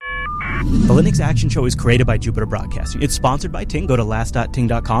The Linux Action Show is created by Jupiter Broadcasting. It's sponsored by Ting. Go to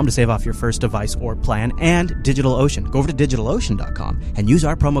last.ting.com to save off your first device or plan, and DigitalOcean. Go over to DigitalOcean.com and use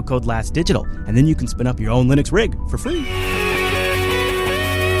our promo code LASTDigital, and then you can spin up your own Linux rig for free.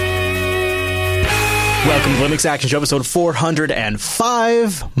 Welcome to Linux Action Show, episode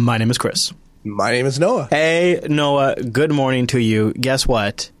 405. My name is Chris. My name is Noah. Hey, Noah, good morning to you. Guess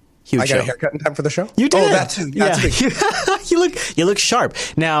what? Huge I got show. a haircut in time for the show? You did. Oh, that too. Yeah. you look sharp.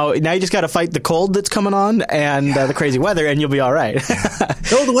 Now you just got to fight the cold that's coming on and the crazy weather, and you'll be all right.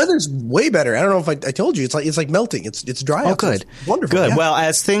 No, the weather's way better. I don't know if I told you. It's like melting. It's dry. Oh, good. It's wonderful. Good. Yeah. Well,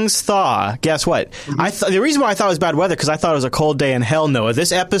 as things thaw, guess what? The reason why I thought it was bad weather because I thought it was a cold day in hell, Noah.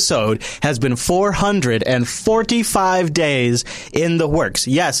 This episode has been 445 days in the works.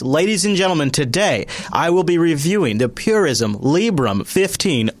 Yes, ladies and gentlemen, today I will be reviewing the Purism Librem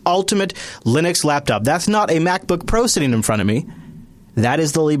 15 Ultimate Linux laptop. That's not a MacBook Pro sitting in front of me. That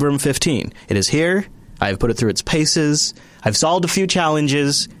is the Librem 15. It is here. I've put it through its paces. I've solved a few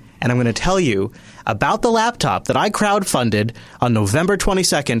challenges. And I'm going to tell you about the laptop that I crowdfunded on November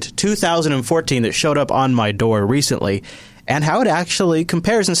 22nd, 2014 that showed up on my door recently, and how it actually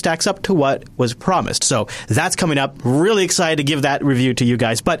compares and stacks up to what was promised. So that's coming up. Really excited to give that review to you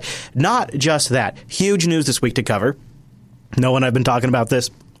guys. But not just that. Huge news this week to cover. Noah and I have been talking about this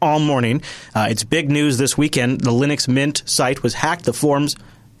all morning. It's big news this weekend. The Linux Mint site was hacked. The forums,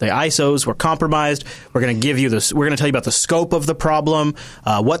 the ISOs were compromised. We're going to give you this. We're going to tell you about the scope of the problem,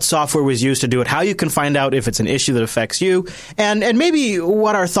 what software was used to do it, how you can find out if it's an issue that affects you, and maybe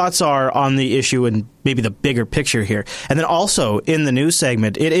what our thoughts are on the issue and maybe the bigger picture here. And then also in the news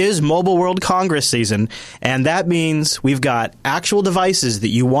segment, it is Mobile World Congress season, and that means we've got actual devices that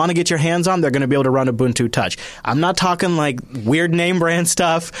you want to get your hands on. They're going to be able to run Ubuntu Touch. I'm not talking like weird name brand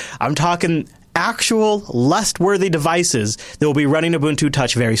stuff. I'm talking actual lust-worthy devices that will be running Ubuntu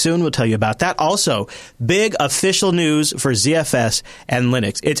Touch very soon. We'll tell you about that. Also, big official news for ZFS and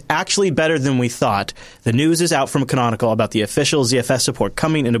Linux. It's actually better than we thought. The news is out from Canonical about the official ZFS support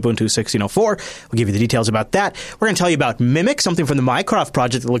coming in Ubuntu 16.04. We'll give you the details about that. We're going to tell you about Mimic, something from the Mycroft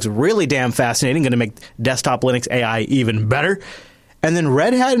project that looks really damn fascinating, going to make desktop Linux AI even better. And then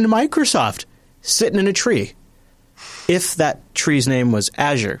Red Hat and Microsoft sitting in a tree. If that tree's name was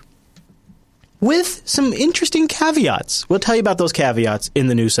Azure. With some interesting caveats. We'll tell you about those caveats in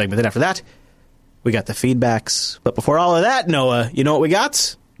the news segment. Then after that, we got the feedbacks. But before all of that, Noah, you know what we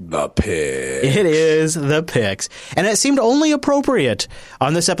got? The picks. It is the picks. And it seemed only appropriate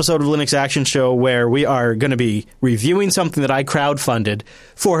on this episode of Linux Action Show where we are going to be reviewing something that I crowdfunded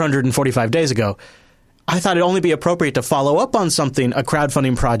 445 days ago. I thought it'd only be appropriate to follow up on something, a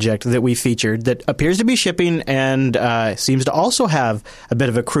crowdfunding project that we featured that appears to be shipping and seems to also have a bit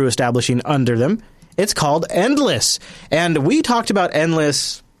of a crew establishing under them. It's called Endless. And we talked about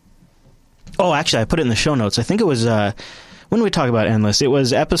Endless. Oh, actually, I put it in the show notes. I think it was, when did we talk about Endless? It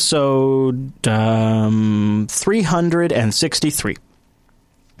was episode 363.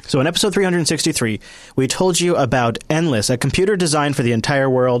 So in episode 363, we told you about Endless, a computer designed for the entire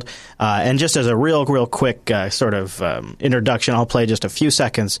world. And just as a real quick introduction, I'll play just a few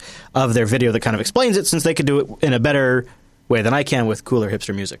seconds of their video that kind of explains it, since they could do it in a better way than I can with cooler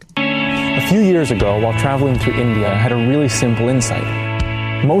hipster music. A few years ago, while traveling through India, I had a really simple insight.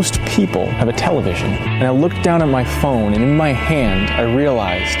 Most people have a television, and I looked down at my phone, and in my hand, I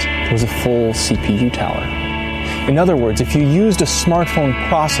realized it was a full CPU tower. In other words, if you used a smartphone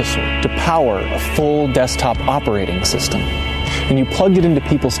processor to power a full desktop operating system, and you plugged it into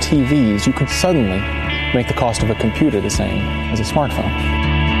people's TVs, you could suddenly make the cost of a computer the same as a smartphone.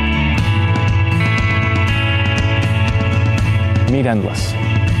 Meet Endless.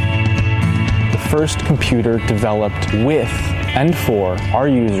 The first computer developed with and for our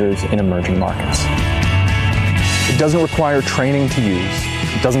users in emerging markets. It doesn't require training to use.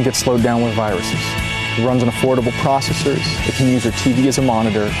 It doesn't get slowed down with viruses. It runs on affordable processors. It can use your TV as a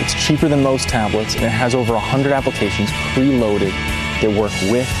monitor. It's cheaper than most tablets, and it has over 100 applications preloaded that work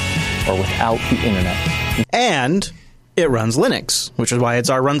with or without the internet. And it runs Linux, which is why it's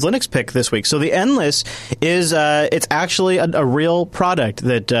our Runs Linux pick this week. So the Endless is it's actually a real product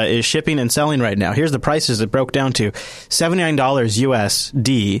that is shipping and selling right now. Here's the prices. It broke down to $79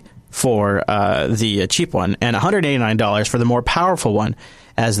 USD for the cheap one and $189 for the more powerful one,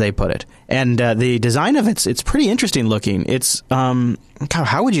 as they put it. And the design of it's pretty interesting looking. It's how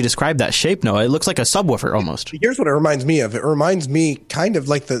would you describe that shape, Noah? It looks like a subwoofer almost. Here's what it reminds me of. It reminds me kind of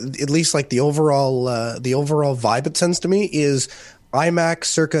like the overall vibe it sends to me is iMac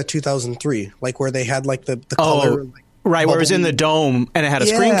circa 2003, like where they had like the color. Right, where it was in the dome and it had a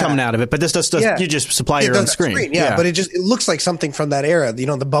screen coming out of it, but this does you just supply your own screen. But it looks like something from that era, the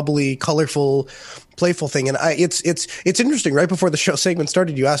bubbly, colorful, playful thing. And it's interesting. Right before the show segment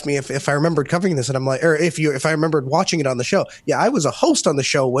started, you asked me if I remembered covering this, and I'm like, or if I remembered watching it on the show. Yeah, I was a host on the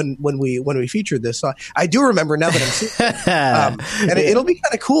show when we featured this. So I do remember now that I'm seeing it. And it'll be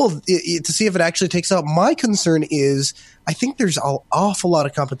kind of cool to see if it actually takes out. My concern is I think there's an awful lot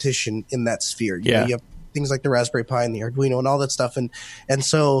of competition in that sphere. You know, you have things like the Raspberry Pi and the Arduino and all that stuff, and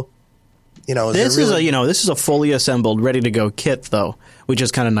so this is a fully assembled, ready to go kit though, which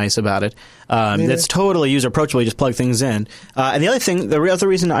is kind of nice about it. It's totally user approachable. You just plug things in, and the other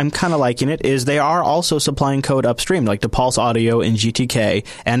reason I'm kind of liking it is they are also supplying code upstream, like to Pulse Audio in GTK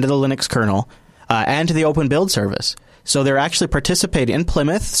and to the Linux kernel and to the Open Build service. So they're actually participating in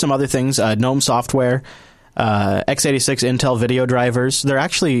Plymouth, some other things, GNOME software, x86 Intel video drivers. They're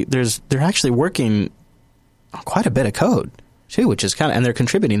actually working quite a bit of code too, which is and they're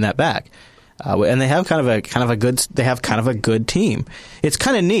contributing that back, and they have kind of a good team. It's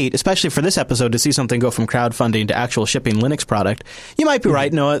kind of neat, especially for this episode, to see something go from crowdfunding to actual shipping Linux product. You might be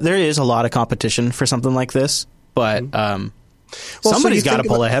right, Noah. There is a lot of competition for something like this, but somebody's got to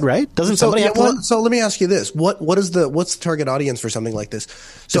pull ahead, right? Doesn't somebody have to? So let me ask you this: what's the target audience for something like this?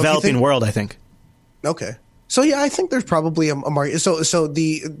 Developing world, I think. Okay. So I think there's probably a market. So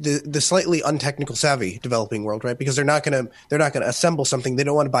the slightly untechnical savvy developing world, right? Because they're not gonna assemble something. They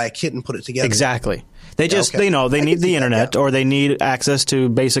don't want to buy a kit and put it together. Exactly. They just they need the internet or they need access to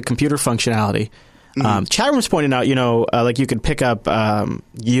basic computer functionality. Chat room's pointing out, like you could pick up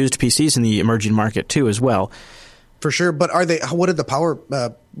used PCs in the emerging market too as well. For sure, but what are the power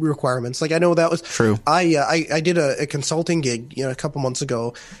requirements? Like I know that was true. I did a consulting gig a couple months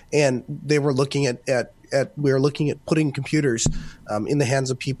ago, and they were looking at we were looking at putting computers in the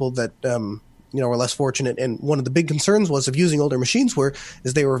hands of people that were less fortunate. And one of the big concerns of using older machines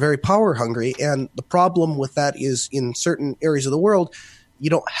is they were very power hungry. And the problem with that is in certain areas of the world, you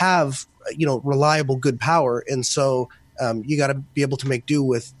don't have reliable good power, and so you got to be able to make do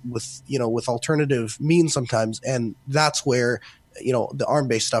with alternative means sometimes. And that's where the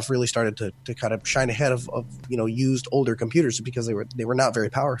ARM-based stuff really started to kind of shine ahead of used older computers, because they were not very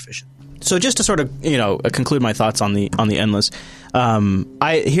power efficient. So just to sort of conclude my thoughts on the Endless,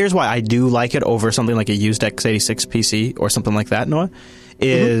 here's why I do like it over something like a used x86 PC or something like that. Noah,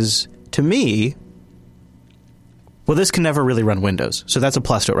 is to me, well, this can never really run Windows, so that's a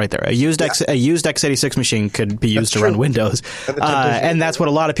plus to it right there. A used x86 machine could be used to run Windows, and that's what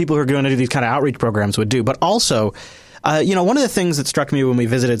a lot of people who are going to do these kind of outreach programs would do. But also, one of the things that struck me when we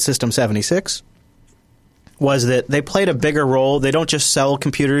visited System 76 was that they played a bigger role. They don't just sell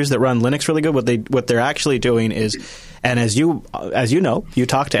computers that run Linux really good. What they're actually doing is, and as you know, you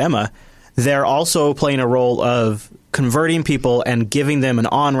talk to Emma, they're also playing a role of converting people and giving them an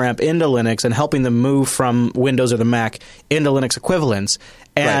on-ramp into Linux and helping them move from Windows or the Mac into Linux equivalents.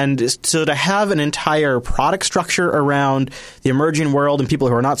 And so to have an entire product structure around the emerging world and people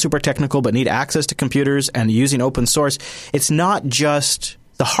who are not super technical but need access to computers and using open source, it's not just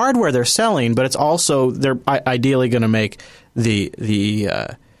the hardware they're selling, but it's also they're ideally going to make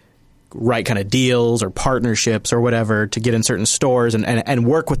the right kind of deals or partnerships or whatever to get in certain stores and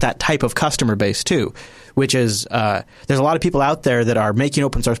work with that type of customer base too, which is there's a lot of people out there that are making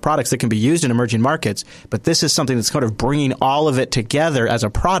open source products that can be used in emerging markets, but this is something that's kind of bringing all of it together as a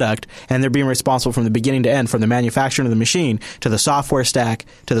product, and they're being responsible from the beginning to end, from the manufacturing of the machine to the software stack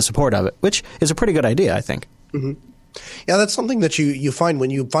to the support of it, which is a pretty good idea, I think. Mm-hmm. Yeah, that's something that you find when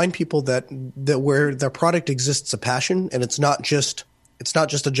you find people that where their product exists a passion, and it's not just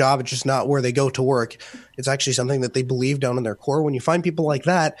a job, it's just not where they go to work. It's actually something that they believe down in their core. When you find people like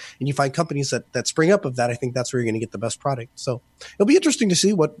that, and you find companies that spring up of that, I think that's where you're going to get the best product. So it'll be interesting to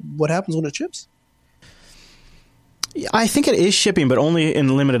see what happens when it ships. I think it is shipping, but only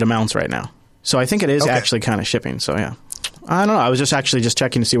in limited amounts right now. So I think it is actually kind of shipping. So yeah. I don't know. I was just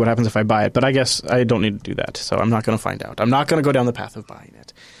checking to see what happens if I buy it, but I guess I don't need to do that, so I'm not going to find out. I'm not going to go down the path of buying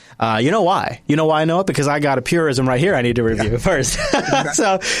it. You know why? You know why I know it? Because I got a Purism right here I need to review first.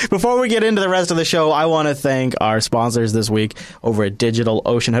 So before we get into the rest of the show, I want to thank our sponsors this week over at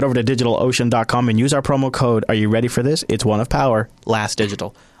DigitalOcean. Head over to DigitalOcean.com and use our promo code. Are you ready for this? It's one of power, Last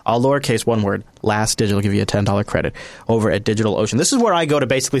Digital. All lowercase, one word, Last Digital, give you a $10 credit over at DigitalOcean. This is where I go to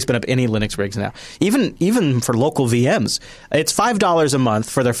basically spin up any Linux rigs now, even for local VMs. It's $5 a month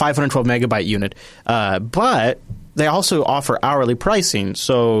for their 512 megabyte unit, but they also offer hourly pricing,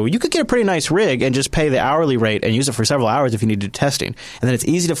 so you could get a pretty nice rig and just pay the hourly rate and use it for several hours if you need to do testing. And then it's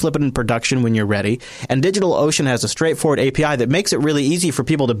easy to flip it in production when you're ready. And DigitalOcean has a straightforward API that makes it really easy for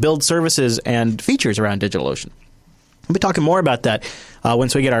people to build services and features around DigitalOcean. We'll be talking more about that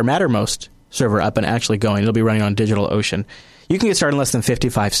once we get our Mattermost server up and actually going. It'll be running on DigitalOcean. You can get started in less than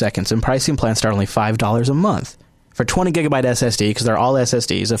 55 seconds, and pricing plans start only $5 a month. For 20 gigabyte SSD, because they're all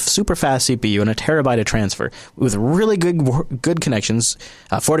SSDs, a super fast CPU, and a terabyte of transfer with really good connections,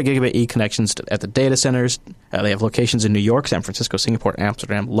 40 gigabit E connections at the data centers. They have locations in New York, San Francisco, Singapore,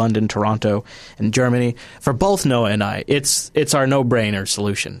 Amsterdam, London, Toronto, and Germany. For both Noah and I, it's our no-brainer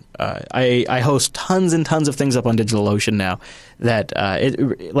solution. I host tons and tons of things up on DigitalOcean now that,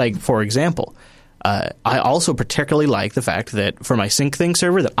 like, for example, I also particularly like the fact that for my SyncThing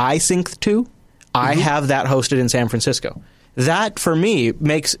server that I sync to, I have that hosted in San Francisco. That, for me,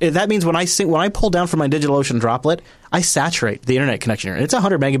 means when I pull down from my DigitalOcean droplet, I saturate the internet connection here. It's a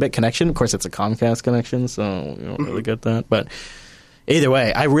 100 megabit connection. Of course, it's a Comcast connection, so you don't really get that. But either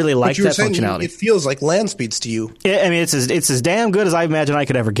way, I really like that functionality. It feels like land speeds to you. I mean, it's as damn good as I imagine I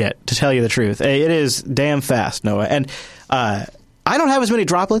could ever get, to tell you the truth. It is damn fast, Noah. And I don't have as many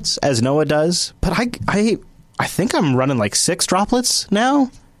droplets as Noah does, but I think I'm running like 6 droplets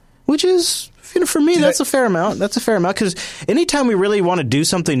now, which is... for me, that's a fair amount. That's a fair amount because anytime we really want to do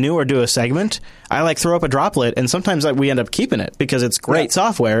something new or do a segment, I throw up a droplet, and sometimes we end up keeping it because it's great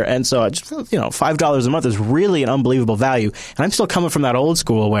software. And so, $5 a month is really an unbelievable value. And I'm still coming from that old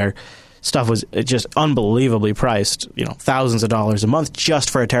school where stuff was just unbelievably priced, thousands of dollars a month just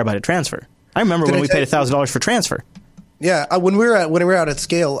for a terabyte of transfer. I remember when we paid $1,000 for transfer. Yeah, when we were out at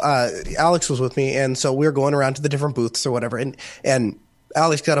Scale, Alex was with me, and so we were going around to the different booths or whatever, and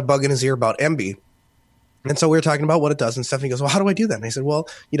Alex got a bug in his ear about MB. And so we were talking about what it does and stuff. And he goes, well, how do I do that? And I said, well,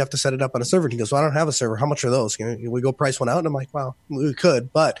 you'd have to set it up on a server. And he goes, well, I don't have a server. How much are those? We go price one out. And I'm like, well, we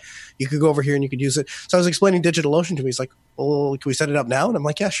could, but you could go over here and you could use it. So I was explaining DigitalOcean to him. He's like, well, can we set it up now? And I'm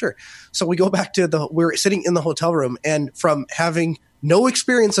like, yeah, sure. So we go back to we're sitting in the hotel room, and from having no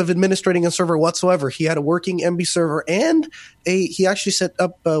experience of administrating a server whatsoever, he had a working MB server, and he actually set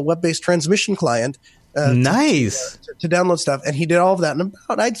up a web-based transmission client nice to download stuff, and he did all of that in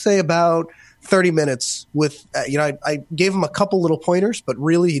I'd say about 30 minutes with I gave him a couple little pointers, but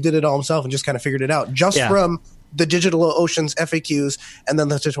really he did it all himself and just kind of figured it out from the DigitalOcean's FAQs and then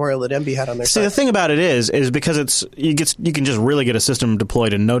the tutorial that MB had on their site. The thing about it is because you can just really get a system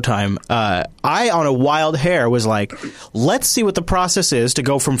deployed in no time. I, on a wild hair, was like, let's see what the process is to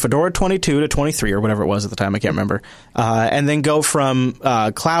go from Fedora 22 to 23 or whatever it was at the time. I can't remember. And then go from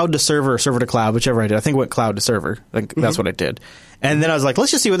cloud to server or server to cloud, whichever I did. I think it went cloud to server. I think that's what I did. And then I was like,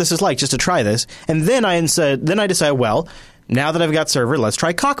 let's just see what this is like just to try this. And then I decided, well, now that I've got server, let's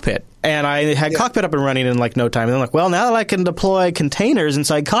try Cockpit. And I had Cockpit up and running in like no time. And I'm like, well, now that I can deploy containers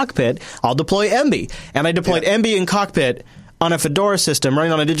inside Cockpit, I'll deploy MB. And I deployed MB in Cockpit on a Fedora system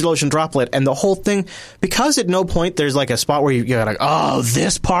running on a DigitalOcean droplet, and the whole thing, because at no point there's like a spot where you're like, oh,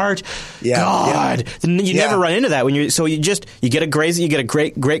 this part, God, you never run into that when you get a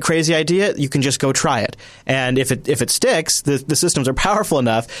great crazy idea, you can just go try it, and if it sticks, the systems are powerful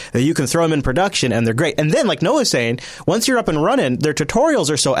enough that you can throw them in production and they're great. And then, like Noah's saying, once you're up and running, their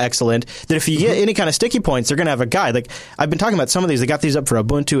tutorials are so excellent that if you get any kind of sticky points, they're going to have a guide. Like I've been talking about some of these, they got these up for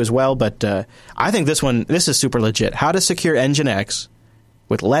Ubuntu as well, but I think this is super legit. How to secure Nginx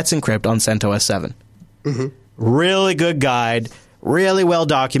with Let's Encrypt on CentOS 7. Really good guide, really well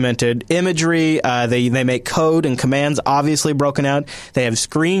documented. Imagery, they make code and commands obviously broken out. They have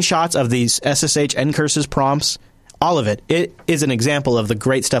screenshots of these SSH ncurses prompts. All of it. It is an example of the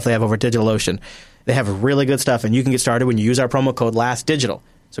great stuff they have over at DigitalOcean. They have really good stuff, and you can get started when you use our promo code LASTDigital.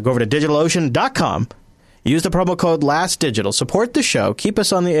 So go over to DigitalOcean.com. Use the promo code LASTDigital. Support the show. Keep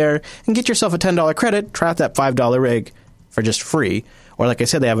us on the air, and get yourself a $10 credit. Try out that $5 rig for just free. Or like I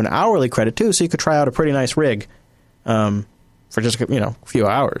said, they have an hourly credit too, so you could try out a pretty nice rig for just a few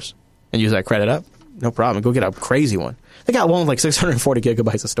hours and use that credit up. No problem. Go get a crazy one. They got one with like 640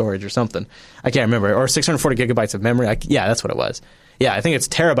 gigabytes of storage or something. I can't remember. Or 640 gigabytes of memory. That's what it was. Yeah, I think it's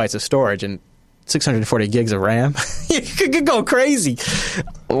terabytes of storage and 640 gigs of RAM. You could go crazy.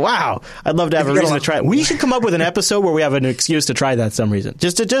 Wow. I'd love to have a reason to try it. We should come up with an episode where we have an excuse to try that some reason.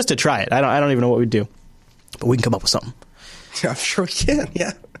 Just to try it. I don't even know what we'd do. But we can come up with something. Yeah, I'm sure we can,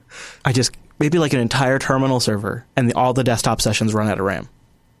 yeah. Maybe like an entire terminal server and all the desktop sessions run out of RAM.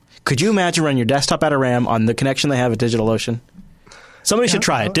 Could you imagine running your desktop out of RAM on the connection they have at DigitalOcean? Somebody should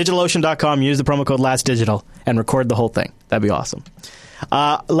try it. DigitalOcean.com, use the promo code LASTDigital, and record the whole thing. That'd be awesome.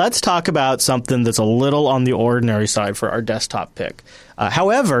 Let's talk about something that's a little on the ordinary side for our desktop pick.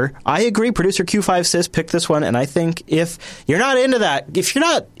 However, I agree. Producer Q5Sys picked this one, and I think if you're not into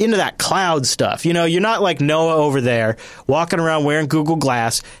that cloud stuff, you're not like Noah over there walking around wearing Google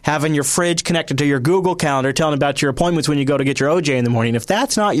Glass, having your fridge connected to your Google Calendar, telling about your appointments when you go to get your OJ in the morning. If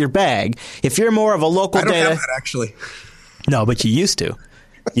that's not your bag, if you're more of a local data, I don't have that actually. No, but you used to.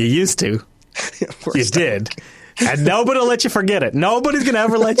 You used to. You did. And nobody will let you forget it. Nobody's going to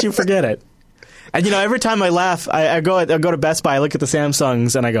ever let you forget it. And, every time I laugh, I go to Best Buy, I look at the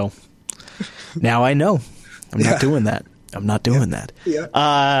Samsungs, and I go, now I know. I'm not doing that. I'm not doing that.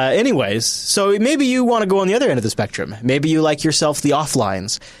 Yeah. Anyways, so maybe you want to go on the other end of the spectrum. Maybe you like yourself the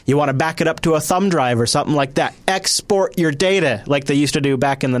offlines. You want to back it up to a thumb drive or something like that. Export your data like they used to do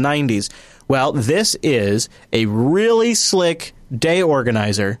back in the 90s. Well, this is a really slick day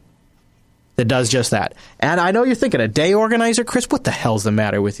organizer that does just that. And I know you're thinking, a day organizer? Chris, what the hell's the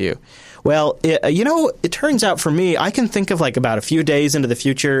matter with you? Well, it turns out for me, I can think of like about a few days into the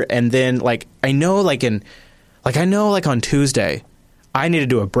future, and then I know on Tuesday, I need to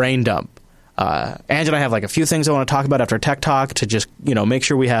do a brain dump. Ange and I have like a few things I want to talk about after Tech Talk to just, make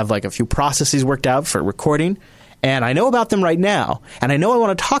sure we have like a few processes worked out for recording. And I know about them right now, and I know I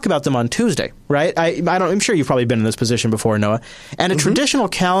want to talk about them on Tuesday, right? I'm sure you've probably been in this position before, Noah. And a traditional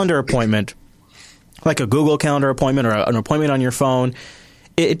calendar appointment, like a Google Calendar appointment or an appointment on your phone,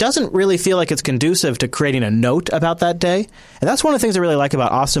 it doesn't really feel like it's conducive to creating a note about that day. And that's one of the things I really like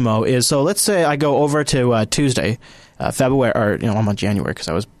about Osimo is, so let's say I go over to Tuesday, February, or I'm on January because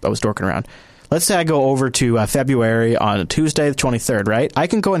I was dorking around. Let's say I go over to February on Tuesday the 23rd, right? I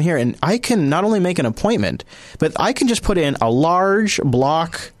can go in here and I can not only make an appointment, but I can just put in a large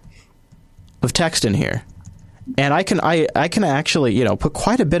block of text in here. And I can actually, put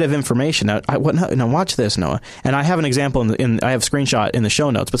quite a bit of information. Now, watch this, Noah. And I have an example I have a screenshot in the show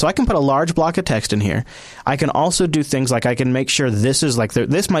notes. But so I can put a large block of text in here. I can also do things like I can make sure this is like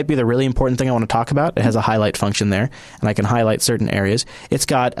this might be the really important thing I want to talk about. It has a highlight function there, and I can highlight certain areas. It's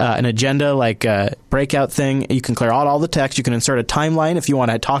got an agenda like breakout thing. You can clear out all the text. You can insert a timeline if you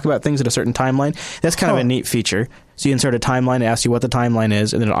want to talk about things at a certain timeline. That's kind of a neat feature. So you insert a timeline, it asks you what the timeline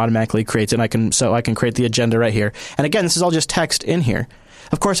is, and then it automatically creates it. And I can create the agenda right here. And again, this is all just text in here.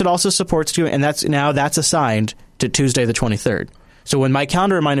 Of course, it also supports doing, and that's assigned to Tuesday the 23rd. So when my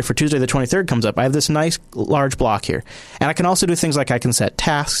calendar reminder for Tuesday the 23rd comes up, I have this nice large block here. And I can also do things like I can set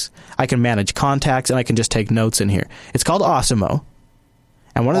tasks, I can manage contacts, and I can just take notes in here. It's called Osimo.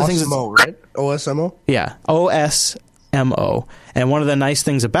 And one of the things Osimo, right? OSMO? Yeah, OSMO. And one of the nice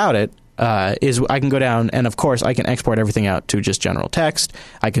things about it is I can go down and, of course, I can export everything out to just general text.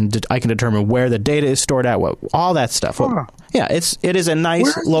 I can determine where the data is stored at, all that stuff. Yeah, it is a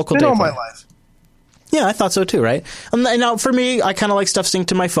nice local data. All my life. Yeah, I thought so too, right? And now for me, I kind of like stuff synced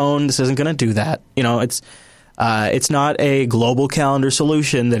to my phone. This isn't going to do that. It's not a global calendar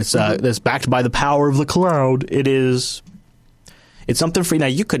solution that's backed by the power of the cloud. It's something free. Now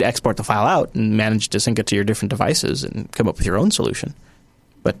you could export the file out and manage to sync it to your different devices and come up with your own solution.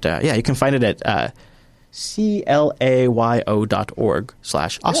 But, you can find it at clayo.org/Osimo.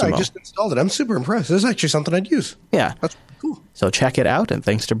 Yeah, I just installed it. I'm super impressed. This is actually something I'd use. Yeah. That's cool. So check it out, and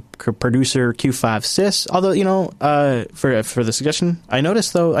thanks to producer Q5Sys. Although, for the suggestion, I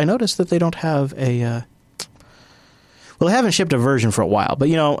noticed that they don't have a well, they haven't shipped a version for a while. But,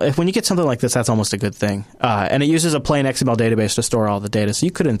 when you get something like this, that's almost a good thing. And it uses a plain XML database to store all the data, so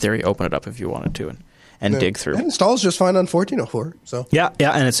you could, in theory, open it up if you wanted to and dig through. It installs just fine on 1404. So yeah,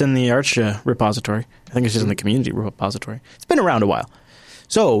 and it's in the Arch repository. I think it's just in the community repository. It's been around a while.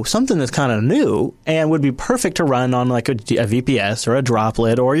 So something that's kind of new and would be perfect to run on like a VPS or a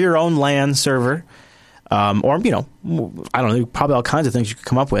droplet or your own LAN server, or I don't know, probably all kinds of things you could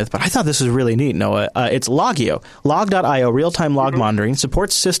come up with. But I thought this was really neat, Noah. It's Logio, log.io, real-time log monitoring,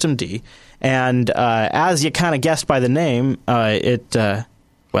 supports systemd, and as you kind of guessed by the name,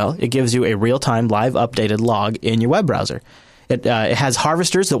 it gives you a real-time, live updated log in your web browser. It has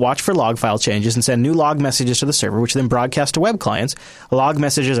harvesters that watch for log file changes and send new log messages to the server, which then broadcast to web clients. Log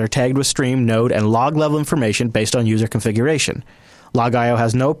messages are tagged with stream, node, and log-level information based on user configuration. Log.io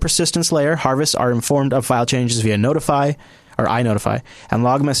has no persistence layer. Harvests are informed of file changes via Notify, or iNotify, and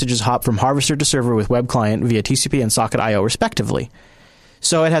log messages hop from harvester to server with web client via TCP and Socket.io, respectively.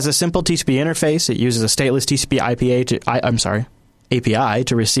 So it has a simple TCP interface. It uses a stateless TCP API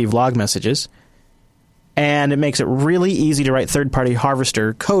to receive log messages, and it makes it really easy to write third-party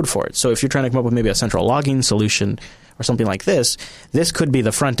harvester code for it. So if you're trying to come up with maybe a central logging solution or something like this could be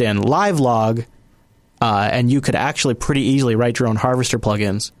the front-end live log, and you could actually pretty easily write your own harvester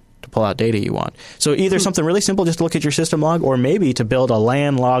plugins to pull out data you want. So either something really simple, just to look at your system log, or maybe to build a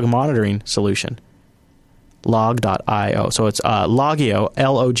LAN log monitoring solution. Log.io. So it's logio,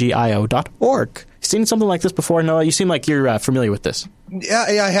 logio.org. Seen something like this before, Noah? You seem like you're familiar with this. Yeah,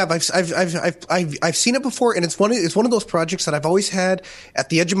 I have. I've seen it before, and it's one of those projects that I've always had at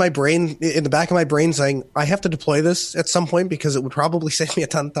the edge of my brain, in the back of my brain, saying I have to deploy this at some point because it would probably save me a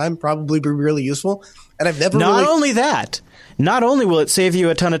ton of time, probably be really useful. And I've never. Not only that. Not only will it save you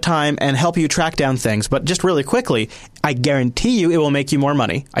a ton of time and help you track down things, but just really quickly, I guarantee you it will make you more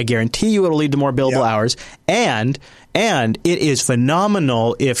money. I guarantee you it will lead to more billable hours. And it is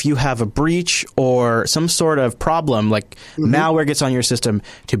phenomenal if you have a breach or some sort of problem, like malware gets on your system,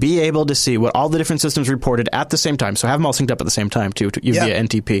 to be able to see what all the different systems reported at the same time. So have them all synced up at the same time, too, via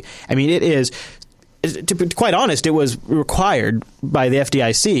NTP. I mean, it is... To be quite honest, it was required by the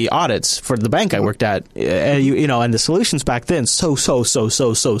FDIC audits for the bank I worked at, and the solutions back then so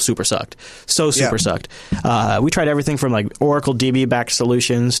super sucked. Super sucked. We tried everything from like Oracle DB-backed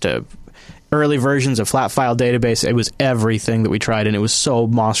solutions to early versions of flat file database. It was everything that we tried, and it was so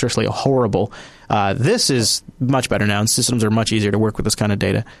monstrously horrible. This is much better now, and systems are much easier to work with this kind of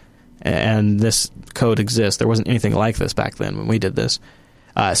data. And this code exists. There wasn't anything like this back then when we did this.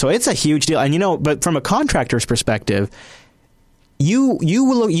 So it's a huge deal. And, but from a contractor's perspective,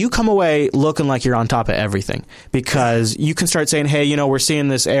 you come away looking like you're on top of everything, because you can start saying, hey, we're seeing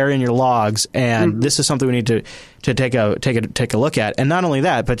this error in your logs, and this is something we need to take a look at. And not only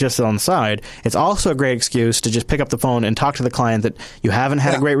that, but just on the side, it's also a great excuse to just pick up the phone and talk to the client that you haven't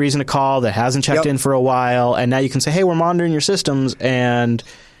had a great reason to call, that hasn't checked in for a while, and now you can say, hey, we're monitoring your systems, and...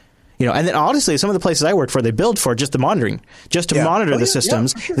 and then honestly, some of the places I worked for, they billed for just the monitoring, just to monitor the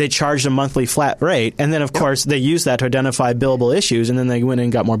systems. Sure. They charged a monthly flat rate, and then of course they used that to identify billable issues, and then they went in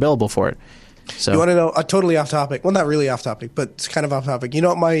and got more billable for it. So you want to know a totally off topic? Well, not really off topic, but it's kind of off topic. You know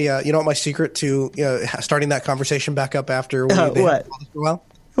what my secret to starting that conversation back up after we what? For a while?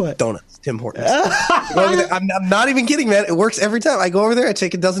 What? Donuts, Tim Hortons. I'm not even kidding, man. It works every time. I go over there, I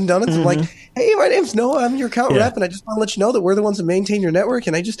take a dozen donuts. I'm like, hey, my name's Noah. I'm your account rep, and I just want to let you know that we're the ones that maintain your network,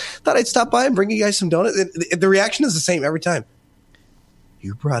 and I just thought I'd stop by and bring you guys some donuts. The reaction is the same every time.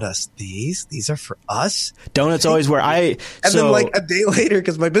 You brought us these? These are for us? Donuts always where I... And then like a day later,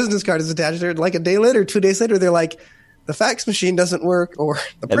 because my business card is attached there, like a day later, 2 days later, they're like... the fax machine doesn't work, or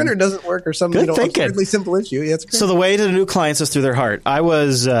the printer doesn't work, or some really simple issue. Yeah, it's great. So the way to the new clients is through their heart. I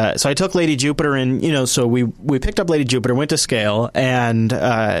was so I took Lady Jupiter, and so we picked up Lady Jupiter, went to scale, and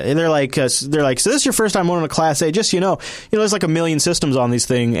they're like, so this is your first time owning a Class A. Just there's like 1 million systems on these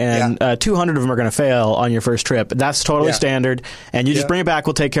thing, and 200 of them are going to fail on your first trip. That's totally standard, and you just bring it back.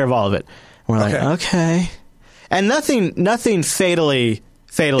 We'll take care of all of it. And we're like, okay, and nothing fatally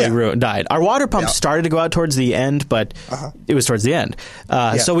died. Our water pump started to go out towards the end, but it was towards the end.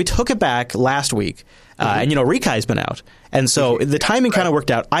 So we took it back last week, and Rekai's been out. And so the timing kind of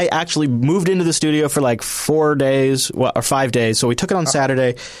worked out. I actually moved into the studio for like 4 days, or 5 days. So we took it on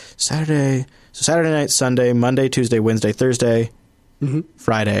Saturday night, Sunday, Monday, Tuesday, Wednesday, Thursday,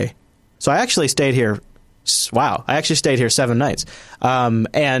 Friday. So I actually stayed here. Wow. I actually stayed here 7 nights. So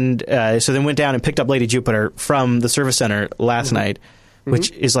then went down and picked up Lady Jupiter from the service center last night,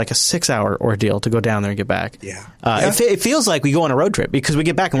 which is like a 6-hour ordeal to go down there and get back. It feels like we go on a road trip because we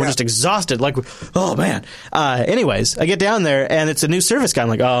get back and we're just exhausted. Like, oh, man. Anyways, I get down there and it's a new service guy. I'm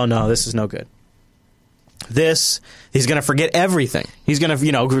like, oh, no, this is no good. He's going to forget everything. He's going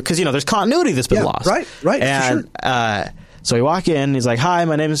to, because, there's continuity that's been lost. Right. And so we walk in. He's like, hi,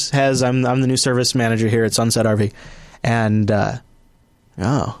 my name is Hez. I'm the new service manager here at Sunset RV. And,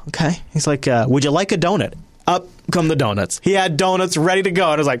 okay. He's like, would you like a donut? Up come the donuts. He had donuts ready to go.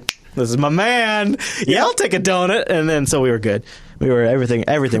 And I was like, this is my man. Yeah, I'll take a donut. And then so we were good. Everything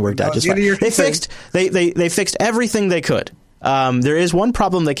worked out just fine. They fixed everything they could. There is one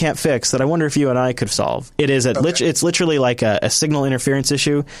problem they can't fix that I wonder if you and I could solve. It's literally like a signal interference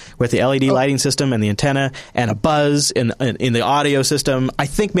issue with the LED lighting system and the antenna and a buzz in the audio system. I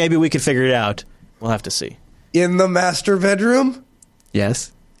think maybe we could figure it out. We'll have to see. In the master bedroom?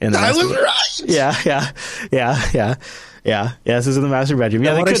 Yes. I was right. Yeah. Yes, this is in the master bedroom.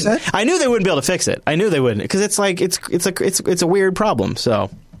 Yeah, they couldn't. I knew they wouldn't be able to fix it. I knew they wouldn't because it's like it's a weird problem. So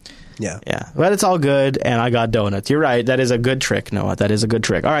yeah, but it's all good. And I got donuts. You're right. That is a good trick, Noah. That is a good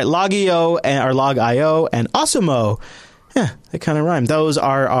trick. All right, Logio or Log.io and Osimo. Yeah, they kind of rhyme. Those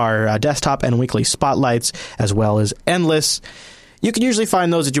are our desktop and weekly spotlights, as well as Endless. You can usually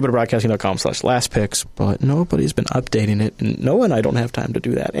find those at jupiterbroadcasting.com/lastpicks, but nobody's been updating it, and Noah and I don't have time to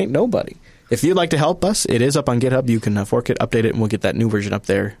do that. Ain't nobody. If you'd like to help us, it is up on GitHub. You can fork it, update it, and we'll get that new version up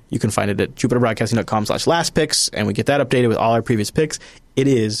there. You can find it at jupiterbroadcasting.com/lastpicks, and we get that updated with all our previous picks It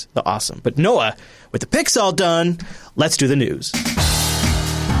is the awesome. But Noah, with the picks all done, let's do the news.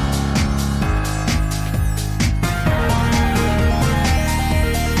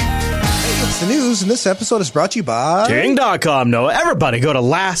 The news in this episode is brought to you by Ting.com, Noah. Everybody go to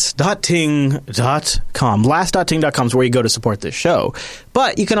last.ting.com. Last.ting.com is where you go to support this show.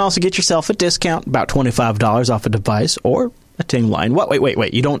 But you can also get yourself a discount, about $25 off a device or a Ting line. What?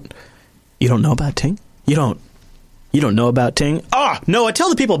 Wait. You don't know about Ting? You don't know about Ting? Noah,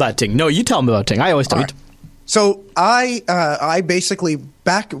 tell the people about Ting. No, you tell them about Ting. I always tell you. Right. So I basically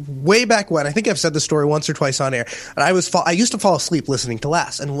way back when, I think I've said this story once or twice on air, and I used to fall asleep listening to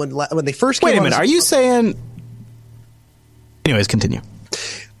Last, and when they first came Wait a minute, are you saying? Anyways, continue.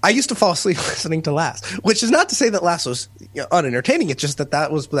 I used to fall asleep listening to Last, which is not to say that Last was unentertaining. It's just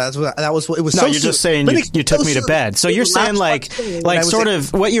that was what it was. No, you're just saying you took me to bed. So you're saying like sort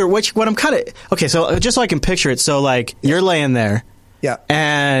of what I'm kind of okay. So just so I can picture it. So like you're laying there, yeah,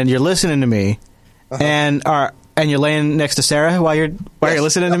 and you're listening to me. Uh-huh. And you're laying next to Sarah while you're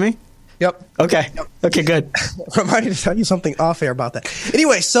listening to me? Yep. Okay. Yep. Okay, good. I'm ready to tell you something off air about that.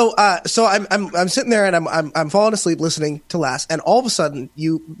 Anyway, so I'm sitting there and I'm falling asleep listening to Last, and all of a sudden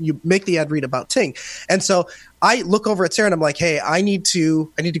you make the ad read about Ting. And so I look over at Sarah and I'm like, hey, I need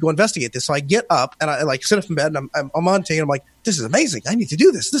to go investigate this. So I get up and I like sit up in bed and I'm on Ting and I'm like, this is amazing. I need to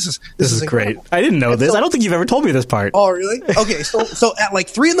do this. This is great. I didn't know this. I don't think you've ever told me this part. Oh, really? Okay. So at like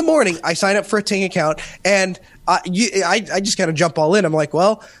 3 a.m, I sign up for a Ting account, and I just kind of jump all in. I'm like,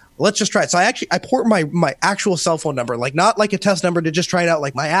 well, let's just try it. So I port my actual cell phone number, like not like a test number, to just try it out,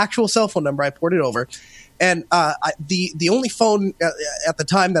 like my actual cell phone number. I port it over. And the only phone at the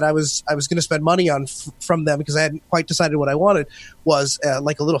time that I was going to spend money on from them, because I hadn't quite decided what I wanted, was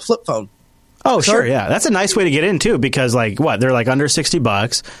like a little flip phone. Oh, sure, yeah. That's a nice way to get in, too, because, like, they're like under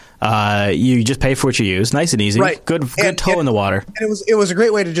 $60. You just pay for what you use. Nice and easy. Right. Good toe in the water. And it was a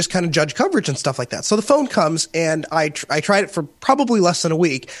great way to just kind of judge coverage and stuff like that. So the phone comes, and I tried it for probably less than a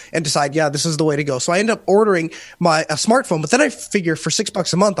week and decide, yeah, this is the way to go. So I end up ordering a smartphone, but then I figure for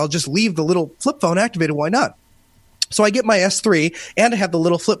 $6 a month, I'll just leave the little flip phone activated. Why not? So I get my S3, and I have the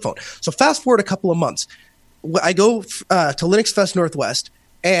little flip phone. So fast forward a couple of months. I go to Linux Fest Northwest,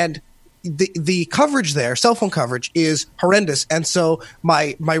 and the coverage there, cell phone coverage, is horrendous, and so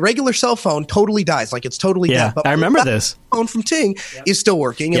my regular cell phone totally dies, like it's totally dead. But I remember this phone from Ting is still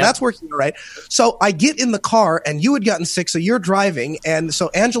working, and that's working all right. So I get in the car, and you had gotten sick, so you're driving, and so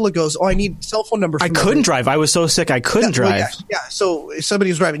Angela goes, "Oh, I need cell phone number." I couldn't drive. I was so sick, I couldn't drive. Yeah. So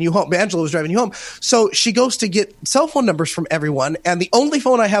somebody was driving you home. Angela was driving you home. So she goes to get cell phone numbers from everyone, and the only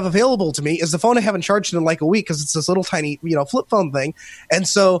phone I have available to me is the phone I haven't charged in like a week, because it's this little tiny flip phone thing. And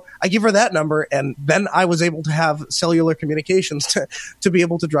so I give her that number, and then I was able to have cellular communications to be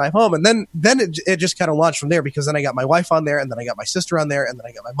able to drive home. And then it just kind of launched from there, because then I got my wife on there, and then I got my sister on there, and then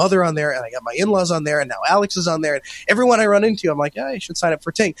I got my mother on there, and I got my in-laws on there, and now Alex is on there, and everyone I run into, I'm like, yeah, I should sign up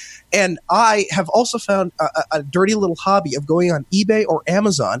for Ting. And I have also found a dirty little hobby of going on eBay or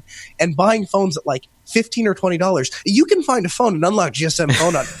Amazon and buying phones at like $15 or $20. You can find a phone, an unlocked GSM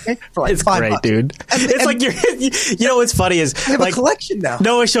phone on for like it's $5. Great, dude. It's like you know what's funny is I have like a collection now.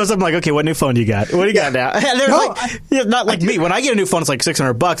 Noah shows up, I'm like, okay, what new phone do you got? What do you got now? And they're not like me. When I get a new phone, it's like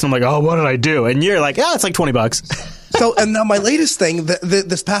 $600. I'm like, oh, what did I do? And you're like, it's like $20. So, and now my latest thing,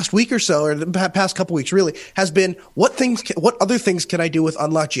 this past week or so, or the past couple weeks really, has been what other things can I do with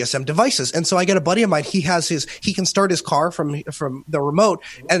unlocked GSM devices? And so I got a buddy of mine. He can start his car from the remote,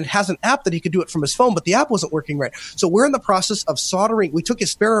 and has an app that he could do it from his phone, but the app wasn't working right. So we're in the process of soldering. We took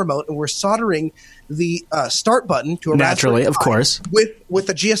his spare remote, and we're soldering the start button to a naturally, Raspberry of Pi course, with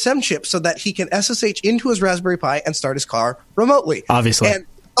a GSM chip, so that he can SSH into his Raspberry Pi and start his car remotely. Obviously. And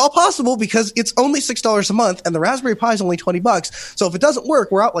all possible because it's only $6 a month, and the Raspberry Pi is only $20. So if it doesn't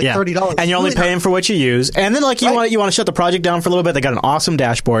work, we're out like $30. And you're only paying for what you use. And then like you want to shut the project down for a little bit. They got an awesome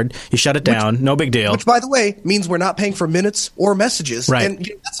dashboard. You shut it down, no big deal. Which, by the way, means we're not paying for minutes or messages. Right. And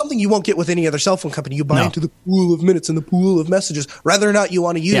that's something you won't get with any other cell phone company. You buy into the pool of minutes and the pool of messages, whether or not you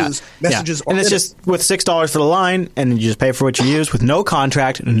want to use messages or and it's minutes. just with $6 for the line, and you just pay for what you use with no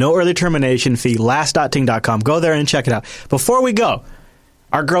contract, no early termination fee. Last.ting.com. Go there and check it out. Before we go,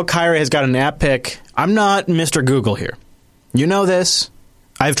 our girl Kyra has got an app pick. I'm not Mr. Google here. You know this.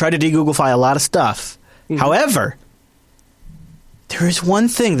 I've tried to de-Googlefy a lot of stuff. Mm-hmm. However, there is one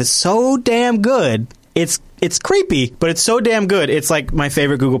thing that's so damn good. It's creepy, but it's so damn good. It's like my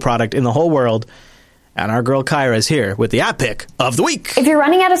favorite Google product in the whole world. And our girl Kyra is here with the app pick of the week. If you're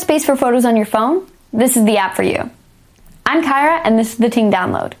running out of space for photos on your phone, this is the app for you. I'm Kyra, and this is the Ting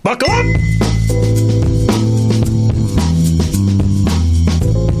Download. Buckle up!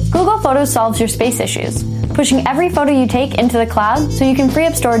 Google Photos solves your space issues. pushing every photo you take into the cloud so you can free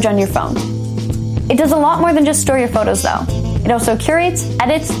up storage on your phone. It does a lot more than just store your photos, though. It also curates,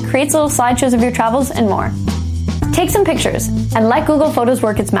 edits, creates little slideshows of your travels, and more. Take some pictures, and let Google Photos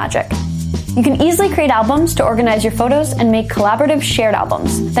work its magic. You can easily create albums to organize your photos and make collaborative shared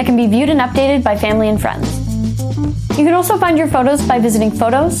albums that can be viewed and updated by family and friends. You can also find your photos by visiting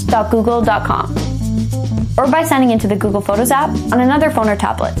photos.google.com or by signing into the Google Photos app on another phone or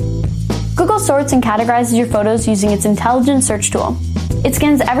tablet. Google sorts and categorizes your photos using its intelligent search tool. It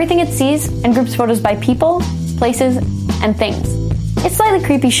scans everything it sees and groups photos by people, places, and things. It's slightly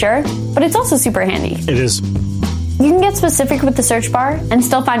creepy, sure, but it's also super handy. It is. You can get specific with the search bar and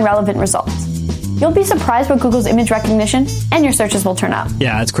still find relevant results. You'll be surprised what Google's image recognition and your searches will turn up.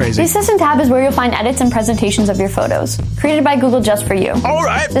 Yeah, it's crazy. The Assistant tab is where you'll find edits and presentations of your photos, created by Google just for you. All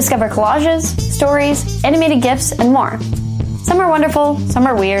right. Discover collages, stories, animated GIFs, and more. Some are wonderful, some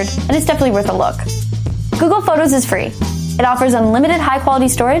are weird, and it's definitely worth a look. Google Photos is free. It offers unlimited high-quality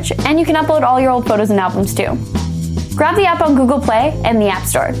storage, and you can upload all your old photos and albums too. Grab the app on Google Play and the App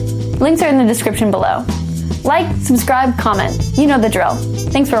Store. Links are in the description below. Like, subscribe, comment. You know the drill.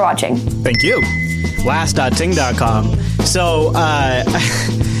 Thanks for watching. Thank you. Last.ting.com. So,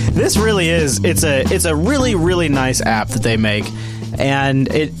 this really is, it's a really, really nice app that they make. And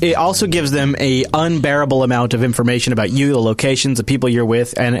it also gives them a unbearable amount of information about you, the locations, the people you're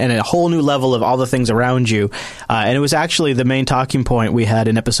with, and a whole new level of all the things around you. And it was actually the main talking point we had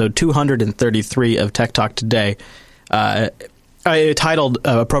in episode 233 of Tech Talk Today. Titled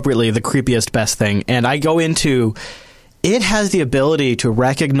appropriately "The Creepiest Best Thing," and I go into it has the ability to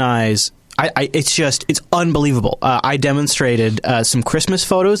recognize. It's unbelievable. I demonstrated some Christmas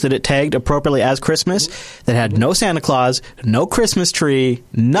photos that it tagged appropriately as Christmas that had no Santa Claus, no Christmas tree,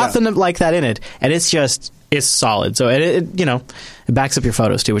 nothing like that in it, and it's solid. So it backs up your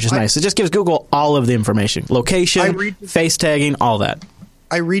photos too, which is nice. It just gives Google all of the information, location, face tagging, all that.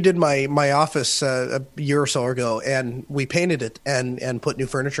 I redid my office a year or so ago, and we painted it and put new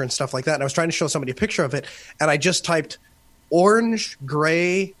furniture and stuff like that. And I was trying to show somebody a picture of it, and I just typed orange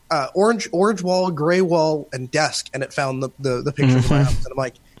wall, gray wall, and desk, and it found the picture of my office. And I'm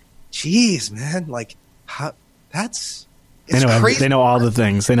like, geez, man, like it's crazy. They know all the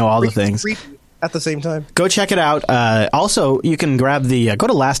things. They know all the things. At the same time. Go check it out. Also, you can grab go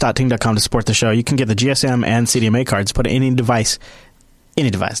to last.ting.com to support the show. You can get the GSM and CDMA cards, put any device,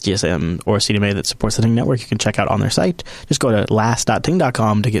 GSM or CDMA that supports the Ting network, you can check out on their site. Just go to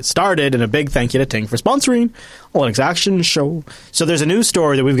last.ting.com to get started, and a big thank you to Ting for sponsoring Linux Action Show. So there's a news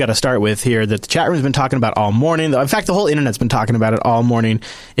story that we've got to start with here that the chat room's been talking about all morning. In fact, the whole internet's been talking about it all morning.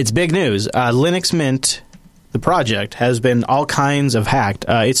 It's big news. Linux Mint, the project, has been all kinds of hacked.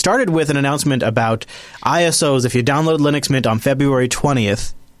 It started with an announcement about ISOs. If you download Linux Mint on February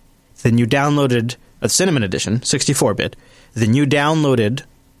 20th, then you downloaded a Cinnamon Edition, 64-bit, then you downloaded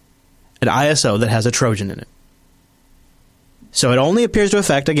an ISO that has a Trojan in it. So it only appears to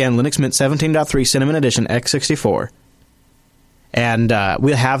affect, again, Linux Mint 17.3 Cinnamon Edition x64. And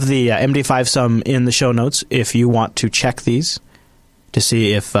we'll have the MD5 sum in the show notes if you want to check these to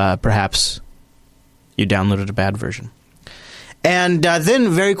see if perhaps you downloaded a bad version. And then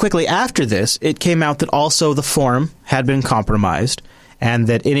very quickly after this, it came out that also the forum had been compromised, and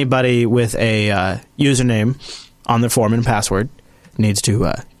that anybody with a username on their forum and password needs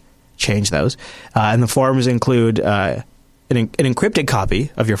to change those. And the forums include an encrypted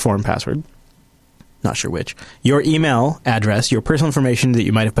copy of your forum password, not sure which, your email address, your personal information that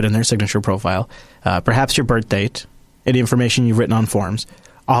you might have put in their signature profile, perhaps your birth date, any information you've written on forums.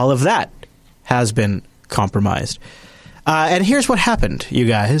 All of that has been compromised. And here's what happened, you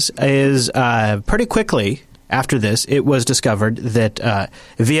guys, is pretty quickly after this, it was discovered that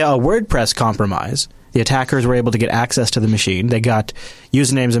via a WordPress compromise, the attackers were able to get access to the machine. They got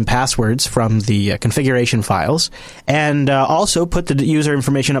usernames and passwords from the configuration files, and also put the user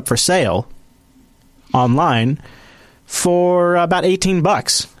information up for sale online for about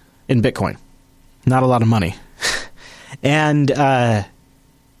 $18 in Bitcoin. Not a lot of money. And there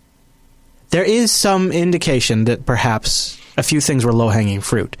is some indication that perhaps a few things were low-hanging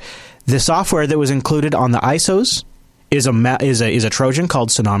fruit. The software that was included on the ISOs is a Trojan called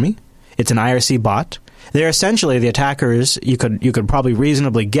Tsunami. It's an IRC bot. They're essentially the attackers. You could probably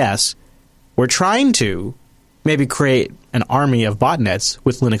reasonably guess were trying to maybe create an army of botnets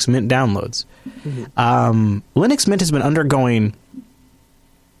with Linux Mint downloads. Mm-hmm. Linux Mint has been undergoing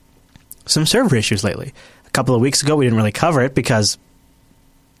some server issues lately. A couple of weeks ago, we didn't really cover it because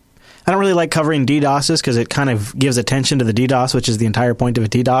I don't really like covering DDoSes because it kind of gives attention to the DDoS, which is the entire point of a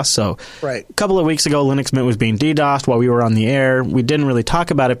DDoS. So a couple of weeks ago, Linux Mint was being DDoSed while we were on the air. We didn't really talk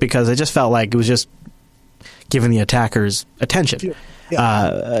about it because I just felt like it was just given the attacker's attention.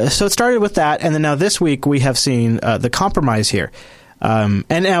 Yeah. So it started with that, and then now this week we have seen the compromise here. And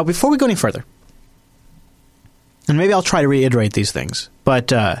now, before we go any further, and maybe I'll try to reiterate these things,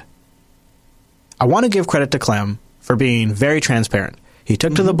 but I want to give credit to Clem for being very transparent. He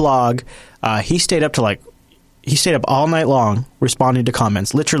took to the blog. He stayed up all night long responding to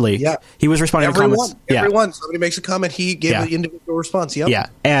comments. Literally, he was responding to comments. Everyone, somebody makes a comment, he gave an individual response. Yeah,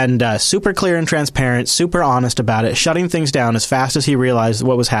 and super clear and transparent, super honest about it, shutting things down as fast as he realized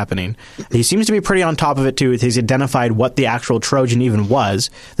what was happening. He seems to be pretty on top of it, too. He's identified what the actual Trojan even was,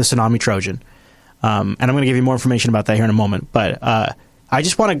 the Tsunami Trojan. And I'm going to give you more information about that here in a moment. But I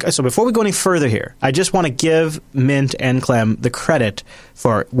just want to – so before we go any further here, I just want to give Mint and Clem the credit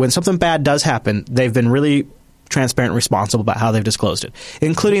for when something bad does happen, they've been really – transparent and responsible about how they've disclosed it,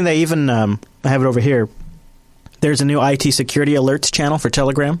 including they even I have it over here. There's a new IT security alerts channel for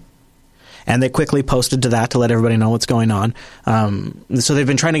Telegram, and they quickly posted to that to let everybody know what's going on. So they've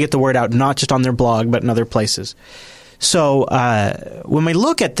been trying to get the word out, not just on their blog, but in other places. So when we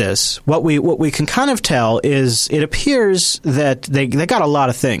look at this, what we can kind of tell is it appears that they got a lot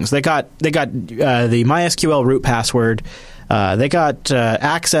of things. They got the MySQL root password. They got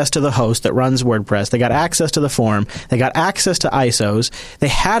access to the host that runs WordPress. They got access to the forum. They got access to ISOs. They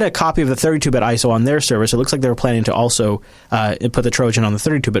had a copy of the 32-bit ISO on their server, so it looks like they were planning to also put the Trojan on the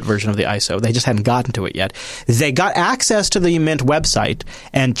 32-bit version of the ISO. They just hadn't gotten to it yet. They got access to the Mint website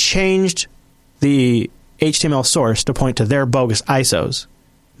and changed the HTML source to point to their bogus ISOs.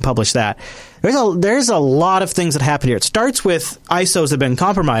 Publish that. There's a lot of things that happen here. It starts with ISOs that have been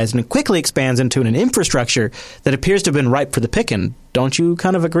compromised and it quickly expands into an infrastructure that appears to have been ripe for the picking. Don't you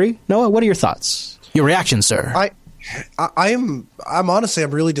kind of agree? Noah, what are your thoughts? Your reaction, sir? I'm honestly,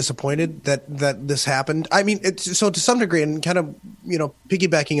 I'm really disappointed that this happened. I mean, so to some degree, and kind of,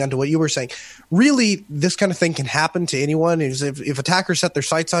 piggybacking onto what you were saying, really, this kind of thing can happen to anyone. If attackers set their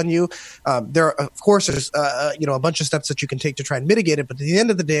sights on you, there's a bunch of steps that you can take to try and mitigate it. But at the end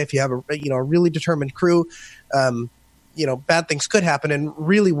of the day, if you have a really determined crew, bad things could happen. And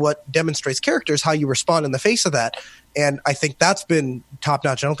really, what demonstrates character is how you respond in the face of that. And I think that's been top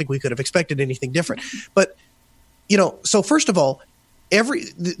notch. I don't think we could have expected anything different. But so first of all,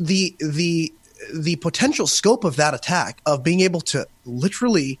 the potential scope of that attack, of being able to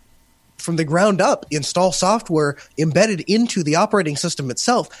literally from the ground up install software embedded into the operating system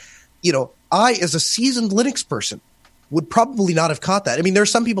itself, I, as a seasoned Linux person, would probably not have caught that. I mean,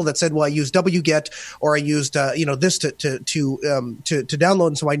 there's some people that said, well, I used wget or I used this to download,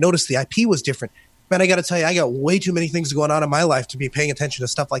 and so I noticed the IP was different. Man, I got to tell you, I got way too many things going on in my life to be paying attention to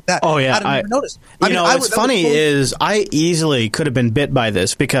stuff like that. Oh, yeah. I didn't even notice. What's funny is I easily could have been bit by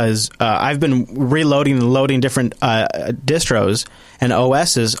this because I've been reloading and loading different distros and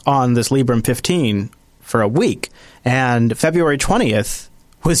OSs on this Librem 15 for a week. And February 20th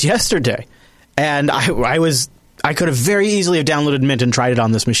was yesterday. And I could have very easily have downloaded Mint and tried it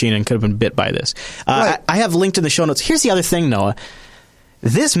on this machine and could have been bit by this. Right. I have linked in the show notes. Here's the other thing, Noah.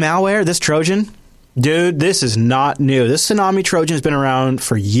 This malware, this Trojan... Dude, this is not new. This Tsunami Trojan has been around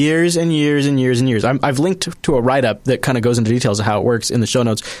for years and years and years and years. I've linked to a write-up that kind of goes into details of how it works in the show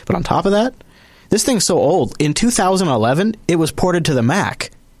notes. But on top of that, this thing's so old. In 2011, it was ported to the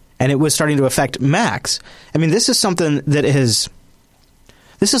Mac, and it was starting to affect Macs. I mean, this is something that is...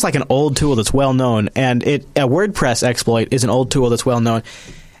 This is like an old tool that's well-known, and a WordPress exploit is an old tool that's well-known.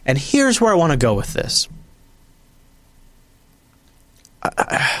 And here's where I want to go with this.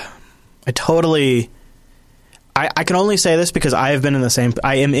 I can only say this because I am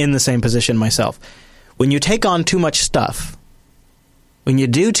in the same position myself. When you take on too much stuff, when you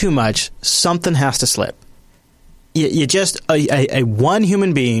do too much, something has to slip. You just a one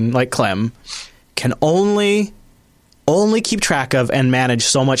human being like Clem can only keep track of and manage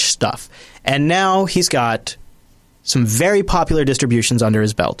so much stuff. And now he's got some very popular distributions under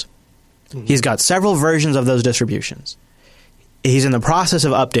his belt. Mm-hmm. He's got several versions of those distributions. He's in the process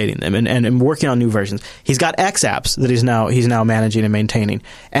of updating them and working on new versions. He's got X apps that he's now managing and maintaining.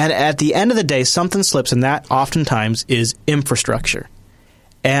 And at the end of the day, something slips, and that oftentimes is infrastructure.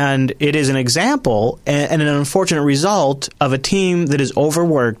 And it is an example and an unfortunate result of a team that is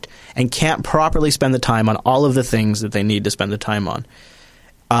overworked and can't properly spend the time on all of the things that they need to spend the time on.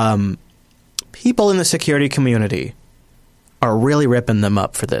 People in the security community are really ripping them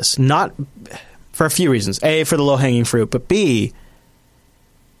up for this. Not for a few reasons. A, for the low-hanging fruit, but B,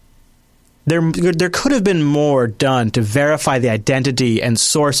 there could have been more done to verify the identity and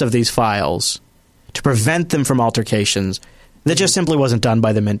source of these files to prevent them from altercations that just simply wasn't done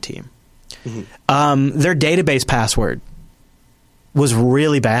by the Mint team. Mm-hmm. Their database password was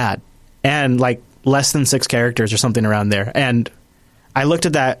really bad. And, less than 6 characters or something around there. And I looked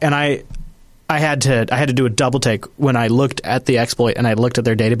at that, and I had to do a double take when I looked at the exploit and I looked at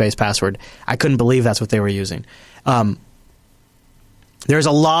their database password. I couldn't believe that's what they were using. There's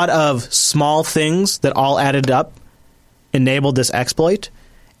a lot of small things that all added up enabled this exploit,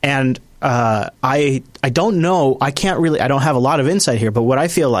 and I don't know. I don't have a lot of insight here, but what I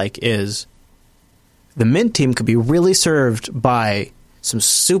feel like is the Mint team could be really served by some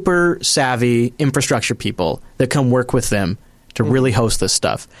super savvy infrastructure people that come work with them to really host this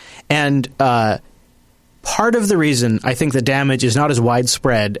stuff. And part of the reason I think the damage is not as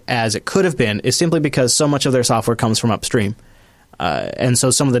widespread as it could have been is simply because so much of their software comes from upstream. And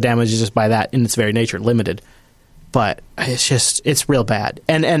so some of the damage is just by that in its very nature limited. But it's real bad.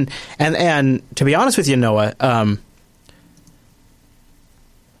 And to be honest with you, Noah,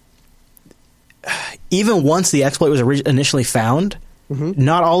 even once the exploit was initially found,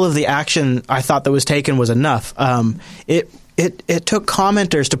 not all of the action I thought that was taken was enough. It took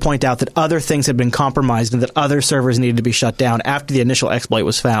commenters to point out that other things had been compromised and that other servers needed to be shut down after the initial exploit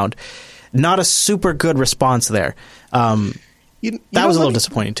was found. Not a super good response there. That was a little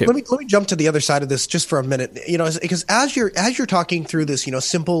disappointing too. Let me jump to the other side of this just for a minute. Because as you're talking through this,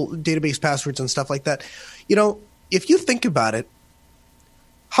 simple database passwords and stuff like that, if you think about it,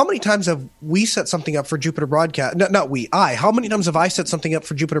 how many times have we set something up for Jupiter Broadcast? Not we, I. How many times have I set something up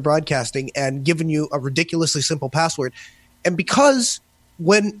for Jupiter Broadcasting and given you a ridiculously simple password? And because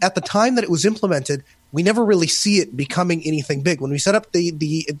at the time that it was implemented, we never really see it becoming anything big. When we set up the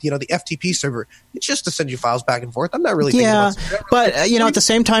FTP server, it's just to send you files back and forth. I'm not really thinking about it. But at the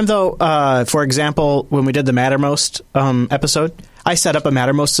same time, though, for example, when we did the Mattermost episode, I set up a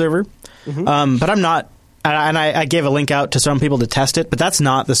Mattermost server, but I'm not. And I gave a link out to some people to test it, but that's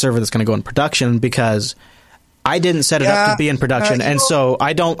not the server that's going to go in production because I didn't set it up to be in production, and so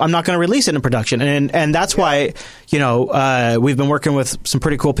I'm not going to release it in production, and that's why we've been working with some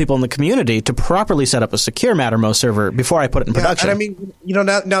pretty cool people in the community to properly set up a secure Mattermost server before I put it in production. And I mean,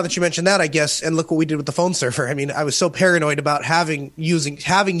 now that you mentioned that, I guess, and look what we did with the phone server. I mean, I was so paranoid about having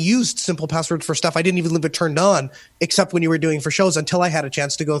used simple passwords for stuff I didn't even leave it turned on, except when you were doing for shows, until I had a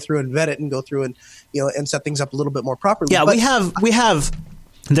chance to go through and vet it and go through and and set things up a little bit more properly. Yeah, but we have.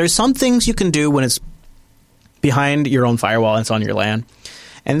 There's some things you can do when it's behind your own firewall and it's on your LAN.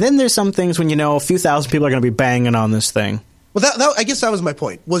 And then there's some things when a few thousand people are going to be banging on this thing. Well, that I guess that was my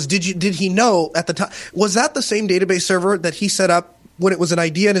point. Did he know at the time? Was that the same database server that he set up when it was an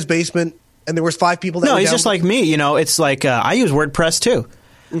idea in his basement and there was 5 people that No, he's just like me. It's like I use WordPress too.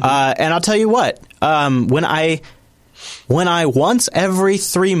 And I'll tell you what, when I once every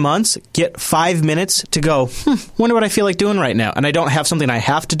 3 months get 5 minutes to go, wonder what I feel like doing right now, and I don't have something I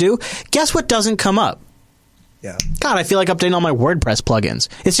have to do, guess what doesn't come up? Yeah. God, I feel like updating all my WordPress plugins.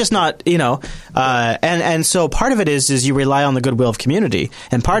 It's just not, and so part of it is you rely on the goodwill of community,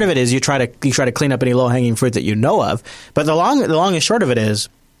 and part of it is you try to clean up any low hanging fruit that you know of. But the long and short of it is,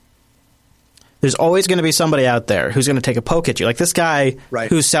 there's always going to be somebody out there who's going to take a poke at you, like this guy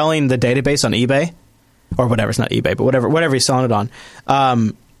who's selling the database on eBay or whatever. It's not eBay, but whatever he's selling it on.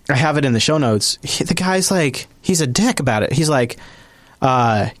 I have it in the show notes. The guy's like, he's a dick about it. He's like,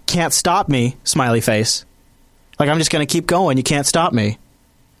 can't stop me, smiley face. Like, I'm just going to keep going. You can't stop me.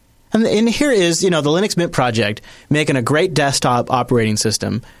 And here is, the Linux Mint project making a great desktop operating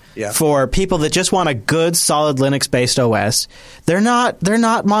system for people that just want a good, solid Linux-based OS. They're not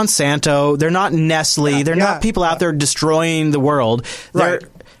Monsanto. They're not Nestle. They're not people out there destroying the world.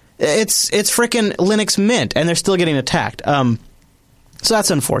 It's frickin' Linux Mint, and they're still getting attacked. So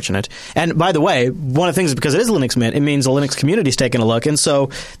that's unfortunate. And by the way, one of the things is because it is Linux Mint, it means the Linux community's taking a look, and so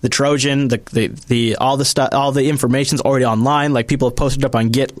the Trojan, all the stuff, all the information's already online. Like, people have posted up on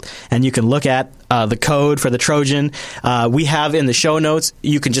Git, and you can look at the code for the Trojan. We have in the show notes.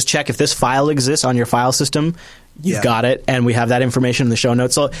 You can just check if this file exists on your file system. You've got it, and we have that information in the show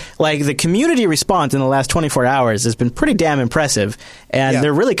notes. So, like, the community response in the last 24 hours has been pretty damn impressive, and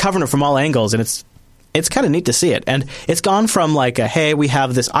they're really covering it from all angles, and it's kind of neat to see it. And it's gone from like hey, we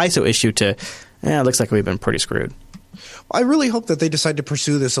have this ISO issue to, it looks like we've been pretty screwed. I really hope that they decide to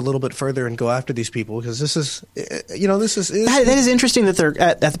pursue this a little bit further and go after these people, because this is, that is interesting that they're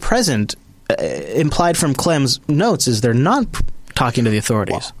at the present, implied from Clem's notes is they're not talking to the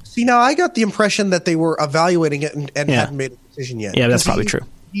authorities. Well, see, now I got the impression that they were evaluating it and hadn't made a decision yet. Yeah, that's probably true.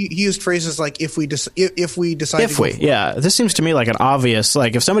 He used phrases like "if we decide." This seems to me like an obvious.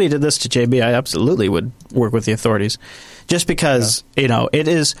 Like, if somebody did this to JB, I absolutely would work with the authorities, just because it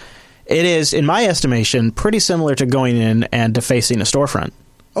is in my estimation pretty similar to going in and defacing a storefront.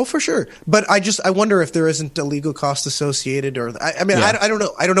 Oh, for sure. But I wonder if there isn't a legal cost associated, or I don't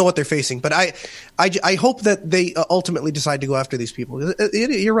know. I don't know what they're facing, but I hope that they ultimately decide to go after these people.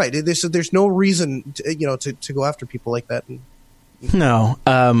 You're right. There's no reason to go after people like that. No.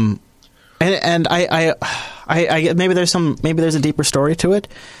 And I maybe there's a deeper story to it.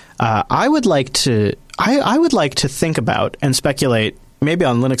 I would like to think about and speculate, maybe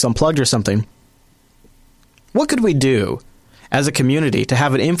on Linux Unplugged or something. What could we do as a community to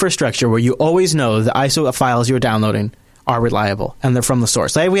have an infrastructure where you always know the ISO files you're downloading are reliable and they're from the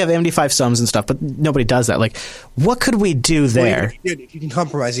source? Like, we have MD5 sums and stuff, but nobody does that. Like, what could we do there? Well, if you can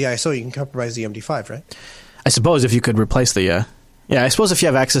compromise the ISO, you can compromise the MD5, right? I suppose if you could replace the I suppose if you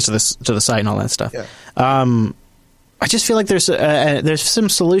have access to the site and all that stuff. Yeah. I just feel like there's some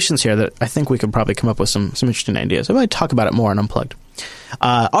solutions here that I think we could probably come up with some interesting ideas. I might talk about it more on Unplugged.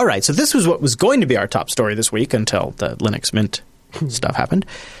 All right, so this was what was going to be our top story this week until the Linux Mint stuff happened,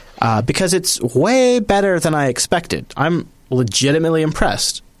 because it's way better than I expected. I'm legitimately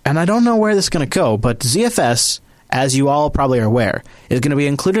impressed, and I don't know where this is going to go, but ZFS, as you all probably are aware, is going to be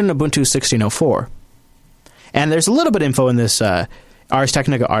included in Ubuntu 16.04. And there's a little bit of info in this Ars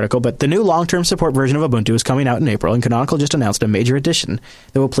Technica article, but the new long-term support version of Ubuntu is coming out in April, and Canonical just announced a major addition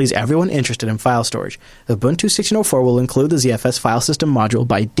that will please everyone interested in file storage. Ubuntu 16.04 will include the ZFS file system module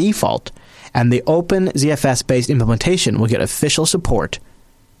by default, and the open ZFS-based implementation will get official support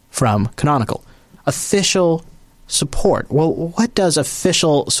from Canonical. Official support. Well, what does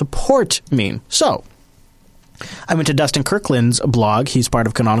official support mean? So, I went to Dustin Kirkland's blog. He's part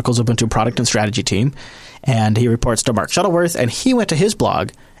of Canonical's Ubuntu product and strategy team, and he reports to Mark Shuttleworth, and he went to his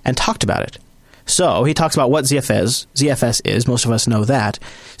blog and talked about it. So he talks about what ZFS is. Most of us know that.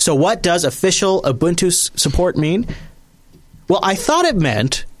 So what does official Ubuntu support mean? Well, I thought it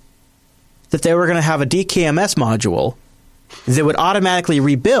meant that they were going to have a DKMS module that would automatically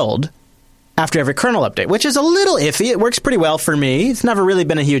rebuild after every kernel update, which is a little iffy. It works pretty well for me. It's never really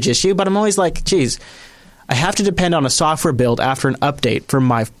been a huge issue, but I'm always like, geez, I have to depend on a software build after an update for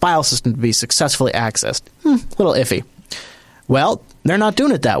my file system to be successfully accessed. A little iffy. Well, they're not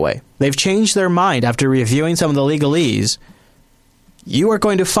doing it that way. They've changed their mind after reviewing some of the legalese. You are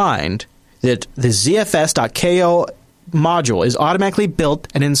going to find that the ZFS.ko module is automatically built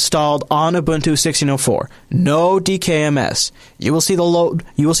and installed on Ubuntu 16.04. No DKMS. You will see the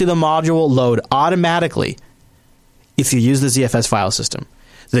module load automatically if you use the ZFS file system.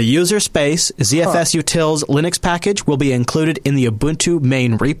 The user space ZFS Utils Linux package will be included in the Ubuntu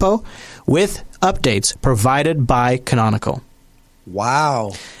main repo with updates provided by Canonical.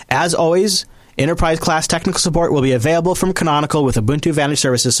 Wow. As always, enterprise-class technical support will be available from Canonical with Ubuntu Vantage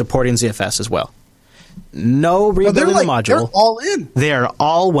Services supporting ZFS as well. No rebuilding the module. They're all in. They are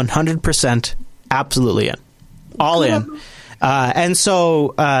all 100% absolutely in. All in. And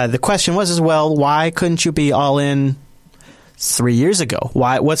so the question was why couldn't you be all in 3 years ago?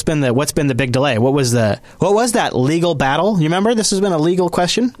 Why? What's been the big delay? What was that legal battle? You remember? This has been a legal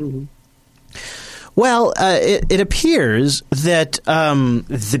question. Mm-hmm. Well, it appears that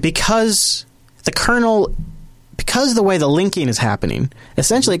because the kernel, because the way the linking is happening,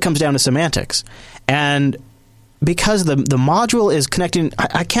 essentially it comes down to semantics, and because the module is connecting,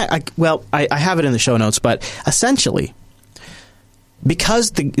 I have it in the show notes, but essentially,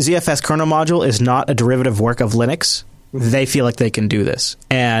 because the ZFS kernel module is not a derivative work of Linux, they feel like they can do this.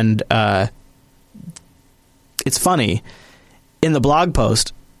 And it's funny. In the blog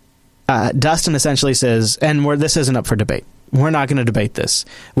post, Dustin essentially says, and this isn't up for debate. We're not going to debate this.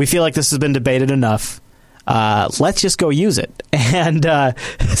 We feel like this has been debated enough. Let's just go use it. And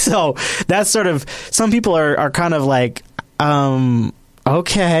so that's sort of, some people are kind of like,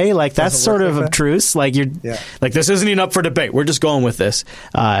 okay, like that's sort of obtruse. Like like this isn't even up for debate. We're just going with this.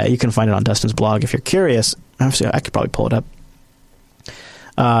 You can find it on Dustin's blog if you're curious. Actually, I could probably pull it up.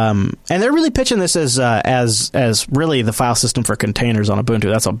 And they're really pitching this as really the file system for containers on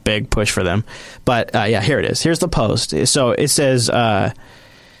Ubuntu. That's a big push for them. But here it is. Here's the post. So it says the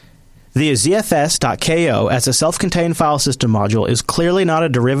ZFS.ko as a self-contained file system module is clearly not a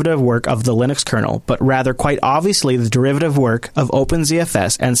derivative work of the Linux kernel, but rather quite obviously the derivative work of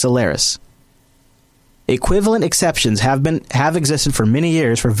OpenZFS and Solaris. Equivalent exceptions have existed for many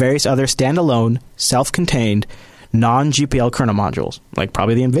years for various other standalone, self-contained, non-GPL kernel modules, like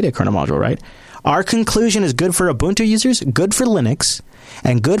probably the NVIDIA kernel module, right? Our conclusion is good for Ubuntu users, good for Linux,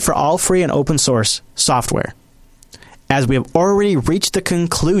 and good for all free and open source software. As we have already reached the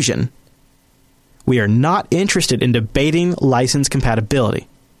conclusion, we are not interested in debating license compatibility,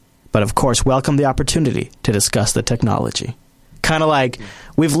 but of course welcome the opportunity to discuss the technology. Kind of like,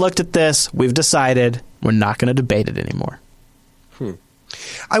 we've looked at this, we've decided, we're not going to debate it anymore.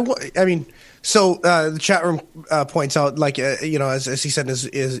 I mean, so the chat room points out, like, as he said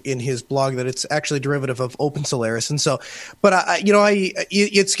is in his blog, that it's actually a derivative of Open Solaris. And so, but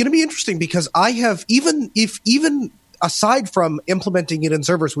it's going to be interesting because I have, even aside from implementing it in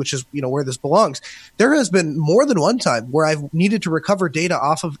servers, which is, where this belongs, there has been more than one time where I've needed to recover data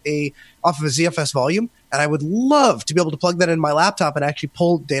off of a ZFS volume. And I would love to be able to plug that in my laptop and actually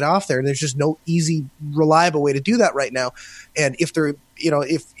pull data off there. And there's just no easy, reliable way to do that right now. And if there,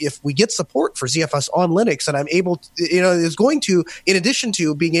 if we get support for ZFS on Linux, and I'm able to, is going to, in addition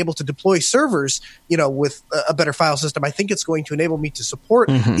to being able to deploy servers, with a better file system, I think it's going to enable me to support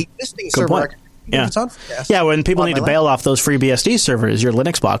the existing server architecture. Yeah, when people need to bail off those free BSD servers, your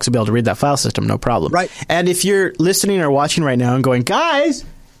Linux box will be able to read that file system, no problem. Right. And if you're listening or watching right now and going, guys,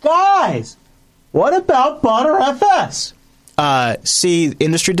 what about ButterFS? See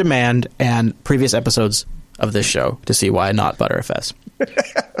industry demand and previous episodes of this show to see why not ButterFS.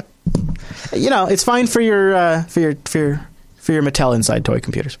 It's fine for your Mattel Inside toy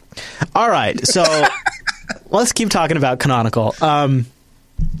computers. All right, so let's keep talking about Canonical.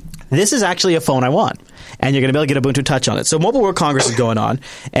 This is actually a phone I want, and you're going to be able to get Ubuntu Touch on it. So Mobile World Congress is going on,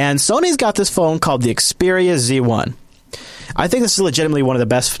 and Sony's got this phone called the Xperia Z1. I think this is legitimately one of the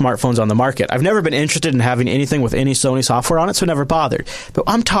best smartphones on the market. I've never been interested in having anything with any Sony software on it, so never bothered. But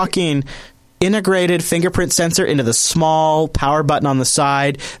I'm talking integrated fingerprint sensor into the small power button on the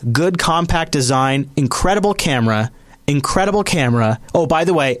side, good compact design, incredible camera. Oh, by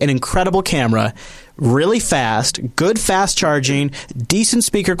the way, an incredible camera. Really fast, good fast charging, decent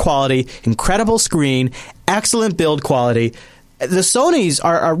speaker quality, incredible screen, excellent build quality. The Sonys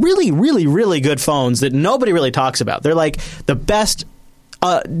are really, really, really good phones that nobody really talks about. They're like the best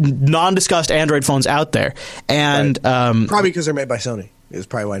non-discussed Android phones out there. And probably because they're made by Sony is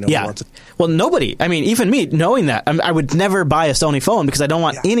probably why nobody wants it. Well, nobody. I mean, even me, knowing that, I would never buy a Sony phone because I don't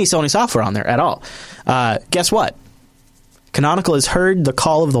want any Sony software on there at all. Guess what? Canonical has heard the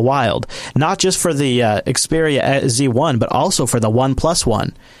call of the wild, not just for the Xperia Z1, but also for the One Plus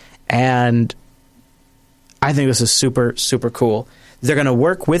One. And I think this is super, super cool. They're going to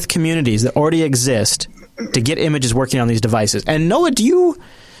work with communities that already exist to get images working on these devices. And Noah, do you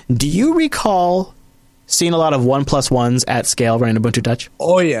recall seeing a lot of 1+1s at scale running Ubuntu Touch?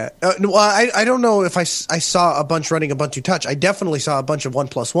 Oh, yeah. Well, I don't know if I saw a bunch running Ubuntu Touch. I definitely saw a bunch of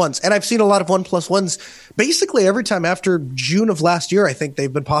 1+1s. And I've seen a lot of 1+1s basically every time after June of last year. I think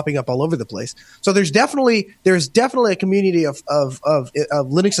they've been popping up all over the place. So there's definitely a community of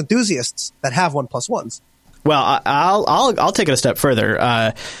Linux enthusiasts that have 1+1s. Well, I'll take it a step further.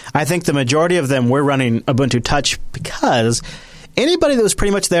 I think the majority of them were running Ubuntu Touch because anybody that was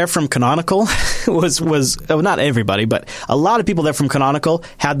pretty much there from Canonical was not everybody, but a lot of people there from Canonical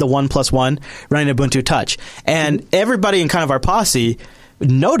had the 1+1 running Ubuntu Touch. And everybody in kind of our posse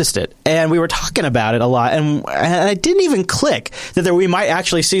noticed it, and we were talking about it a lot, and I didn't even click that we might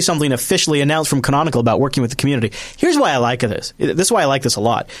actually see something officially announced from Canonical about working with the community. Here's why I like this. This is why I like this a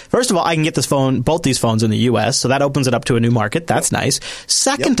lot. First of all, I can get both these phones in the U.S., so that opens it up to a new market. That's nice.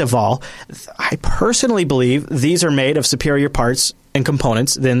 Second of all, I personally believe these are made of superior parts and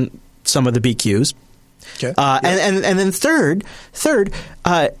components than some of the BQs. Okay. And then third,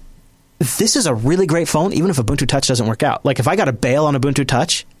 this is a really great phone, even if Ubuntu Touch doesn't work out. Like, if I got to bail on Ubuntu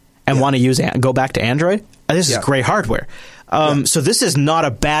Touch and want to go back to Android, this is great hardware. So this is not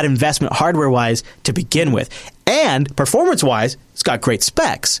a bad investment hardware-wise to begin with. And performance-wise, it's got great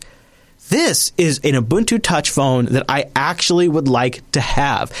specs. This is an Ubuntu Touch phone that I actually would like to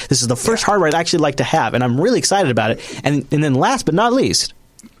have. This is the first hardware I'd actually like to have, and I'm really excited about it. And then last but not least,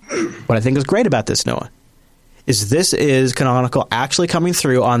 what I think is great about this, Noah, is this is Canonical actually coming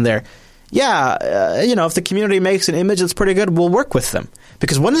through on their if the community makes an image that's pretty good, we'll work with them.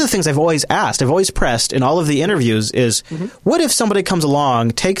 Because one of the things I've always pressed in all of the interviews is, what if somebody comes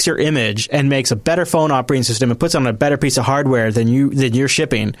along, takes your image, and makes a better phone operating system and puts on a better piece of hardware than you're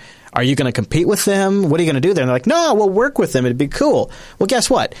shipping? Are you going to compete with them? What are you going to do there? And they're like, no, we'll work with them. It'd be cool. Well, guess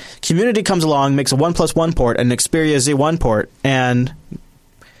what? Community comes along, makes a 1+1 port, an Xperia Z1 port, and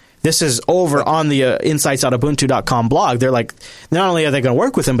this is over on the insights.ubuntu.com blog. They're like, not only are they going to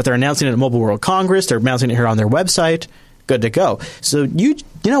work with them, but they're announcing it at Mobile World Congress. They're announcing it here on their website. Good to go. So you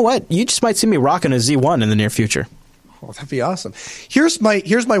know what? You just might see me rocking a Z1 in the near future. Oh, that'd be awesome. I'll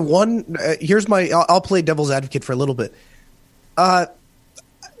play devil's advocate for a little bit. I'm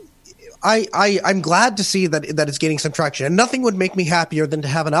glad to see that it's gaining some traction, and nothing would make me happier than to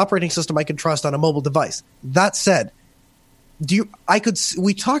have an operating system I can trust on a mobile device. That said,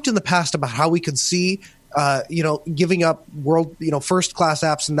 we talked in the past about how we could see, giving up first class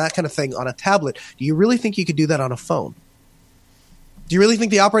apps and that kind of thing on a tablet. Do you really think you could do that on a phone? Do you really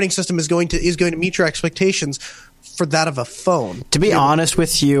think the operating system is going to meet your expectations for that of a phone? To be honest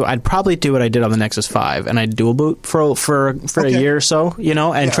with you, I'd probably do what I did on the Nexus 5, and I'd dual boot for a year or so,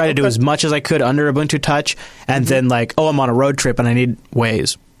 and try to do as much as I could under Ubuntu Touch, and then I'm on a road trip and I need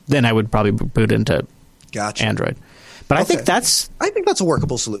Waze. Then I would probably boot into Android. But I think that's a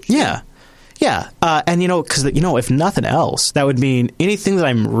workable solution. Yeah. Yeah. And because if nothing else, that would mean anything that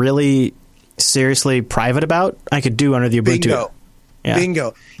I'm really seriously private about, I could do under the Ubuntu. Bingo. Yeah.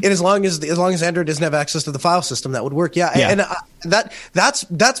 Bingo. And as long as Android doesn't have access to the file system, that would work. Yeah. And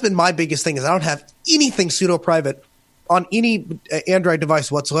that's been my biggest thing is I don't have anything pseudo private on any Android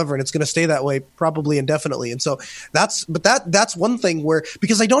device whatsoever, and it's going to stay that way probably indefinitely. And so that's one thing where,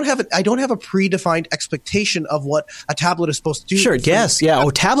 because I don't have a predefined expectation of what a tablet is supposed to do. Sure. Yes. Yeah.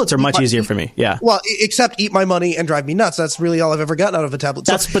 Tablets are much easier for me. Yeah. Well, except eat my money and drive me nuts. That's really all I've ever gotten out of a tablet.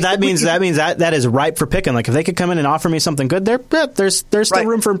 But that means that is ripe for picking. Like if they could come in and offer me something good, there's still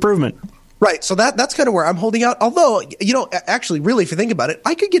room for improvement. Right. So that's kind of where I'm holding out. Although, actually, really, if you think about it,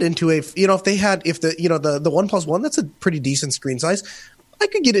 I could get into if the OnePlus One, that's a pretty decent screen size. I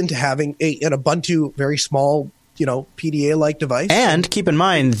could get into having an Ubuntu very small, PDA-like device. And keep in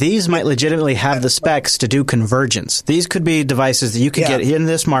mind, these might legitimately have the specs to do convergence. These could be devices that you could get in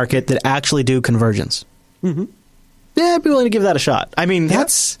this market that actually do convergence. Mm-hmm. Yeah, I'd be willing to give that a shot. I mean,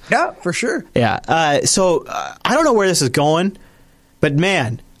 that's... Yeah, for sure. Yeah. So I don't know where this is going, but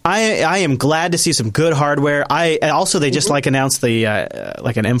man... I am glad to see some good hardware. They just announced the an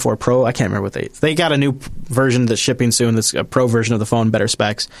M4 Pro. I can't remember what they got a new version that's shipping soon. That's a Pro version of the phone, better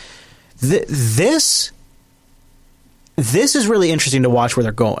specs. This is really interesting to watch where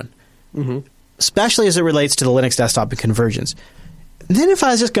they're going, especially as it relates to the Linux desktop and convergence. Then if I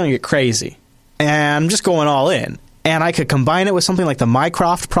was just going to get crazy and I'm just going all in, and I could combine it with something like the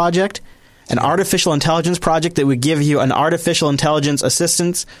Mycroft project, an artificial intelligence project that would give you an artificial intelligence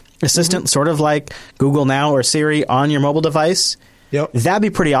assistant, sort of like Google Now or Siri on your mobile device. Yep. That'd be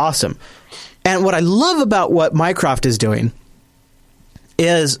pretty awesome. And what I love about what Mycroft is doing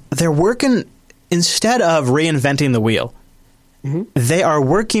is they're working, instead of reinventing the wheel, they are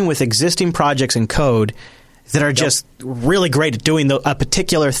working with existing projects and code that are just really great at doing a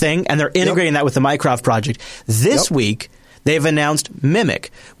particular thing, and they're integrating that with the Mycroft project. This week... they've announced Mimic,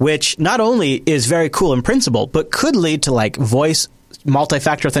 which not only is very cool in principle, but could lead to voice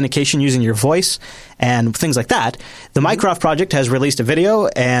multi-factor authentication using your voice and things like that. The Mycroft project has released a video,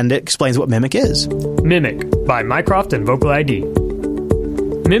 and it explains what Mimic is. Mimic by Mycroft and Vocal ID.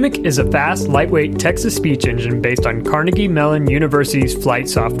 Mimic is a fast, lightweight text-to-speech engine based on Carnegie Mellon University's flight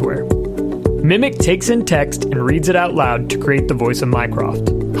software. Mimic takes in text and reads it out loud to create the voice of Mycroft.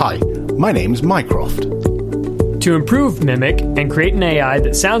 Hi, my name's Mycroft. To improve Mimic and create an AI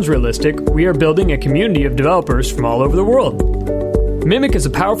that sounds realistic, we are building a community of developers from all over the world. Mimic is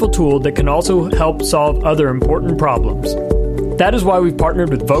a powerful tool that can also help solve other important problems. That is why we've partnered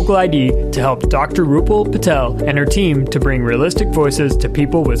with Vocal ID to help Dr. Rupal Patel and her team to bring realistic voices to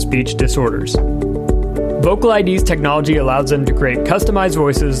people with speech disorders. Vocal ID's technology allows them to create customized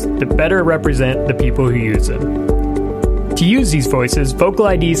voices that better represent the people who use them. To use these voices, Vocal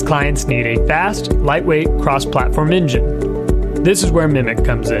ID's clients need a fast, lightweight, cross-platform engine. This is where Mimic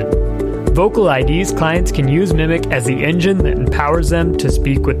comes in. Vocal ID's clients can use Mimic as the engine that empowers them to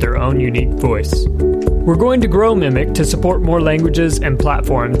speak with their own unique voice. We're going to grow Mimic to support more languages and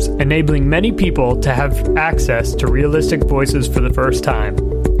platforms, enabling many people to have access to realistic voices for the first time.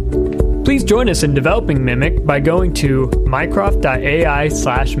 Please join us in developing Mimic by going to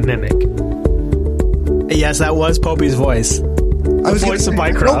mycroft.ai/mimic. Yes, that was Popey's voice. I was voice of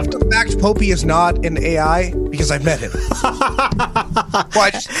Mycroft. The fact Popey is not an AI because I've met him.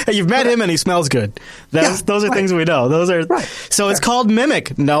 You've met him and he smells good. Those are things we know. Those are So it's called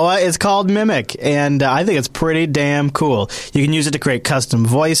Mimic, Noah. It's called Mimic, and I think it's pretty damn cool. You can use it to create custom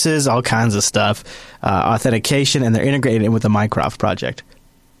voices, all kinds of stuff, authentication, and they're integrating it with the Mycroft project.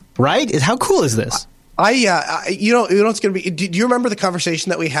 Right? How cool is this? It's going to be. Do you remember the conversation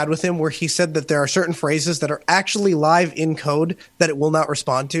that we had with him where he said that there are certain phrases that are actually live in code that it will not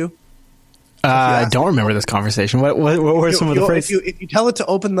respond to? I don't remember this conversation. What were some of the phrases? If you tell it to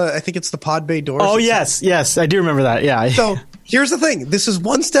open I think it's the pod bay doors. Oh, yes, I do remember that. Yeah. So here's the thing. This is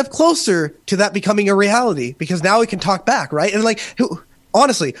one step closer to that becoming a reality because now we can talk back, right? And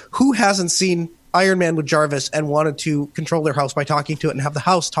honestly, who hasn't seen Iron Man with Jarvis and wanted to control their house by talking to it and have the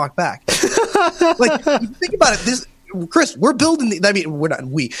house talk back? Think about it. Chris, we're building we're not.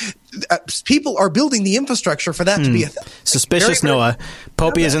 People are building the infrastructure for that to be a thing. Suspicious, Noah.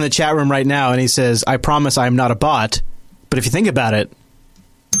 Popey is in the chat room right now, and he says, "I promise I am not a bot." But if you think about it,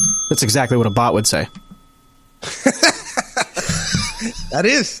 that's exactly what a bot would say. That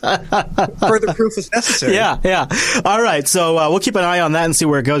is. Further proof is necessary. Yeah. All right. So we'll keep an eye on that and see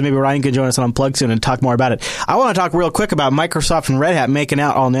where it goes. Maybe Ryan can join us on Unplugged soon and talk more about it. I want to talk real quick about Microsoft and Red Hat making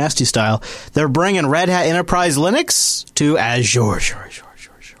out all nasty style. They're bringing Red Hat Enterprise Linux to Azure.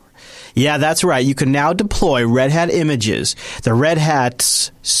 Yeah, that's right. You can now deploy Red Hat images. The Red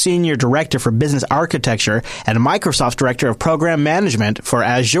Hat's Senior Director for Business Architecture and Microsoft's Director of Program Management for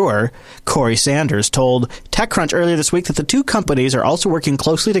Azure, Corey Sanders, told TechCrunch earlier this week that the two companies are also working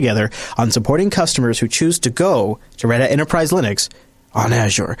closely together on supporting customers who choose to go to Red Hat Enterprise Linux on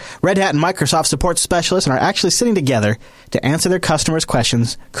Azure. Red Hat and Microsoft support specialists are actually sitting together to answer their customers'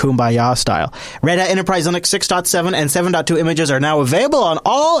 questions, Kumbaya style. Red Hat Enterprise Linux 6.7 and 7.2 images are now available on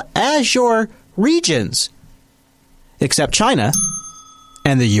all Azure regions, except China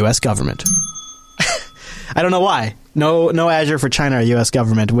and the U.S. government. I don't know why. No Azure for China or U.S.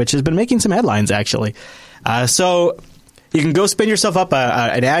 government, which has been making some headlines, actually. So you can go spin yourself up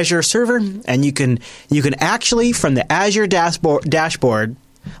an Azure server, and you can actually, from the Azure dashboard,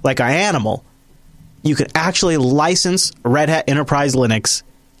 like an animal, you can actually license Red Hat Enterprise Linux,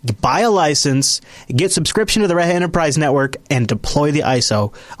 buy a license, get subscription to the Red Hat Enterprise Network, and deploy the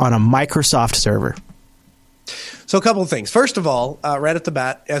ISO on a Microsoft server. So a couple of things. First of all, right at the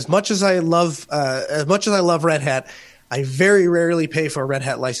bat, as much as I love Red Hat, I very rarely pay for a Red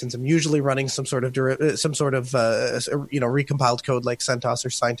Hat license. I'm usually running some sort of recompiled code like CentOS or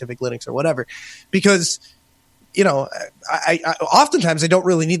Scientific Linux or whatever, because I oftentimes I don't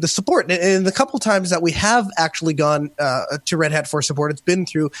really need the support. And the couple times that we have actually gone to Red Hat for support, it's been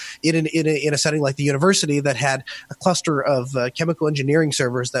through in a setting like the university that had a cluster of chemical engineering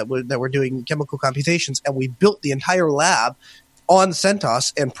servers that were doing chemical computations, and we built the entire lab on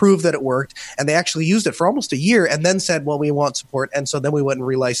CentOS and proved that it worked, and they actually used it for almost a year and then said, well, we want support, and so then we went and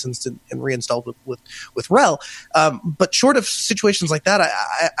relicensed and reinstalled with RHEL. But short of situations like that,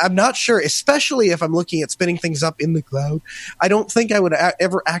 I'm not sure, especially if I'm looking at spinning things up in the cloud. I don't think I would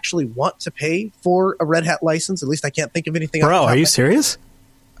ever actually want to pay for a Red Hat license. At least I can't think of anything. Bro, are you serious?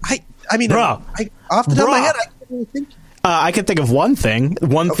 I mean, bro, off the top of my head, I can't really think. I can think of one thing.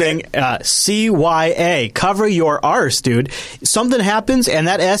 CYA. Cover your arse, dude. Something happens and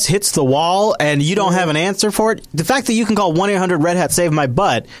that S hits the wall and you don't have an answer for it. The fact that you can call 1-800 Red Hat Save My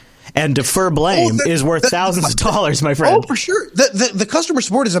Butt and defer blame is worth thousands of dollars, my friend. Oh, for sure. The customer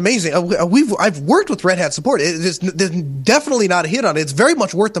support is amazing. I've worked with Red Hat support. There's definitely not a hit on it. It's very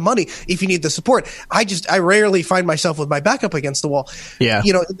much worth the money if you need the support. I rarely find myself with my backup against the wall. Yeah,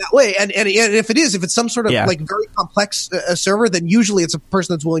 in that way. And if it's some sort of like very complex server, then usually it's a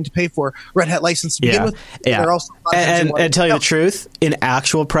person that's willing to pay for Red Hat license to begin with. Yeah. And tell you the truth, in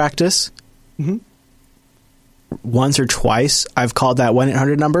actual practice. Mm-hmm. Once or twice, I've called that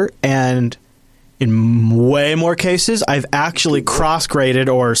 1-800 number, and in way more cases, I've actually cross-graded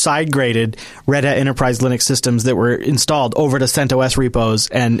or side-graded Red Hat Enterprise Linux systems that were installed over to CentOS repos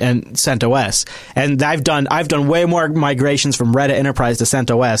and CentOS. And I've done way more migrations from Red Hat Enterprise to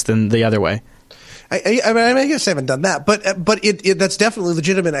CentOS than the other way. I guess I haven't done that, but that's definitely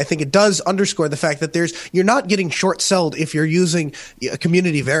legitimate. I think it does underscore the fact that you're not getting short-sold if you're using a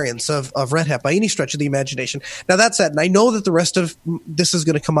community variants of Red Hat by any stretch of the imagination. Now, that said, and I know that the rest of this is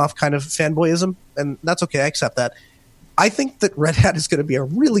going to come off kind of fanboyism, and that's okay. I accept that. I think that Red Hat is going to be a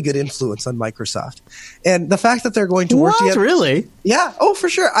really good influence on Microsoft. And the fact that they're going to work together. Really? Yeah. Oh, for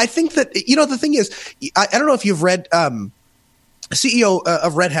sure. I think that, the thing is, I don't know if you've read CEO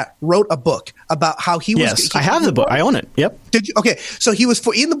of Red Hat wrote a book about how he was. Yes, I have the book. I own it. Yep. Did you? Okay. So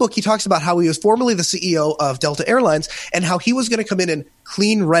in the book, he talks about how he was formerly the CEO of Delta Airlines and how he was going to come in and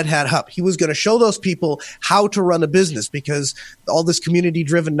clean Red Hat up. He was going to show those people how to run a business because all this community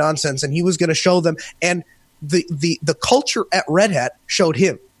driven nonsense, and he was going to show them. And the culture at Red Hat showed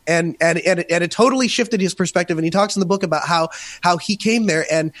him. And it totally shifted his perspective. And he talks in the book about how he came there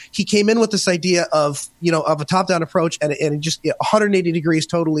and he came in with this idea of a top down approach and it just 180 degrees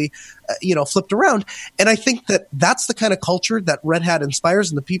totally, flipped around. And I think that that's the kind of culture that Red Hat inspires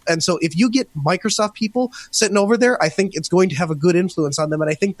and the people. And so if you get Microsoft people sitting over there, I think it's going to have a good influence on them. And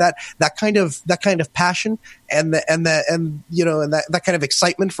I think that kind of passion and that kind of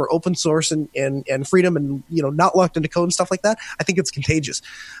excitement for open source and freedom and, not locked into code and stuff like that, I think it's contagious.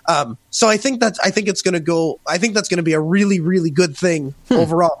 So I think that's going to be a really, really good thing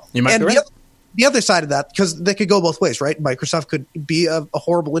overall. You might be right. The other side of that, because they could go both ways, right? Microsoft could be a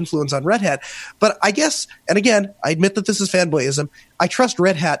horrible influence on Red Hat, but I guess, and again, I admit that this is fanboyism. I trust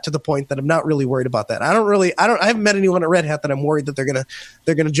Red Hat to the point that I'm not really worried about that. I haven't met anyone at Red Hat that I'm worried that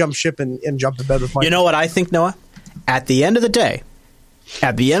they're gonna jump ship and jump to bed with Microsoft. You know what I think, Noah? At the end of the day,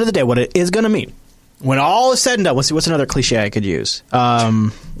 what it is going to mean when all is said and done, what's another cliche I could use?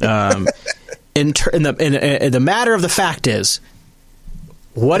 In the matter of the fact is,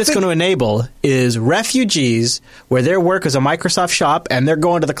 what it's going to enable is refugees where their work is a Microsoft shop and they're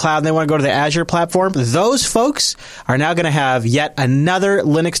going to the cloud and they want to go to the Azure platform. Those folks are now going to have yet another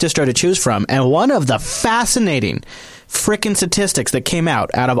Linux distro to choose from. And one of the fascinating frickin' statistics that came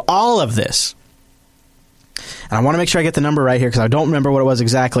out of all of this, and I want to make sure I get the number right here because I don't remember what it was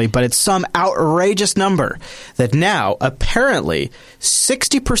exactly, but it's some outrageous number that now apparently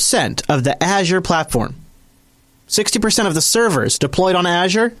 60% of the Azure platform, 60% of the servers deployed on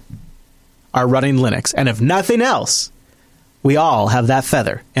Azure are running Linux. And if nothing else, we all have that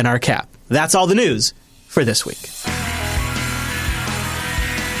feather in our cap. That's all the news for this week.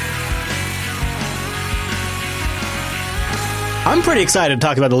 I'm pretty excited to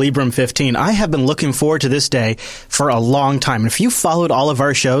talk about the Librem 15. I have been looking forward to this day for a long time. And if you followed all of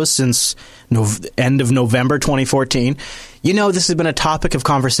our shows since end of November 2014, you know this has been a topic of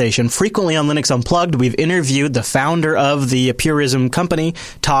conversation. Frequently on Linux Unplugged, we've interviewed the founder of the Purism company,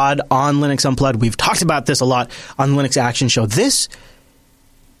 Todd, on Linux Unplugged. We've talked about this a lot on Linux Action Show. This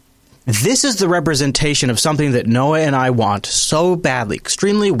is the representation of something that Noah and I want so badly.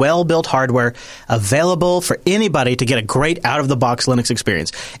 Extremely well-built hardware available for anybody to get a great out-of-the-box Linux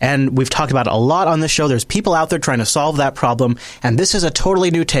experience. And we've talked about it a lot on this show. There's people out there trying to solve that problem. And this is a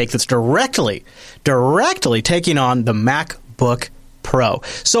totally new take that's directly taking on the MacBook Pro.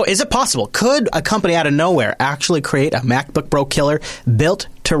 So is it possible? Could a company out of nowhere actually create a MacBook Pro killer built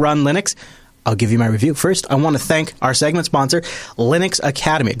to run Linux? I'll give you my review. First, I want to thank our segment sponsor, Linux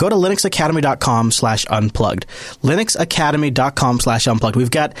Academy. Go to linuxacademy.com/unplugged. linuxacademy.com/unplugged.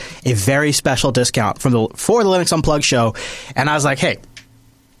 We've got a very special discount for the Linux Unplugged show. And I was like, hey,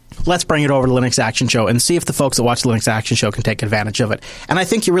 let's bring it over to Linux Action Show and see if the folks that watch the Linux Action Show can take advantage of it. And I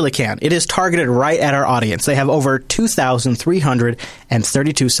think you really can. It is targeted right at our audience. They have over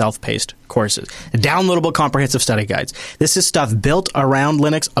 2,332 self-paced courses, downloadable comprehensive study guides. This is stuff built around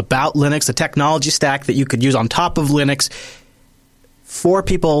Linux, about Linux, a technology stack that you could use on top of Linux for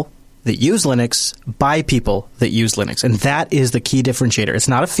people that use Linux by people that use Linux. And that is the key differentiator. It's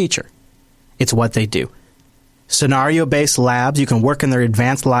not a feature. It's what they do. Scenario-based labs. You can work in their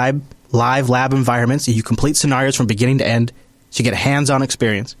advanced live lab environments. You complete scenarios from beginning to end, so you get hands-on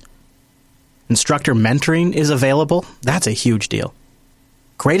experience. Instructor mentoring is available. That's a huge deal.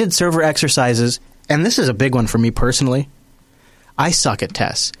 Graded server exercises, and this is a big one for me personally. I suck at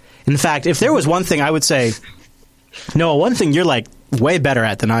tests. In fact, if there was one thing I would say, Noah, one thing you're like way better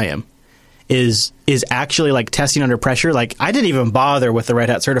at than I am is actually like testing under pressure. Like I didn't even bother with the Red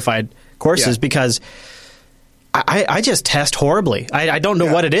Hat certified courses because I just test horribly. I don't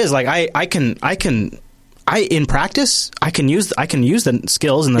know what it is. Like I in practice I can use the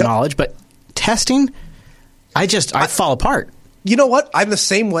skills and the knowledge, but testing, I fall apart. You know what? I'm the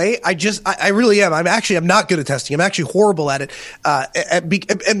same way. I really am. I'm not good at testing. I'm actually horrible at it.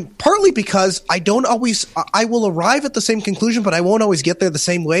 And partly because I will arrive at the same conclusion, but I won't always get there the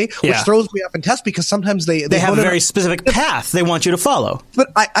same way, which throws me off in tests because sometimes they have a very specific path they want you to follow.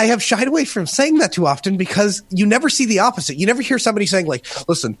 But I have shied away from saying that too often because you never see the opposite. You never hear somebody saying like,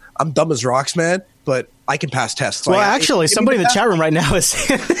 listen, I'm dumb as rocks, man, but I can pass tests. Well, actually, somebody in the chat room right now is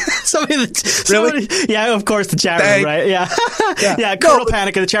really? Yeah, of course, the chat room, right? Yeah. Kernel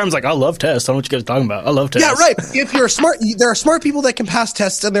Panic in the chat room's like, I love tests. I don't know what you guys are talking about. I love tests. Yeah, right. If you're smart, there are smart people that can pass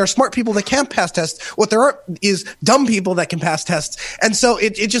tests, and there are smart people that can't pass tests. What there are is dumb people that can pass tests, and so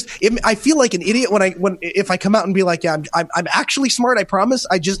I feel like an idiot if I come out and be like, yeah, I'm actually smart. I promise.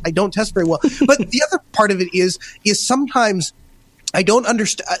 I don't test very well. But the other part of it is sometimes I don't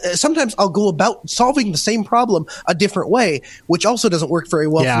understand. Sometimes I'll go about solving the same problem a different way, which also doesn't work very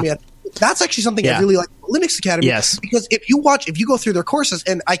well for me. That's actually something I really like about Linux Academy. Yes. Because if you go through their courses,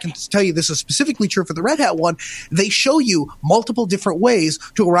 and I can tell you this is specifically true for the Red Hat one, they show you multiple different ways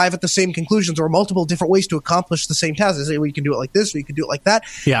to arrive at the same conclusions or multiple different ways to accomplish the same task. They say, well, you can do it like this or you can do it like that.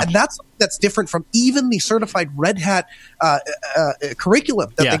 Yeah. And that's different from even the certified Red Hat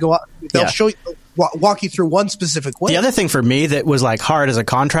curriculum that they go out. They'll show you, walk you through one specific way. The other thing for me that was like hard as a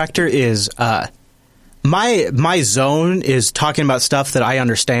contractor is my zone is talking about stuff that I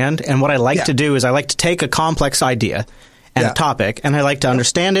understand, and what I like to do is I like to take a complex idea and a topic, and I like to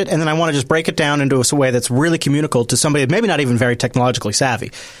understand it, and then I want to just break it down into a way that's really communicable to somebody maybe not even very technologically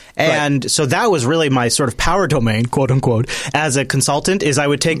savvy. And so that was really my sort of power domain, quote unquote, as a consultant, is I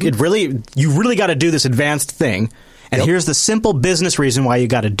would take you really got to do this advanced thing. And here's the simple business reason why you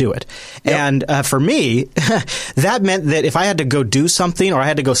got to do it. And for me, that meant that if I had to go do something or I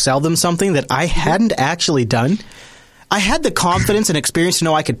had to go sell them something that I hadn't actually done, I had the confidence and experience to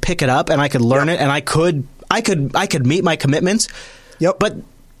know I could pick it up and I could learn it and I could meet my commitments. Yep. But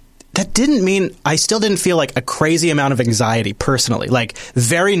that didn't mean I still didn't feel like a crazy amount of anxiety personally, like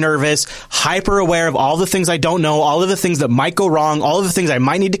very nervous, hyper aware of all the things I don't know, all of the things that might go wrong, all of the things I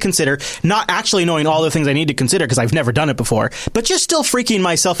might need to consider, not actually knowing all the things I need to consider because I've never done it before, but just still freaking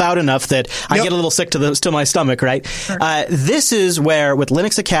myself out enough that I get a little sick to my stomach, right? Sure. This is where with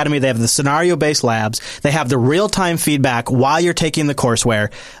Linux Academy, they have the scenario-based labs. They have the real-time feedback while you're taking the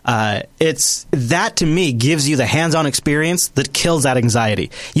courseware. That to me gives you the hands-on experience that kills that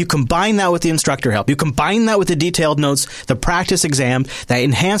anxiety. You combine that with the instructor help. You combine that with the detailed notes, the practice exam, the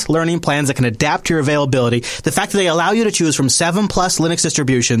enhanced learning plans that can adapt to your availability, the fact that they allow you to choose from 7+ Linux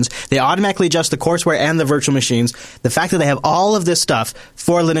distributions, they automatically adjust the courseware and the virtual machines, the fact that they have all of this stuff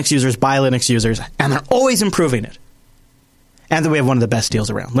for Linux users, by Linux users, and they're always improving it. And that we have one of the best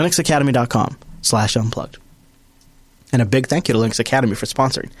deals around. linuxacademy.com/unplugged. And a big thank you to Linux Academy for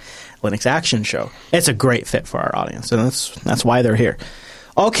sponsoring Linux Action Show. It's a great fit for our audience, and that's why they're here.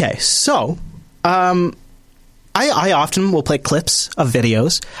 Okay, so I often will play clips of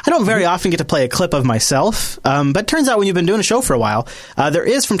videos. I don't very often get to play a clip of myself, but it turns out when you've been doing a show for a while, there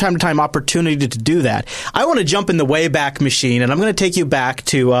is from time to time opportunity to do that. I want to jump in the Wayback Machine, and I'm going to take you back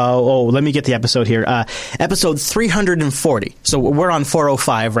to, let me get the episode here, episode 340. So we're on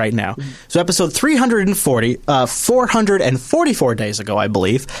 405 right now. So episode 340, 444 days ago, I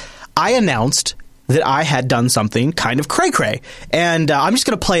believe, I announced that I had done something kind of cray-cray. And I'm just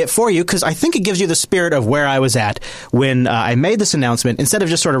going to play it for you because I think it gives you the spirit of where I was at when I made this announcement. Instead of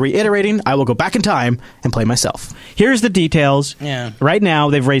just sort of reiterating, I will go back in time and play myself. Here's the details. Yeah. Right now,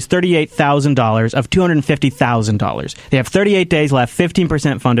 they've raised $38,000 of $250,000. They have 38 days left,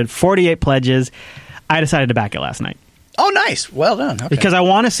 15% funded, 48 pledges. I decided to back it last night. Oh, nice. Well done. Okay. Because I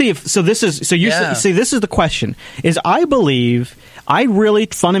want to see if... So this is... So you see, this is the question. Is I really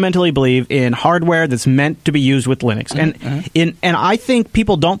fundamentally believe in hardware that's meant to be used with Linux. And I think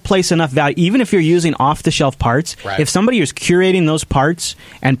people don't place enough value, even if you're using off-the-shelf parts. Right. If somebody is curating those parts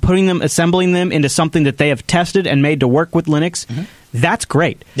and assembling them into something that they have tested and made to work with Linux, that's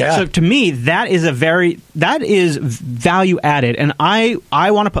great. Yeah. So to me, that is value added, and I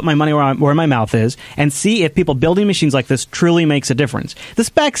want to put my money where my mouth is and see if people building machines like this truly makes a difference. The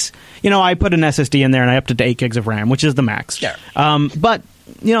specs, I put an SSD in there and I upped it to 8 gigs of RAM, which is the max. Yeah. But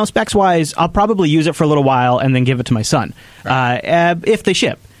specs wise, I'll probably use it for a little while and then give it to my son if they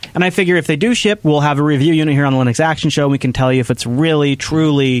ship. And I figure if they do ship, we'll have a review unit here on the Linux Action Show. And we can tell you if it's really,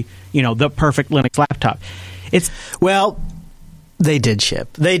 truly, the perfect Linux laptop. They did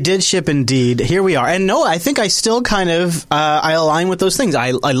ship. They did ship indeed. Here we are. And no, I think I still kind of I align with those things. I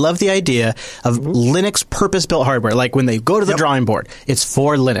love the idea of Linux purpose-built hardware. Like when they go to the drawing board, it's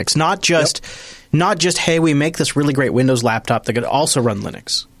for Linux, not just hey, we make this really great Windows laptop that could also run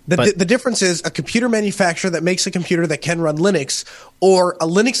Linux. The difference is a computer manufacturer that makes a computer that can run Linux, or a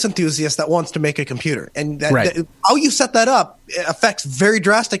Linux enthusiast that wants to make a computer. And how you set that up affects very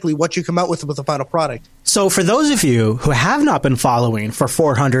drastically what you come out with the final product. So for those of you who have not been following for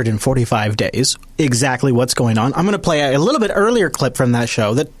 445 days exactly what's going on, I'm going to play a little bit earlier clip from that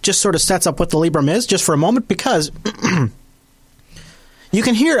show that just sort of sets up what the Librem is just for a moment, because you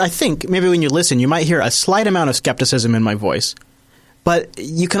can hear, I think, maybe when you listen, you might hear a slight amount of skepticism in my voice. But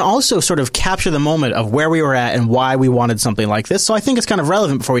you can also sort of capture the moment of where we were at and why we wanted something like this. So I think it's kind of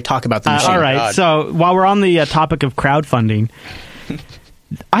relevant before we talk about the machine. All right. So while we're on the topic of crowdfunding,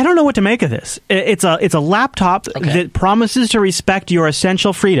 I don't know what to make of this. It's a laptop that promises to respect your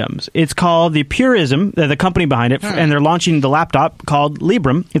essential freedoms. It's called the Purism, the company behind it, and they're launching the laptop called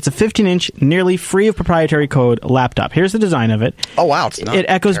Librem. It's a 15-inch, nearly free of proprietary code laptop. Here's the design of it. Oh, wow. It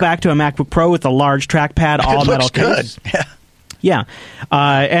echoes back to a MacBook Pro with a large trackpad, all metal case. Yeah. Yeah,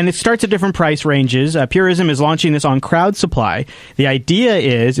 and it starts at different price ranges. Purism is launching this on crowd supply. The idea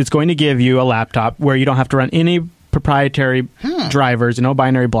is it's going to give you a laptop where you don't have to run any proprietary drivers and no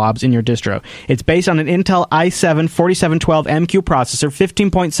binary blobs in your distro. It's based on an Intel i7 4712MQ processor,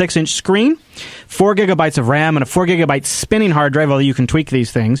 15.6-inch screen, 4 gigabytes of RAM, and a 4 gigabyte spinning hard drive, although you can tweak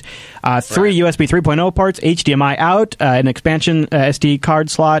these things. 3 USB 3.0 ports, HDMI out, an expansion SD card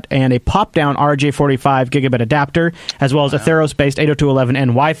slot, and a pop-down RJ45 gigabit adapter, as well as a Theros-based 802.11n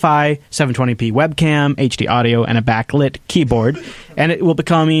Wi-Fi, 720p webcam, HD audio, and a backlit keyboard. And it will be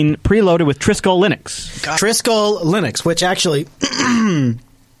coming preloaded with Triskel Linux. Triskel Linux, which actually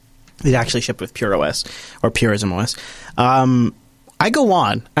it actually shipped with Pure OS or Purism OS. I go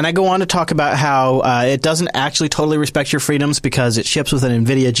on to talk about how it doesn't actually totally respect your freedoms because it ships with an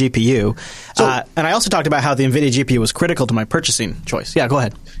NVIDIA GPU. And I also talked about how the NVIDIA GPU was critical to my purchasing choice. Yeah, go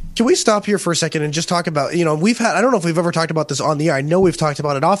ahead. Can we stop here for a second and just talk about, I don't know if we've ever talked about this on the air. I know we've talked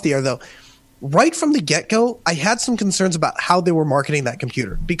about it off the air, though. Right from the get-go, I had some concerns about how they were marketing that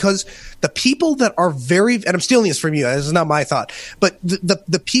computer, because the people that are and I'm stealing this from you, this is not my thought, but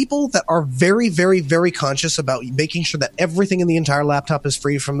the people that are very, very, very conscious about making sure that everything in the entire laptop is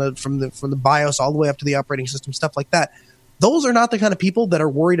free from the BIOS all the way up to the operating system, stuff like that. Those are not the kind of people that are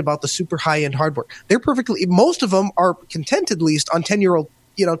worried about the super high-end hardware. Most of them are content, at least, on 10-year-old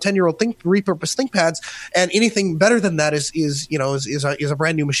repurposed ThinkPads, and anything better than that is a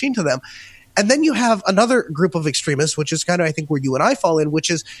brand new machine to them. And then you have another group of extremists, which is kind of, I think, where you and I fall in, which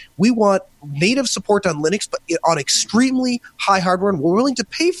is we want native support on Linux, but on extremely high hardware, and we're willing to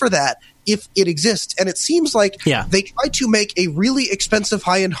pay for that if it exists. And it seems like they try to make a really expensive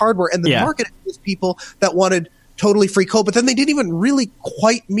high-end hardware and then market it to people that wanted totally free code, but then they didn't even really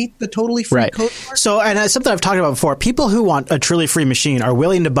quite meet the totally free code part. So, and something I've talked about before, people who want a truly free machine are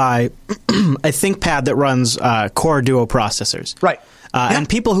willing to buy a ThinkPad that runs Core Duo processors. Right. And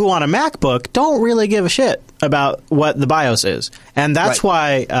people who want a MacBook don't really give a shit about what the BIOS is. And that's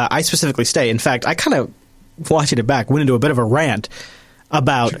why I specifically stay. In fact, I kind of, watching it back, went into a bit of a rant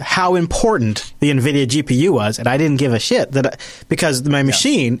about how important the NVIDIA GPU was, and I didn't give a shit because my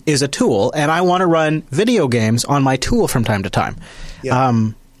machine is a tool, and I want to run video games on my tool from time to time. Yeah.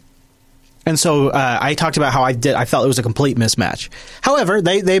 And so I talked about how I felt it was a complete mismatch. However,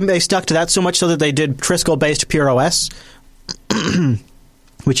 they stuck to that so much so that they did Triskel-based PureOS,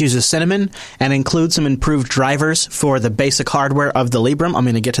 which uses Cinnamon and includes some improved drivers for the basic hardware of the Librem. I'm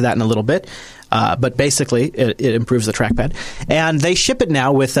going to get to that in a little bit. But basically, it improves the trackpad. And they ship it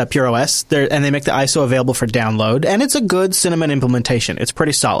now with PureOS, and they make the ISO available for download. And it's a good Cinnamon implementation. It's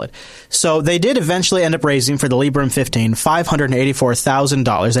pretty solid. So they did eventually end up raising for the Librem 15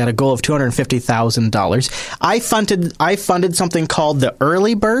 $584,000. They had a goal of $250,000. I funded something called the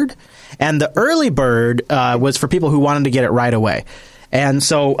Early Bird. And the Early Bird was for people who wanted to get it right away. And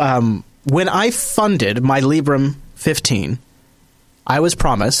so when I funded my Librem 15, I was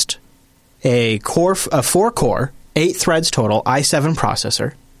promised a 4-core, 8 threads total i7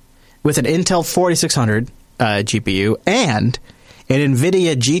 processor with an Intel 4600 GPU and an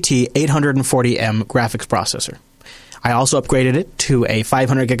NVIDIA GT 840M graphics processor. I also upgraded it to a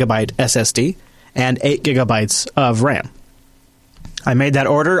 500 gigabyte SSD and 8 gigabytes of RAM. I made that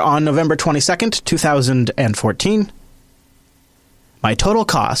order on November 22nd, 2014. My total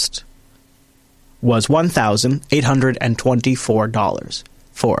cost was $1,824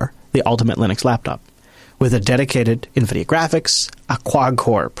 for the Ultimate Linux laptop, with a dedicated NVIDIA graphics, a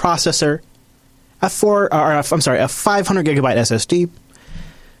quad-core processor, a 500 gigabyte SSD,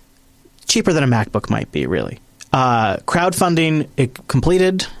 cheaper than a MacBook might be, really. Crowdfunding it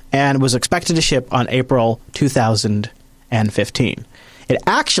completed and was expected to ship on April 2015. It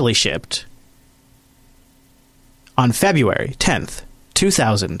actually shipped on February 10th,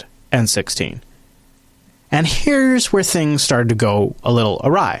 2016. And here's where things started to go a little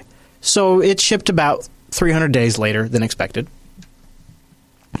awry. So it shipped about 300 days later than expected.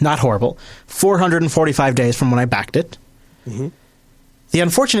 Not horrible. 445 days from when I backed it. Mm-hmm. The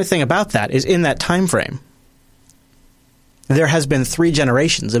unfortunate thing about that is in that time frame, there has been 3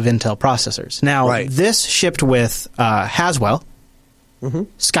 generations of Intel processors. Now, this shipped with Haswell. Mm-hmm.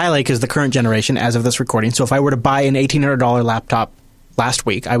 Skylake is the current generation as of this recording. So if I were to buy an $1,800 laptop last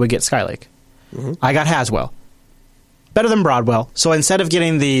week, I would get Skylake. Mm-hmm. I got Haswell. Better than Broadwell. So instead of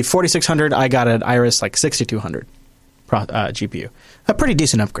getting the 4600, I got an Iris 6200 GPU. A pretty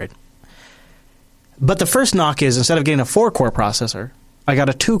decent upgrade. But the first knock is instead of getting a 4-core processor, I got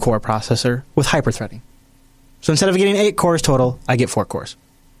a 2-core processor with hyperthreading. So instead of getting 8 cores total, I get 4 cores.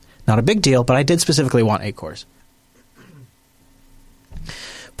 Not a big deal, but I did specifically want 8 cores.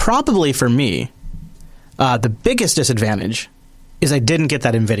 Probably for me, the biggest disadvantage is I didn't get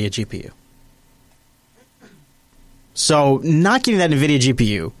that NVIDIA GPU. So not getting that NVIDIA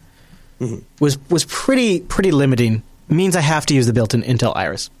GPU was pretty limiting. It means I have to use the built-in Intel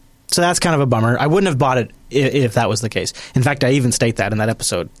Iris. So that's kind of a bummer. I wouldn't have bought it if that was the case. In fact, I even state that in that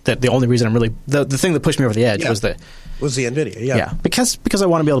episode, that the only reason I'm really the thing that pushed me over the edge was the NVIDIA. Yeah, because I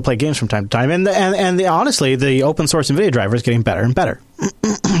want to be able to play games from time to time, and honestly, the open source NVIDIA driver is getting better and better.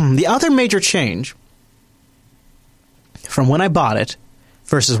 The other major change from when I bought it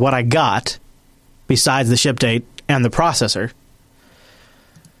versus what I got, besides the ship date and the processor,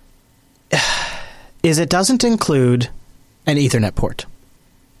 is it doesn't include an Ethernet port.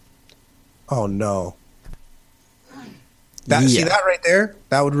 Oh, no. See that right there?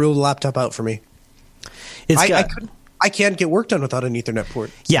 That would rule the laptop out for me. I I can't get work done without an Ethernet port.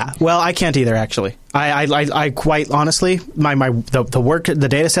 Yeah, well, I can't either. Actually, I quite honestly, the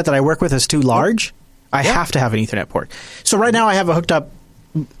data set that I work with is too large. I have to have an Ethernet port. So right now I have it hooked up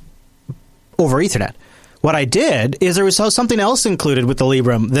over Ethernet. What I did is there was something else included with the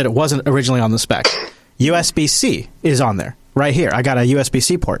Librem that it wasn't originally on the spec. USB-C is on there right here. I got a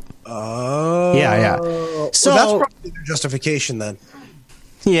USB-C port. Oh, yeah. So that's probably their justification then.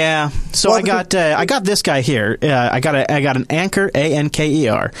 Yeah. So I got this guy here. I got an Anker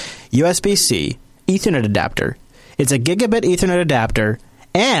ANKER USB-C Ethernet adapter. It's a gigabit Ethernet adapter,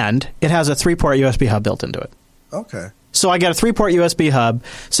 and it has a 3-port USB hub built into it. Okay. So I got a 3-port USB hub.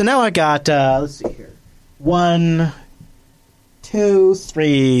 So now I got let's see here. 1, 2,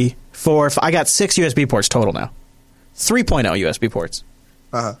 3, 4, 5. I got 6 USB ports total now. 3.0 USB ports.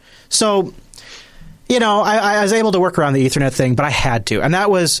 Uh-huh. So, I was able to work around the Ethernet thing, but I had to. And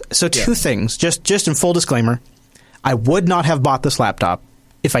that was, two things. Just in full disclaimer, I would not have bought this laptop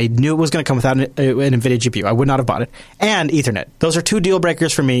if I knew it was going to come without an NVIDIA GPU. I would not have bought it. And Ethernet. Those are 2 deal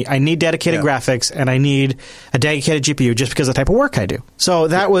breakers for me. I need dedicated graphics, and I need a dedicated GPU just because of the type of work I do. So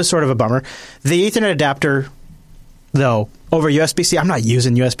that was sort of a bummer. The Ethernet adapter, though, over USB-C, I'm not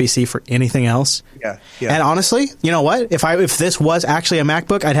using USB-C for anything else. Yeah. And honestly, you know what? If this was actually a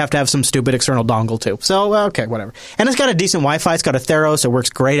MacBook, I'd have to have some stupid external dongle too. So, okay, whatever. And it's got a decent Wi-Fi. It's got a Theros. It works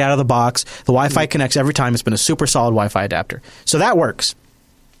great out of the box. The Wi-Fi connects every time. It's been a super solid Wi-Fi adapter. So that works.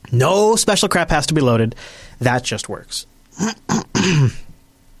 No special crap has to be loaded. That just works.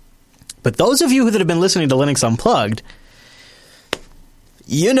 But those of you that have been listening to Linux Unplugged,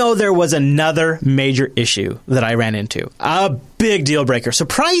 there was another major issue that I ran into. A big deal breaker.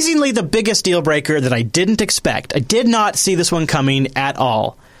 Surprisingly, the biggest deal breaker that I didn't expect. I did not see this one coming at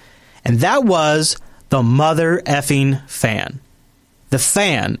all. And that was the mother effing fan. The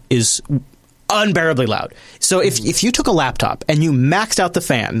fan is unbearably loud. So if you took a laptop and you maxed out the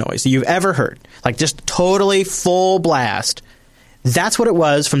fan noise that you've ever heard, like just totally full blast, that's what it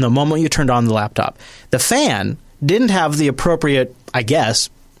was from the moment you turned on the laptop. The fan didn't have the appropriate, I guess,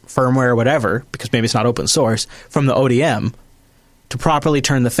 firmware or whatever, because maybe it's not open source, from the ODM to properly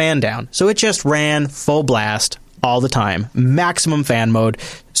turn the fan down. So it just ran full blast all the time. Maximum fan mode.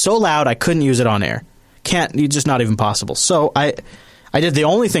 So loud I couldn't use it on air. It's just not even possible. So I did the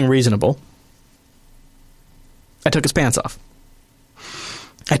only thing reasonable. I took its pants off.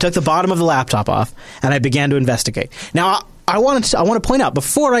 I took the bottom of the laptop off, and I began to investigate. Now, I want to point out,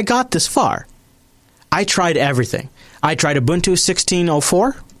 before I got this far, I tried everything. I tried Ubuntu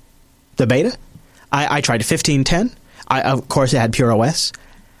 16.04, the beta. I tried 15.10. Of course, it had Pure OS.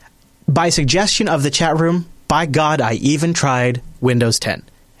 By suggestion of the chat room, by God, I even tried Windows 10.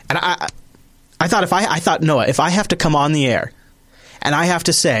 And I thought, Noah, if I have to come on the air and I have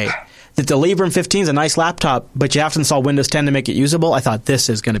to say that the Librem 15 is a nice laptop, but you have to install Windows 10 to make it usable, I thought this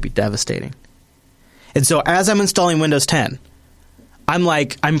is going to be devastating. And so as I'm installing Windows 10,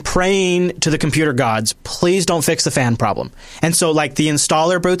 I'm praying to the computer gods, please don't fix the fan problem. And so, the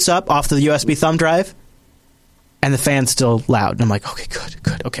installer boots up off the USB thumb drive, and the fan's still loud. And I'm like, okay,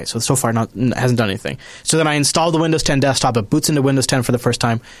 good. Okay, so far hasn't done anything. So then I install the Windows 10 desktop. It boots into Windows 10 for the first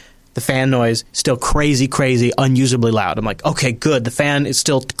time. The fan noise, still crazy, unusably loud. I'm like, okay, good. The fan is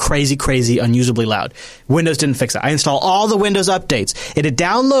still crazy, unusably loud. Windows didn't fix it. I install all the Windows updates. It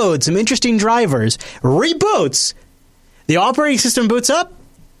downloads some interesting drivers, reboots. The operating system boots up,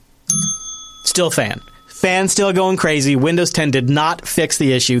 still fan. Fan still going crazy. Windows 10 did not fix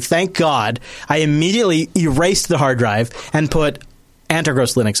the issue. Thank God. I immediately erased the hard drive and put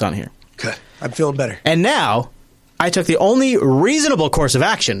Antigross Linux on here. Good. I'm feeling better. And now I took the only reasonable course of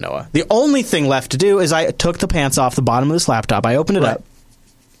action, Noah. The only thing left to do is I took the pants off the bottom of this laptop. I opened it up.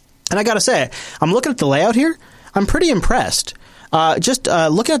 And I got to say, I'm looking at the layout here. I'm pretty impressed. Just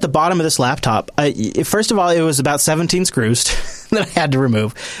looking at the bottom of this laptop, first of all, it was about 17 screws that I had to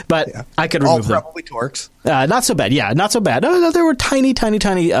remove, but I could remove them. All probably Torx. Not so bad. Yeah, not so bad. No, there were tiny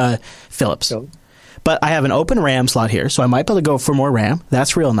Phillips. But I have an open RAM slot here, so I might be able to go for more RAM.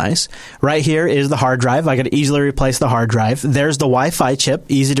 That's real nice. Right here is the hard drive. I could easily replace the hard drive. There's the Wi-Fi chip.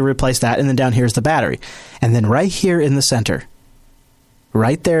 Easy to replace that. And then down here is the battery. And then right here in the center,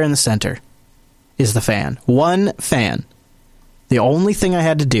 right there in the center, is the fan. One fan. The only thing I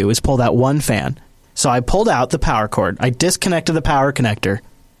had to do is pull that one fan. So I pulled out the power cord. I disconnected the power connector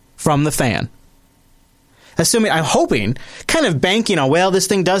from the fan. I'm hoping, kind of banking on, well, this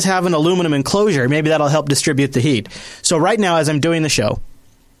thing does have an aluminum enclosure. Maybe that'll help distribute the heat. So right now, as I'm doing the show,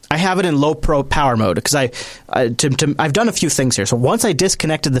 I have it in low pro power mode because I've done a few things here. So once I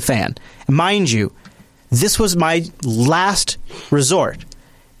disconnected the fan, mind you, this was my last resort.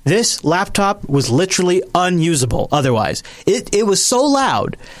 This laptop was literally unusable otherwise. It was so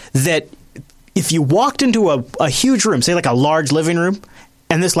loud that if you walked into a huge room, say like a large living room,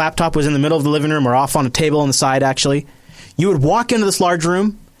 and this laptop was in the middle of the living room or off on a table on the side, actually, you would walk into this large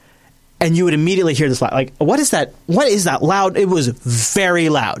room and you would immediately hear this loud. Like, what is that? What is that loud? It was very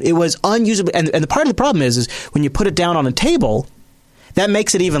loud. It was unusable. And the part of the problem is when you put it down on a table, that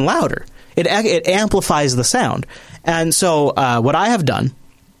makes it even louder. It amplifies the sound. And so what I have done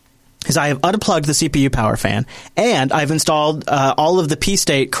is I have unplugged the CPU power fan, and I've installed all of the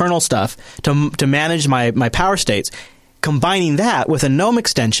P-State kernel stuff to manage my power states. Combining that with a GNOME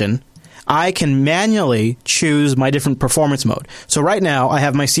extension, I can manually choose my different performance mode. So right now, I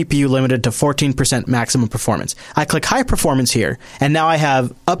have my CPU limited to 14% maximum performance. I click high performance here, and now I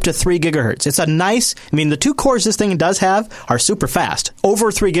have up to 3 gigahertz. It's a nice, the 2 cores this thing does have are super fast,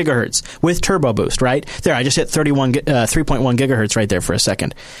 over 3 gigahertz with turbo boost, right? There, I just hit 3.1 gigahertz right there for a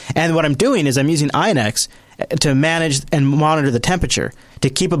second. And what I'm doing is I'm using INX to manage and monitor the temperature, to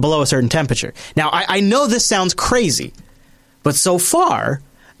keep it below a certain temperature. Now, I know this sounds crazy, but so far,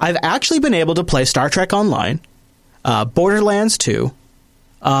 I've actually been able to play Star Trek Online, Borderlands 2,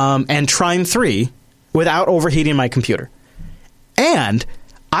 and Trine 3 without overheating my computer. And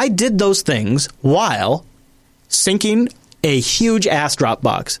I did those things while syncing a huge-ass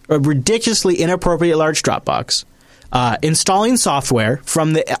Dropbox, a ridiculously inappropriate large Dropbox, installing software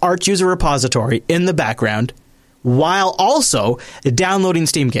from the Arch user repository in the background, while also downloading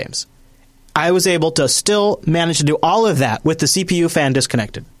Steam games. I was able to still manage to do all of that with the CPU fan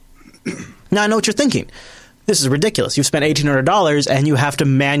disconnected. Now, I know what you're thinking. This is ridiculous. You've spent $1,800 and you have to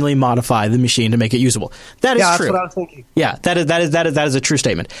manually modify the machine to make it usable. That is true. That's what I was thinking. Yeah, that is a true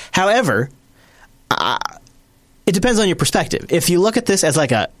statement. However, it depends on your perspective. If you look at this as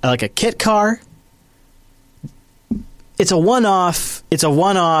like a kit car, it's a one-off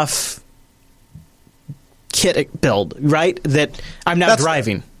kit build, right? That I'm now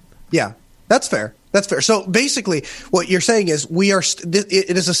driving. Fair. Yeah. That's fair. So basically, what you're saying is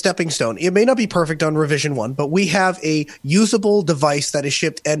it is a stepping stone. It may not be perfect on revision 1, but we have a usable device that is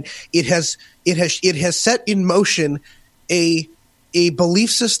shipped, and it has set in motion a belief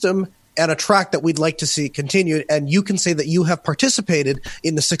system and a track that we'd like to see continued. And you can say that you have participated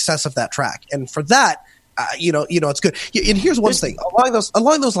in the success of that track, and for that, it's good. And here's one thing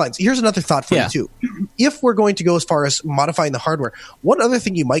along those lines. Here's another thought for you too. If we're going to go as far as modifying the hardware, one other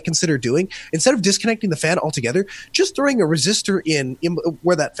thing you might consider doing, instead of disconnecting the fan altogether, just throwing a resistor in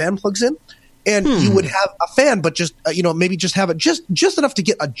where that fan plugs in, and you would have a fan, but just maybe just have it just enough to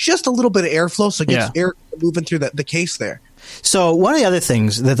get just a little bit of airflow, so it gets air moving through the case there. So one of the other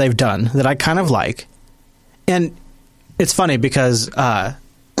things that they've done that I kind of like, and it's funny because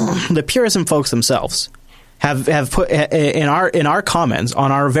the Purism folks themselves have put in our comments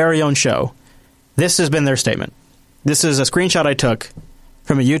on our very own show, this has been their statement. This is a screenshot I took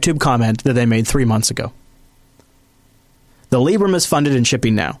from a YouTube comment that they made 3 months ago. The Librem is funded and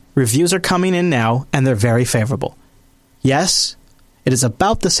shipping now. Reviews are coming in now, and they're very favorable. Yes, it is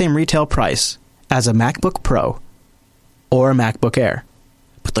about the same retail price as a MacBook Pro or a MacBook Air,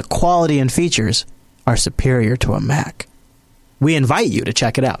 but the quality and features are superior to a Mac. We invite you to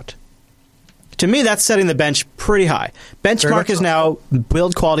check it out. To me, that's setting the bench pretty high. Benchmark is now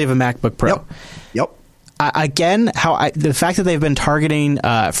build quality of a MacBook Pro. Yep. Again, the fact that they've been targeting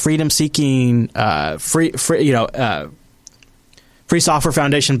freedom-seeking, free software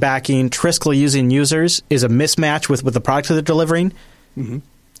foundation backing, Triskel using users is a mismatch with the product that they're delivering. Mm-hmm.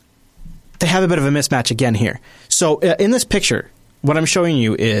 They have a bit of a mismatch again here. So in this picture, what I'm showing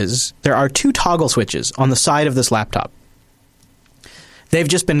you is there are 2 toggle switches on the side of this laptop. They've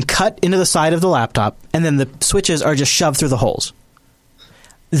just been cut into the side of the laptop, and then the switches are just shoved through the holes.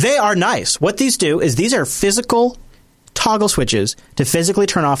 They are nice. What these do is these are physical toggle switches to physically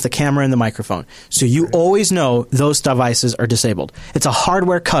turn off the camera and the microphone. So you always know those devices are disabled. It's a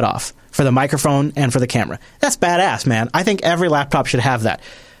hardware cutoff for the microphone and for the camera. That's badass, man. I think every laptop should have that.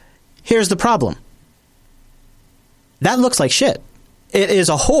 Here's the problem. That looks like shit. It is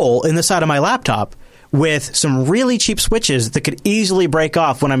a hole in the side of my laptop with some really cheap switches that could easily break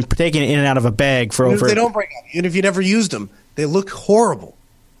off when I'm taking it in and out of a bag for over... They don't break off. Even if you never used them, they look horrible.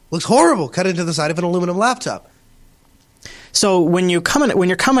 Looks horrible cut into the side of an aluminum laptop. So when you're coming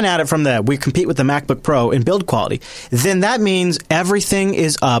at it from we compete with the MacBook Pro in build quality, then that means everything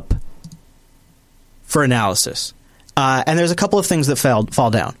is up for analysis. And there's a couple of things that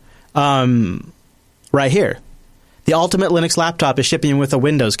fall down. Right here. The Ultimate Linux laptop is shipping with a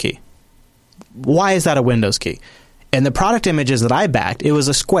Windows key. Why is that a Windows key? In the product images that I backed, it was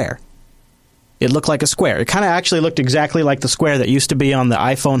a square. It looked like a square. It kind of actually looked exactly like the square that used to be on the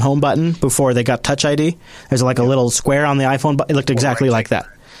iPhone home button before they got Touch ID. There's like a little square on the iPhone button. It looked exactly like that.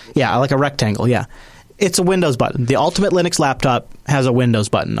 Yeah, like a rectangle, yeah. It's a Windows button. The Ultimate Linux laptop has a Windows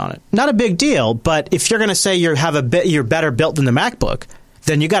button on it. Not a big deal, but if you're going to say you're better built than the MacBook,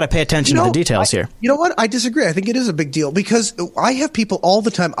 then you got to pay attention to the details here. You know what? I disagree. I think it is a big deal because I have people all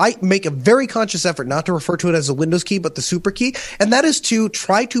the time. I make a very conscious effort not to refer to it as a Windows key, but the super key. And that is to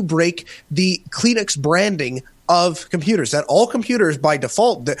try to break the Kleenex branding of computers. That all computers by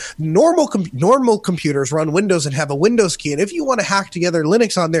default, the normal computers run Windows and have a Windows key. And if you want to hack together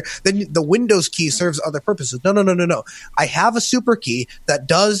Linux on there, then the Windows key serves other purposes. No. I have a super key that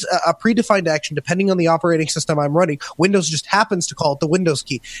does a predefined action depending on the operating system I'm running. Windows just happens to call it the Windows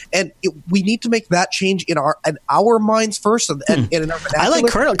key. And we need to make that change in our minds first. And in our vernacular. I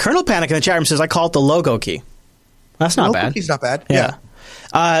like Kernel Panic in the chat room says I call it the logo key. That's not bad. Logo key's not bad. Yeah.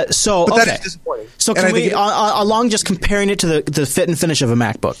 But that is disappointing. So can we, along just comparing it to the fit and finish of a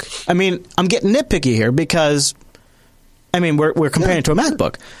MacBook? I mean, I'm getting nitpicky here because, I mean, we're comparing it to a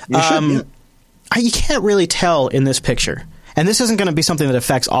MacBook. You can't really tell in this picture, and this isn't going to be something that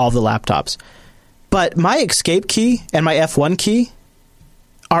affects all of the laptops, but my escape key and my F1 key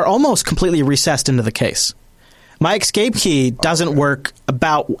are almost completely recessed into the case. My escape key doesn't work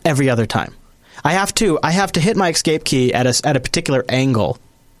about every other time. I have to hit my escape key at a particular angle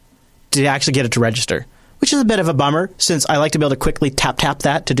to actually get it to register, which is a bit of a bummer since I like to be able to quickly tap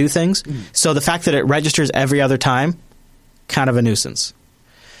that to do things. So the fact that it registers every other time, kind of a nuisance.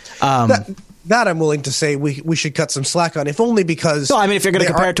 That I'm willing to say we should cut some slack on, if only because. No, I mean, if you're going to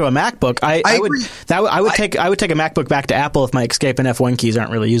compare it to a MacBook, I would take a MacBook back to Apple if my escape and F1 keys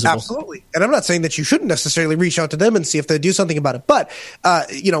aren't really usable. Absolutely, and I'm not saying that you shouldn't necessarily reach out to them and see if they do something about it. But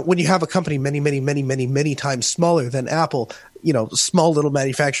when you have a company many times smaller than Apple, small little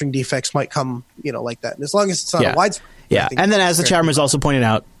manufacturing defects might come, like that. And as long as it's not a widespread. Yeah, and then as the chairman has also pointed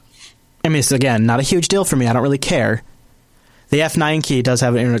out, I mean, it's again not a huge deal for me. I don't really care. The F9 key does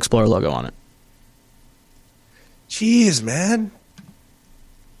have an Internet Explorer logo on it. Jeez, man.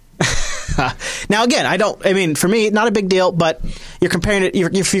 Now again, for me, not a big deal, but you're comparing it.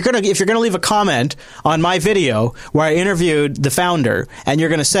 If you're gonna leave a comment on my video where I interviewed the founder, and you're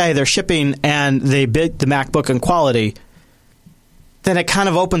gonna say they're shipping and they bid the MacBook in quality, then it kind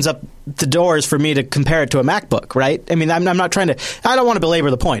of opens up the doors for me to compare it to a MacBook, right? I mean, I'm not trying to. I don't want to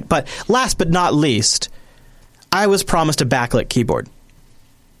belabor the point, but last but not least, I was promised a backlit keyboard.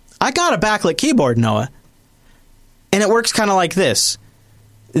 I got a backlit keyboard, Noah. And it works kind of like this.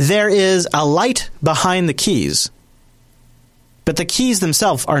 There is a light behind the keys, but the keys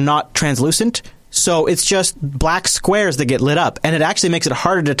themselves are not translucent, so it's just black squares that get lit up. And it actually makes it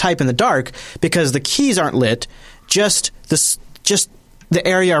harder to type in the dark because the keys aren't lit, just the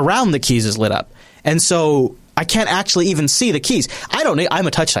area around the keys is lit up. And so I can't actually even see the keys. I'm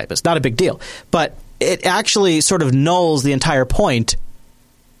a touch typist, not a big deal. But it actually sort of nulls the entire point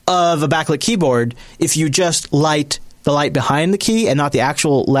of a backlit keyboard if you just light the light behind the key and not the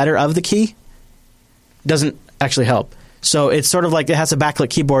actual letter of the key. Doesn't actually help. So it's sort of like it has a backlit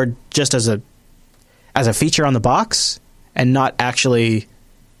keyboard just as a feature on the box and not actually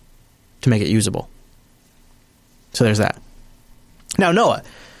to make it usable. So there's that. Now, Noah,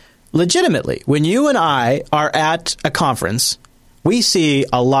 legitimately, when you and I are at a conference, we see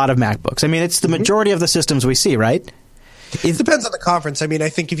a lot of MacBooks. I mean, it's the majority of the systems we see, right? It depends on the conference. I mean, I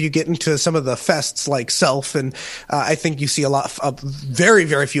think if you get into some of the fests like Self, and I think you see a lot of very,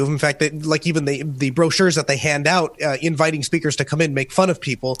 very few of them. In fact, even the brochures that they hand out, inviting speakers to come in, make fun of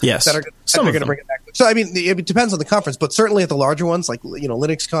people that are going to bring it back. So, I mean, it depends on the conference, but certainly at the larger ones like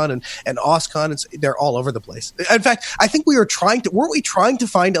LinuxCon and OSCon, they're all over the place. In fact, I think weren't we trying to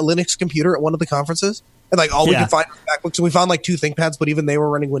find a Linux computer at one of the conferences? And we could find MacBooks, and we found like 2 ThinkPads, but even they were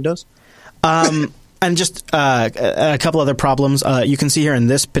running Windows. And just a couple other problems. You can see here in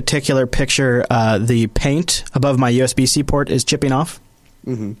this particular picture, the paint above my USB-C port is chipping off.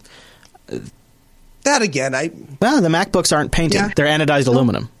 Mm-hmm. That again, the MacBooks aren't painted; they're anodized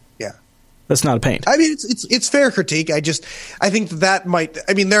aluminum. Yeah, that's not a paint. I mean, it's fair critique. I think that might.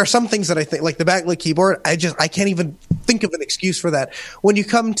 I mean, there are some things that I think, like the backlit keyboard. I can't even think of an excuse for that. When you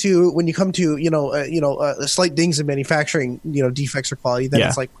come to slight dings in manufacturing, defects or quality, then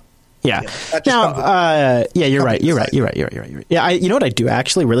it's like. Yeah. You're right. Yeah, you know what I do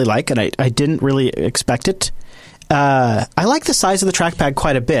actually really like, and I didn't really expect it. I like the size of the trackpad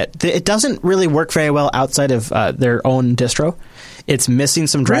quite a bit. It doesn't really work very well outside of their own distro. It's missing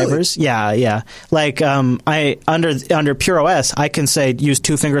some drivers. Really? Yeah. Like I under Pure OS, I can say use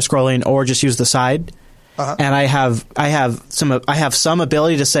 2-finger scrolling or just use the side, and I have some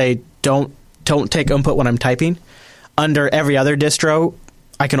ability to say don't don't take input when I'm typing. Under every other distro,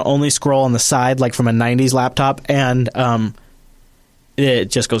 I can only scroll on the side, like from a 90s laptop, and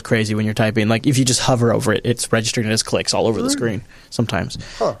it just goes crazy when you're typing. Like, if you just hover over it, it's registering as clicks all over the screen sometimes.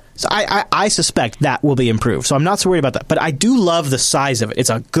 Huh. So I suspect that will be improved. So I'm not so worried about that. But I do love the size of it. It's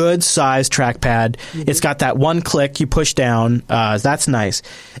a good size trackpad. Mm-hmm. It's got that one click you push down. That's nice.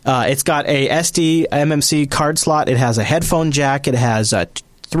 It's got a SD MMC card slot. It has a headphone jack. It has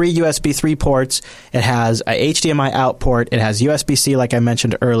 3 USB 3 ports. It has a HDMI out port. It has USB-C, like I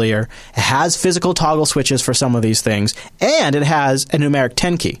mentioned earlier. It has physical toggle switches for some of these things. And it has a numeric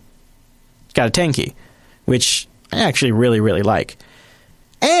 10 key. It's got a 10 key, which I actually really, really like.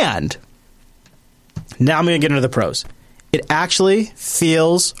 And now I'm going to get into the pros. It actually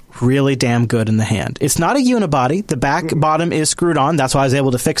feels really damn good in the hand. It's not a unibody. The back bottom is screwed on. That's why I was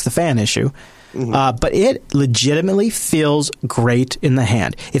able to fix the fan issue. Mm-hmm. But it legitimately feels great in the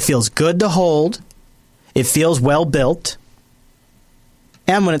hand. It feels good to hold. It feels well built.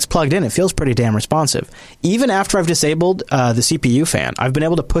 And when it's plugged in, it feels pretty damn responsive. Even after I've disabled the CPU fan, I've been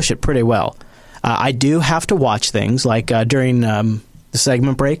able to push it pretty well. I do have to watch things, like during the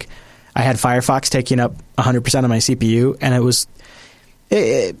segment break, I had Firefox taking up 100% of my CPU, and it was...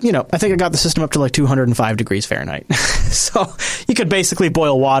 I think I got the system up to like 205 degrees Fahrenheit. So you could basically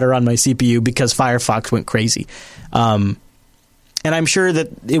boil water on my CPU because Firefox went crazy. And I'm sure that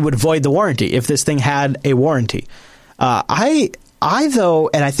it would void the warranty if this thing had a warranty. I though,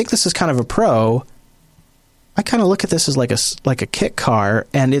 and I think this is kind of a pro, I kind of look at this as like a kit car,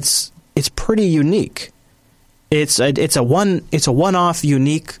 and it's pretty unique. It's a one-off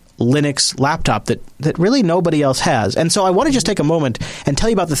unique Linux laptop that really nobody else has. And so I want to just take a moment and tell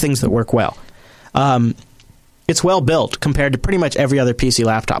you about the things that work well. It's well built compared to pretty much every other PC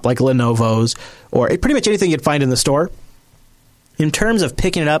laptop, like Lenovo's or pretty much anything you'd find in the store. In terms of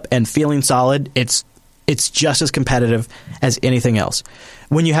picking it up and feeling solid, it's just as competitive as anything else.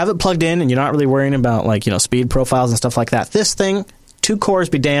 When you have it plugged in and you're not really worrying about speed profiles and stuff like that, this thing, 2 cores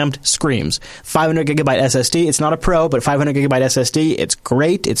be damned, screams. 500 gigabyte SSD. It's not a Pro, but 500 gigabyte SSD. It's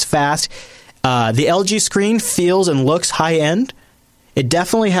great. It's fast. The LG screen feels and looks high end. It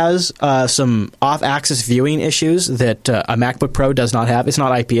definitely has some off-axis viewing issues that a MacBook Pro does not have. It's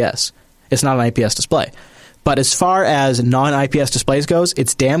not IPS. It's not an IPS display. But as far as non-IPS displays goes,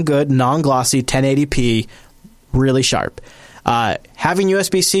 it's damn good, non-glossy, 1080p, really sharp. Having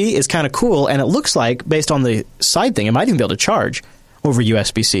USB-C is kind of cool, and it looks like, based on the side thing, it might even be able to charge over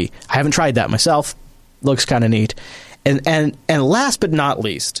USB-C. I haven't tried that myself. Looks kind of neat. And last but not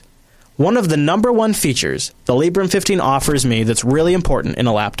least, one of the number one features the Librem 15 offers me that's really important in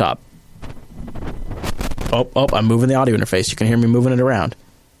a laptop. Oh, I'm moving the audio interface. You can hear me moving it around.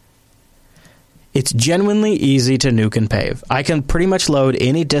 It's genuinely easy to nuke and pave. I can pretty much load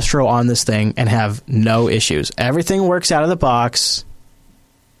any distro on this thing and have no issues. Everything works out of the box.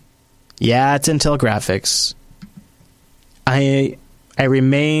 Yeah, it's Intel graphics. I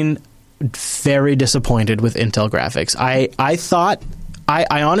remain very disappointed with Intel graphics.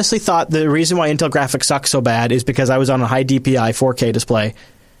 I honestly thought the reason why Intel graphics suck so bad is because I was on a high DPI 4K display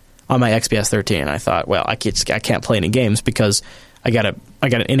on my XPS 13. I thought, well, I can't play any games because I got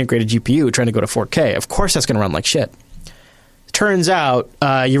an integrated GPU trying to go to 4K. Of course that's going to run like shit. Turns out,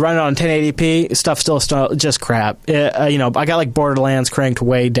 you run it on 1080p, stuff's still just crap. I got like Borderlands cranked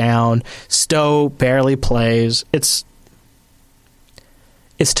way down. Stowe barely plays. It's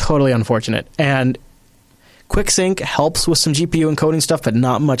totally unfortunate. And QuickSync helps with some GPU encoding stuff, but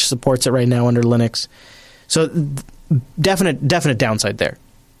not much supports it right now under Linux. So definite downside there.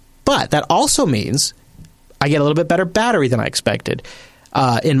 But that also means I get a little bit better battery than I expected.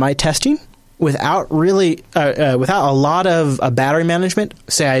 In my testing, without a lot of battery management,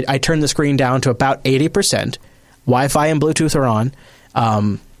 say I turn the screen down to about 80%, Wi-Fi and Bluetooth are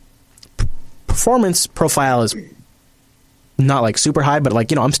on. Performance profile is not like super high, but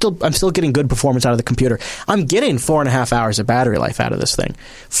I'm still getting good performance out of the computer. I'm getting 4.5 hours of battery life out of this thing.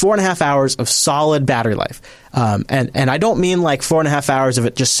 4.5 hours of solid battery life. And I don't mean like 4.5 hours of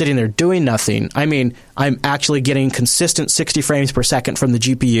it just sitting there doing nothing. I mean, I'm actually getting consistent 60 frames per second from the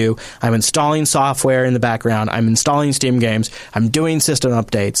GPU. I'm installing software in the background. I'm installing Steam games. I'm doing system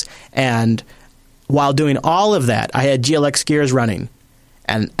updates. And while doing all of that, I had GLX Gears running.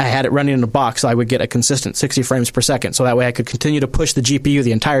 And I had it running in a box so I would get a consistent 60 frames per second. So that way I could continue to push the GPU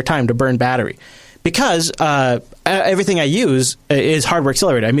the entire time to burn battery. Because everything I use is hardware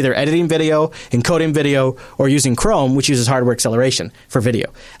accelerated. I'm either editing video, encoding video, or using Chrome, which uses hardware acceleration for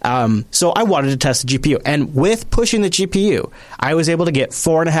video. So I wanted to test the GPU. And with pushing the GPU, I was able to get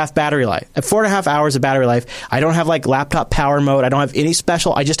 4.5 battery life. 4.5 hours of battery life. I don't have like laptop power mode. I don't have any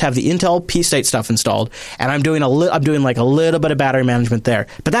special. I just have the Intel P-State stuff installed, and I'm doing like a little bit of battery management there.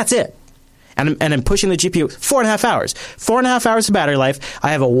 But that's it. And I'm pushing the GPU 4.5 hours. 4.5 hours of battery life.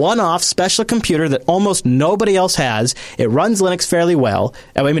 I have a one-off special computer that almost nobody else has. It runs Linux fairly well.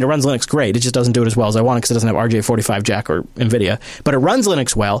 I mean, it runs Linux great. It just doesn't do it as well as I want because it doesn't have RJ45 jack or NVIDIA. But it runs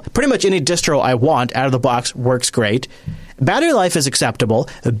Linux well. Pretty much any distro I want out of the box works great. Battery life is acceptable.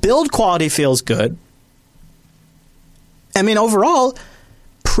 The build quality feels good. I mean, overall,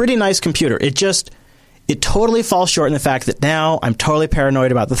 pretty nice computer. It totally falls short in the fact that now I'm totally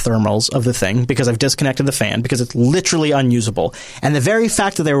paranoid about the thermals of the thing because I've disconnected the fan because it's literally unusable. And the very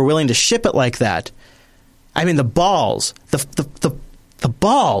fact that they were willing to ship it like that, I mean, the balls, the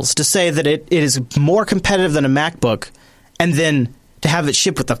balls to say that it is more competitive than a MacBook and then to have it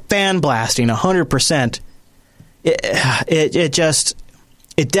shipped with the fan blasting 100%,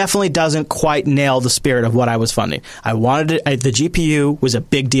 it definitely doesn't quite nail the spirit of what I was funding. I wanted it. The GPU was a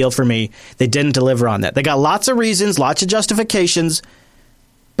big deal for me. They didn't deliver on that. They got lots of reasons, lots of justifications.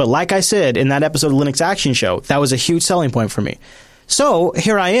 But like I said in that episode of Linux Action Show, that was a huge selling point for me. So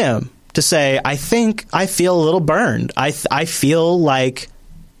here I am to say I think I feel a little burned. I feel like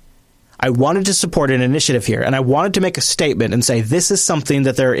I wanted to support an initiative here, and I wanted to make a statement and say this is something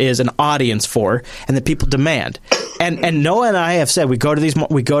that there is an audience for and that people demand. And Noah and I have said we go to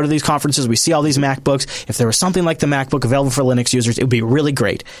these conferences, we see all these MacBooks. If there was something like the MacBook available for Linux users, it would be really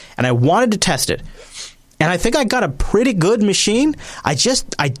great. And I wanted to test it. And I think I got a pretty good machine. I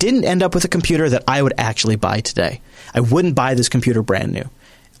didn't end up with a computer that I would actually buy today. I wouldn't buy this computer brand new.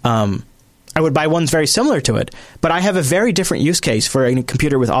 I would buy ones very similar to it, but I have a very different use case for a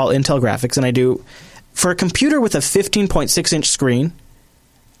computer with all Intel graphics than I do for a computer with a 15.6-inch screen.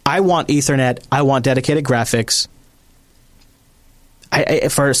 I want Ethernet. I want dedicated graphics.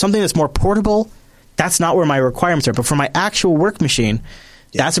 For something that's more portable, that's not where my requirements are. But for my actual work machine,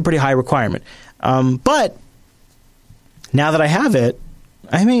 that's a pretty high requirement. But now that I have it,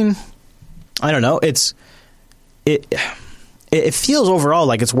 I mean, I don't know. It feels overall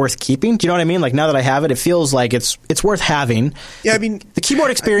like it's worth keeping. Do you know what I mean? Like now that I have it, it feels like it's worth having. Yeah, I mean, the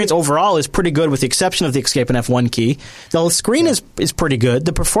keyboard experience overall is pretty good, with the exception of the Escape and F1 key. The screen is pretty good.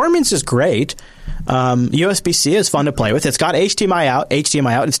 The performance is great. USB-C is fun to play with. It's got HDMI out. It's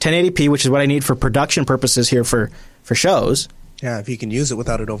 1080p, which is what I need for production purposes here for shows. Yeah, if you can use it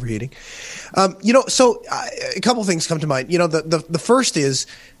without it overheating. So a couple things come to mind. The first is,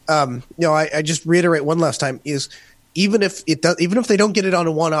 I just reiterate one last time is, even if they don't get it on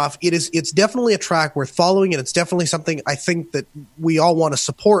a one-off, it's definitely a track worth following, and it's definitely something I think that we all want to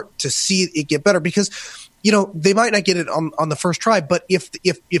support to see it get better, because they might not get it on the first try, but if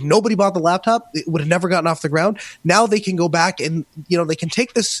nobody bought the laptop, it would have never gotten off the ground. Now they can go back and they can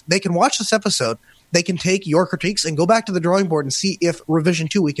take this, they can watch this episode, they can take your critiques and go back to the drawing board and see if revision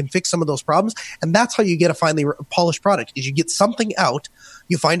 2 we can fix some of those problems, and that's how you get a finally polished product. Is you get something out,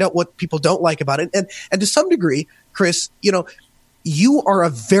 you find out what people don't like about it, and to some degree, Chris, you are a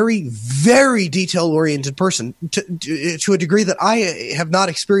very, very detail-oriented person to a degree that I have not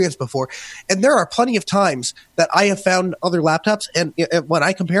experienced before. And there are plenty of times that I have found other laptops, and when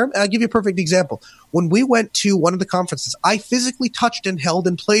I compare them, and I'll give you a perfect example. When we went to one of the conferences, I physically touched and held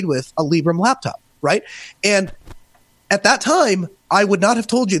and played with a Librem laptop, right? And at that time, I would not have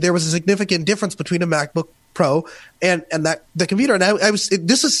told you there was a significant difference between a MacBook Pro and that the computer. And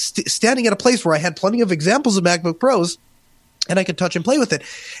this is standing at a place where I had plenty of examples of MacBook Pros, and I could touch and play with it.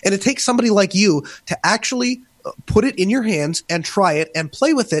 And it takes somebody like you to actually put it in your hands and try it and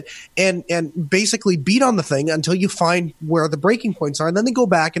play with it and basically beat on the thing until you find where the breaking points are, and then they go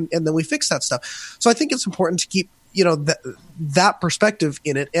back and then we fix that stuff. So I think it's important to keep that perspective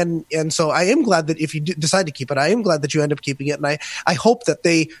in it, and so I am glad that if you decide to keep it, I am glad that you end up keeping it, and I hope that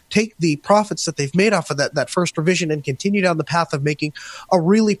they take the profits that they've made off of that first revision and continue down the path of making a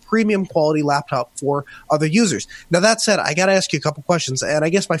really premium quality laptop for other users. Now that said, I got to ask you a couple questions, and I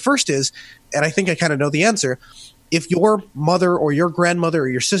guess my first is, and I think I kind of know the answer. If your mother or your grandmother or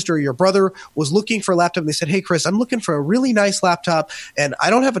your sister or your brother was looking for a laptop and they said, hey, Chris, I'm looking for a really nice laptop and I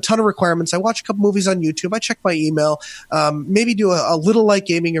don't have a ton of requirements. I watch a couple movies on YouTube. I check my email, maybe do a little light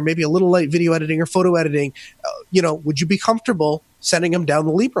gaming or maybe a little light video editing or photo editing. Would you be comfortable sending them down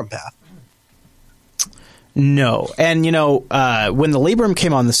the Librem path? No. And, when the Librem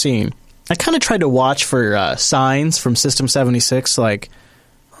came on the scene, I kind of tried to watch for signs from System 76, like,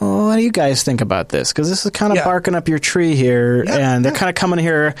 what do you guys think about this? Because this is kind of barking up your tree here, and they're kind of coming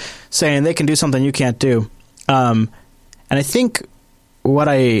here saying they can do something you can't do. And I think what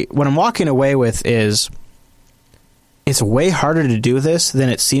I'm walking away with is it's way harder to do this than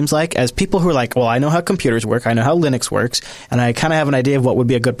it seems like, as people who are like, well, I know how computers work, I know how Linux works, and I kind of have an idea of what would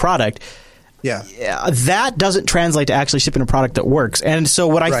be a good product. Yeah, that doesn't translate to actually shipping a product that works. And so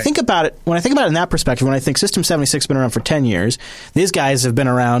when I think about it in that perspective, when I think System 76 has been around for 10 years, these guys have been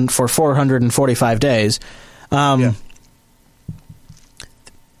around for 445 days.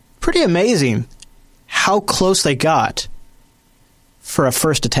 Pretty amazing how close they got for a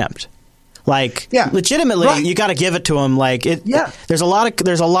first attempt. Like, legitimately, you got to give it to them. Like, there's a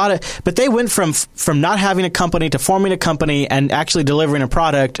lot of, but they went from not having a company to forming a company and actually delivering a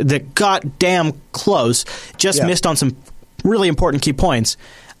product that got damn close. Just missed on some really important key points.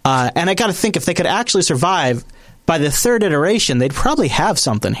 And I got to think if they could actually survive by the third iteration, they'd probably have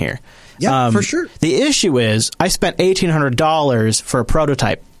something here. Yeah, for sure. The issue is, I spent $1,800 for a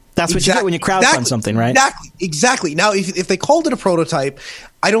prototype. That's what you get when you crowdfund something, right? Exactly. Now, if they called it a prototype,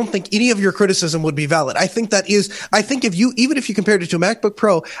 I don't think any of your criticism would be valid. I think even if you compared it to a MacBook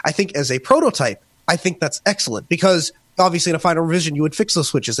Pro, I think as a prototype, I think that's excellent, because obviously in a final revision, you would fix those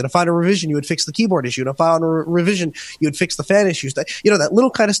switches. In a final revision, you would fix the keyboard issue. In a final revision, you would fix the fan issues. That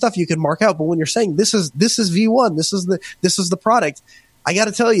little kind of stuff you can mark out. But when you're saying this is V1, this is the product, I got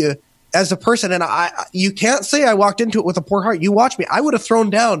to tell you, as a person, and you can't say I walked into it with a poor heart. You watch me. I would have thrown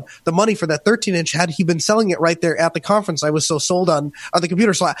down the money for that 13-inch had he been selling it right there at the conference. I was so sold on the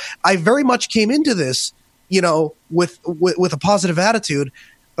computer. So I very much came into this, with a positive attitude.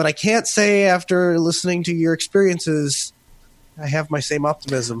 But I can't say after listening to your experiences, I have my same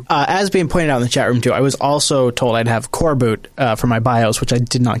optimism. As being pointed out in the chat room too, I was also told I'd have Core Boot for my BIOS, which I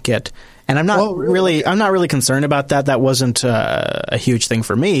did not get. And I'm not really concerned about that. That wasn't a huge thing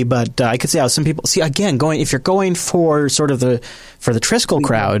for me, but I could see how some people if you're going for sort of the Triskel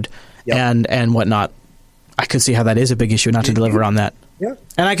crowd and whatnot, I could see how that is a big issue not to deliver on that. Yeah.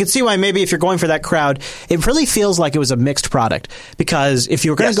 And I could see why maybe if you're going for that crowd, it really feels like it was a mixed product. Because if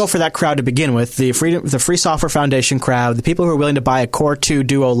you were going to go for that crowd to begin with, the Free Software Foundation crowd, the people who are willing to buy a Core 2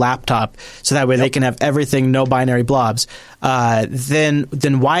 Duo laptop so that way they can have everything, no binary blobs, then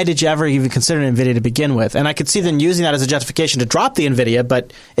why did you ever even consider NVIDIA to begin with? And I could see them using that as a justification to drop the NVIDIA,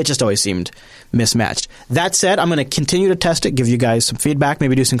 but it just always seemed mismatched. That said, I'm going to continue to test it, give you guys some feedback,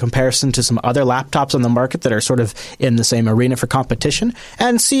 maybe do some comparison to some other laptops on the market that are sort of in the same arena for competition,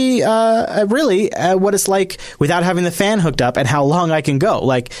 and see what it's like without having the fan hooked up and how long I can go.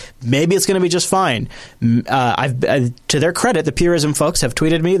 Like, maybe it's going to be just fine. To their credit, the Purism folks have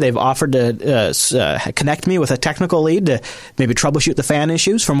tweeted me. They've offered to connect me with a technical lead to maybe troubleshoot the fan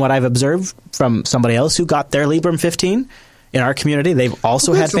issues. From what I've observed from somebody else who got their Librem 15 in our community, they've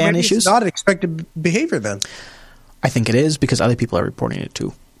also had fan issues. It's not expected behavior then. I think it is, because other people are reporting it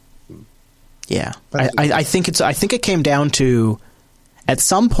too. Yeah, I think it came down to, at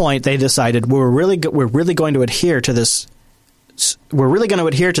some point they decided we're really going to adhere to this. We're really going to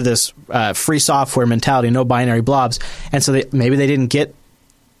adhere to this free software mentality, no binary blobs, and so maybe they didn't get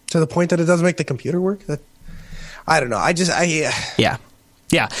to the point that it doesn't make the computer work. I don't know. Yeah.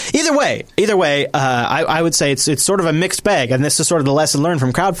 Either way, I would say it's sort of a mixed bag, and this is sort of the lesson learned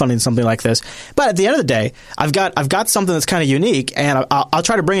from crowdfunding something like this. But at the end of the day, I've got something that's kind of unique, and I'll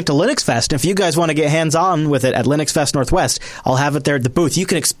try to bring it to Linux Fest. If you guys want to get hands on with it at Linux Fest Northwest, I'll have it there at the booth. You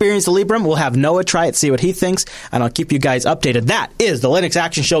can experience the Librem. We'll have Noah try it, see what he thinks, and I'll keep you guys updated. That is the Linux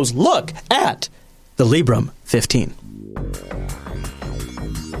Action Show's look at the Librem 15.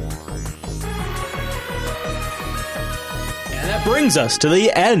 That brings us to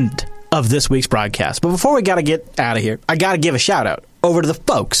the end of this week's broadcast. But before we got to get out of here, I got to give a shout out over to the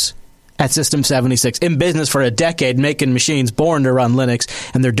folks at System 76, in business for a decade, making machines born to run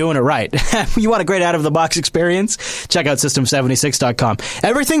Linux, and they're doing it right. You want a great out-of-the-box experience? Check out System76.com.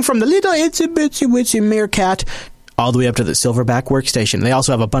 Everything from the little itsy-bitsy-witsy meerkat all the way up to the Silverback workstation. They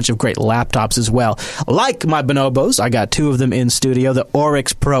also have a bunch of great laptops as well. Like my bonobos, I got two of them in studio, the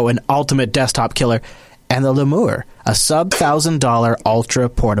Oryx Pro, an ultimate desktop killer, and the Lemur, a sub-$1,000 ultra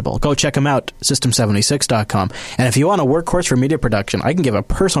portable. Go check them out, System76.com. And if you want a workhorse for media production, I can give a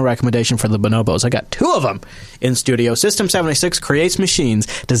personal recommendation for the bonobos. I got two of them in studio. System76 creates machines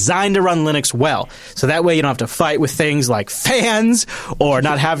designed to run Linux well. So that way you don't have to fight with things like fans or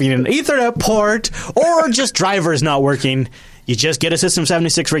not having an Ethernet port or just drivers not working. You just get a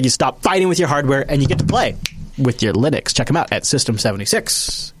System76 rig, you stop fighting with your hardware, and you get to play with your Linux. Check them out at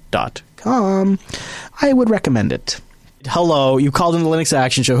System76.com. I would recommend it. Hello, you called in the Linux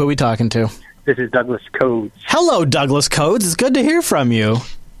Action Show. Who are we talking to? This is Douglas Codes. Hello, Douglas Codes. It's good to hear from you.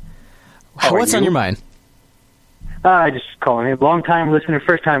 What's on your mind? Just calling in. Long-time listener,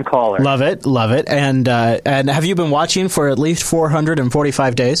 first-time caller. Love it. And have you been watching for at least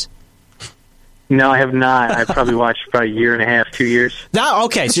 445 days? No, I have not. I've probably watched about a year and a half, 2 years.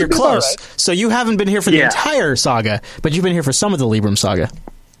 Okay, so you're close. Right. So you haven't been here for the entire saga, but you've been here for some of the Librem saga.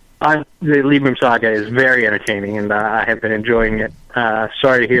 The Librem saga is very entertaining, and I have been enjoying it.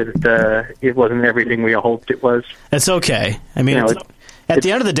 Sorry to hear that it wasn't everything we all hoped it was. It's okay. I mean, at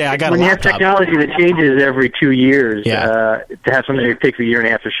the end of the day, I got a laptop. When you have technology that changes every 2 years, to have something that takes a year and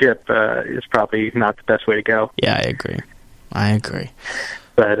a half to ship is probably not the best way to go. Yeah, I agree.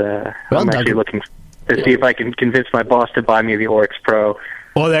 But I'm actually looking to see if I can convince my boss to buy me the Oryx Pro.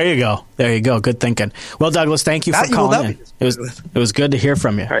 Well, there you go. Good thinking. Well, Douglas, thank you for calling in. It was good to hear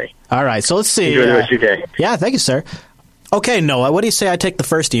from you. All right. So let's see. Enjoy the rest of your day. Yeah, thank you, sir. Okay, Noah, what do you say I take the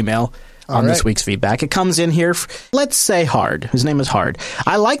first email on this week's feedback? It comes in here, let's say Hard. His name is Hard.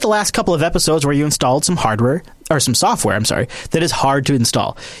 I like the last couple of episodes where you installed some hardware, or some software, that is hard to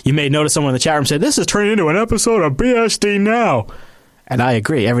install. You may notice someone in the chat room say, this is turning into an episode of BSD Now. And I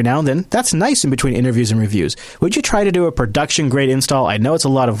agree. Every now and then, that's nice in between interviews and reviews. Would you try to do a production-grade install? I know it's a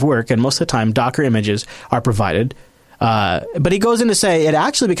lot of work, and most of the time, Docker images are provided. But he goes in to say, it'd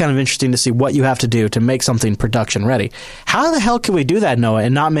actually be kind of interesting to see what you have to do to make something production-ready. How the hell can we do that, Noah,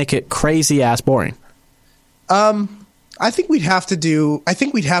 and not make it crazy-ass boring? I think we'd have to do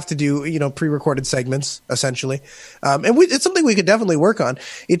pre-recorded segments, essentially. And it's something we could definitely work on.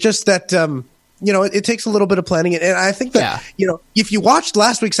 It's just that... it takes a little bit of planning. And I think that, if you watched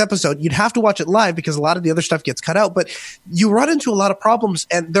last week's episode, you'd have to watch it live because a lot of the other stuff gets cut out. But you run into a lot of problems,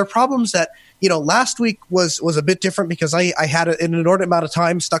 and there are problems that, last week was a bit different because I had an inordinate amount of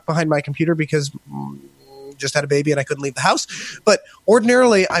time stuck behind my computer because just had a baby and I couldn't leave the house. But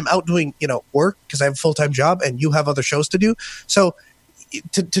ordinarily, I'm out doing, work because I have a full-time job and you have other shows to do. So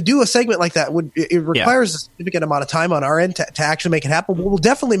to do a segment like that it requires a significant amount of time on our end to actually make it happen. We'll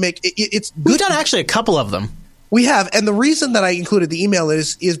definitely make it. It's good. We've done actually a couple of them. We have, and the reason that I included the email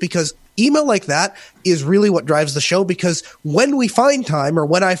is because email like that is really what drives the show. Because when we find time, or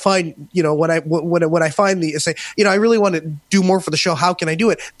when I find, when I find say, I really want to do more for the show. How can I do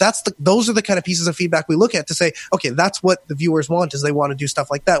it? Those are the kind of pieces of feedback we look at to say, okay, that's what the viewers want. Is they want to do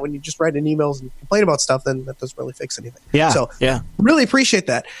stuff like that. When you just write in emails and complain about stuff, then that doesn't really fix anything. Yeah. So really appreciate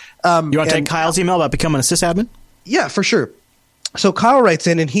that. You want to take Kyle's email about becoming a sysadmin? Yeah, for sure. So Kyle writes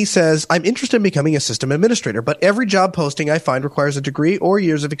in and he says, I'm interested in becoming a system administrator, but every job posting I find requires a degree or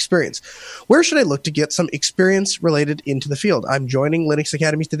years of experience. Where should I look to get some experience related into the field? I'm joining Linux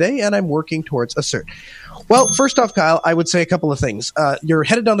Academies today and I'm working towards a cert. Well, first off, Kyle, I would say a couple of things. You're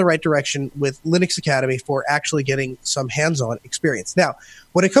headed down the right direction with Linux Academy for actually getting some hands-on experience. Now,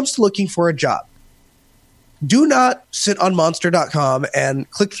 when it comes to looking for a job, do not sit on monster.com and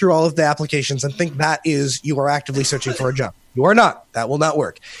click through all of the applications and think that is you are actively searching for a job. You are not. That will not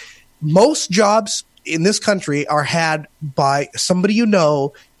work. Most jobs in this country are had by somebody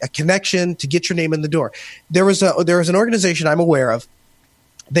a connection to get your name in the door. There is an organization I'm aware of.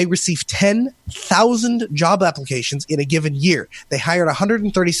 They receive 10,000 job applications in a given year. They hired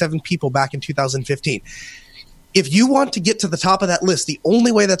 137 people back in 2015. If you want to get to the top of that list, the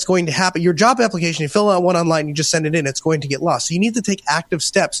only way that's going to happen, your job application, you fill out one online, you just send it in, it's going to get lost. So you need to take active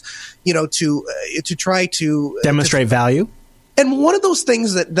steps, to try to demonstrate value. And one of those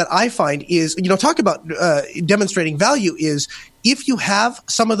things that I find is, talk about demonstrating value is if you have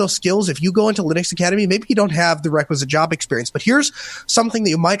some of those skills, if you go into Linux Academy, maybe you don't have the requisite job experience, but here's something that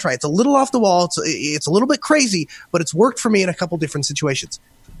you might try. It's a little off the wall. It's a little bit crazy, but it's worked for me in a couple different situations.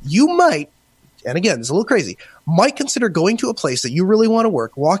 You might, and again, it's a little crazy, might consider going to a place that you really want to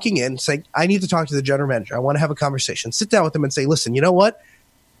work, walking in, saying, I need to talk to the general manager. I want to have a conversation. Sit down with them and say, listen, you know what?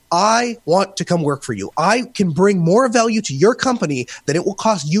 I want to come work for you. I can bring more value to your company than it will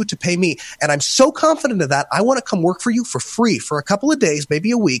cost you to pay me. And I'm so confident of that. I want to come work for you for free for a couple of days,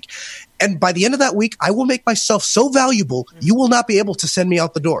 maybe a week. And by the end of that week, I will make myself so valuable, you will not be able to send me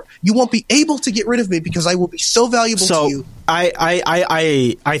out the door. You won't be able to get rid of me because I will be so valuable to you.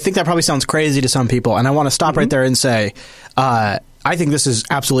 I think that probably sounds crazy to some people. And I want to stop right there and say, I think this is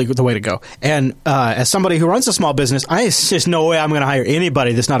absolutely the way to go. And as somebody who runs a small business, there's just no way I'm going to hire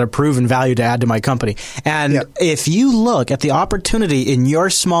anybody that's not a proven value to add to my company. And if you look at the opportunity in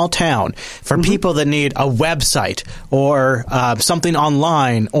your small town for people that need a website or something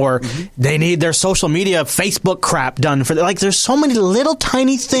online, or they need their social media, Facebook crap done for them, there's so many little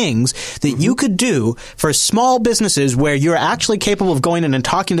tiny things that you could do for small businesses where you're actually capable of going in and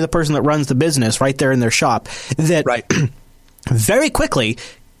talking to the person that runs the business right there in their shop that very quickly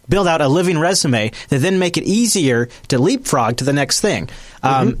build out a living resume that then make it easier to leapfrog to the next thing.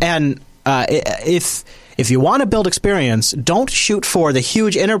 And if you want to build experience, don't shoot for the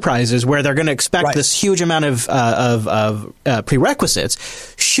huge enterprises where they're going to expect this huge amount of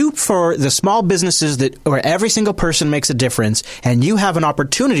prerequisites. Shoot for the small businesses where every single person makes a difference, and you have an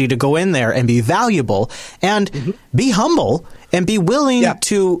opportunity to go in there and be valuable and be humble and be willing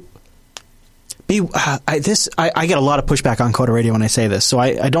to. I get a lot of pushback on Coda Radio when I say this, so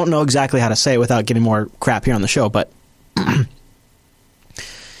I don't know exactly how to say it without getting more crap here on the show, but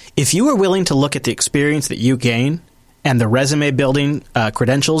if you are willing to look at the experience that you gain and the resume building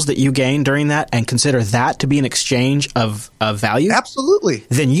credentials that you gain during that and consider that to be an exchange of value, absolutely,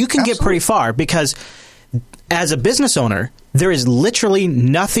 then you can get pretty far, because as a business owner, there is literally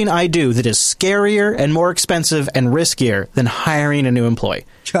nothing I do that is scarier and more expensive and riskier than hiring a new employee.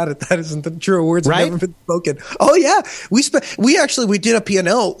 Got it. That isn't the true words right? have never been spoken. Oh yeah, we did a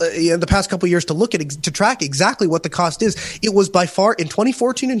P&L in the past couple of years to track exactly what the cost is. It was by far in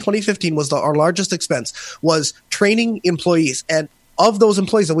 2014 and 2015 was our largest expense was training employees, and of those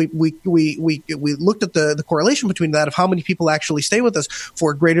employees, that we looked at the correlation between that of how many people actually stay with us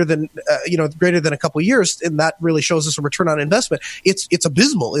for greater than a couple of years, and that really shows us a return on investment. It's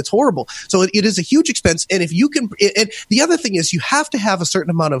abysmal. It's horrible. So it is a huge expense. And if you can, and the other thing is you have to have a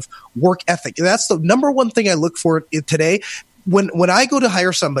certain amount of work ethic. That's the number one thing I look for today. When I go to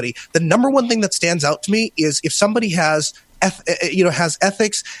hire somebody, the number one thing that stands out to me is if somebody has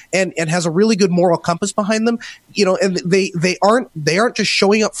ethics and has a really good moral compass behind them, and they aren't just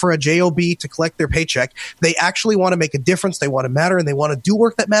showing up for a job to collect their paycheck. They actually want to make a difference. They want to matter, and they want to do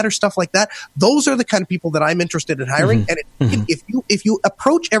work that matters, stuff like that. Those are the kind of people that I'm interested in hiring. And if you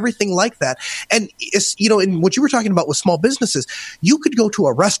approach everything like that, and in what you were talking about with small businesses, you could go to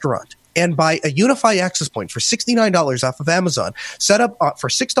a restaurant and buy a Unify access point for $69 off of Amazon, set up for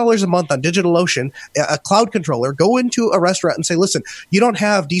 $6 a month on DigitalOcean, a cloud controller, go into a restaurant and say, listen, you don't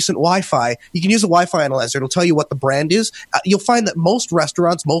have decent Wi-Fi. You can use a Wi-Fi analyzer. It'll tell you what the brand is. You'll find that most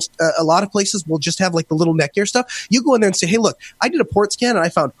restaurants, a lot of places will just have like the little Netgear stuff. You go in there and say, hey, look, I did a port scan and I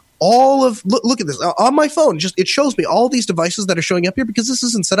found look at this on my phone. It shows me all these devices that are showing up here because this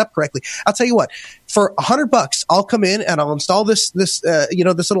isn't set up correctly. I'll tell you what, for $100, I'll come in and I'll install this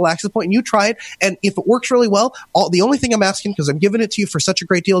little access point, and you try it. And if it works really well, the only thing I'm asking, because I'm giving it to you for such a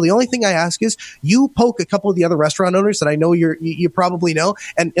great deal, the only thing I ask is you poke a couple of the other restaurant owners that I know you probably know,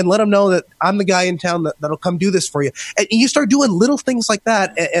 and let them know that I'm the guy in town that'll come do this for you. And you start doing little things like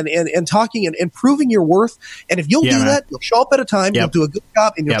that and talking and proving your worth. And if you'll do that, you'll show up at a time, you'll do a good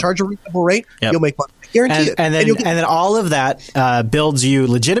job, and you'll charge a reasonable rate, you'll make money. Guarantee it. And then all of that builds you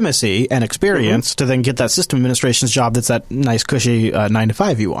legitimacy and experience to then get that system administration's job that's that nice, cushy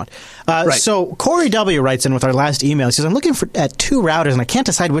 9-to-5 you want. So Corey W. writes in with our last email. He says, I'm looking at two routers, and I can't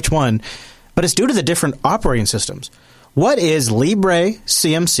decide which one, but it's due to the different operating systems. What is Libre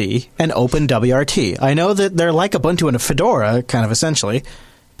CMC and OpenWRT? I know that they're like Ubuntu and a Fedora, kind of essentially,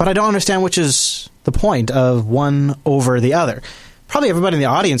 but I don't understand which is the point of one over the other. Probably everybody in the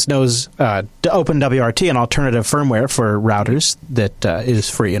audience knows OpenWRT, an alternative firmware for routers that is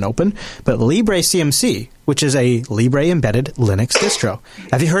free and open, but Libre CMC, which is a Libre embedded Linux distro.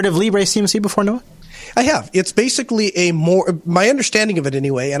 Have you heard of Libre CMC before, Noah? I have. It's basically my understanding of it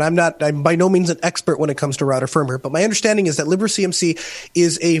anyway, and I'm by no means an expert when it comes to router firmware, but my understanding is that LibreCMC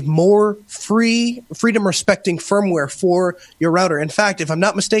is a more freedom-respecting firmware for your router. In fact, if I'm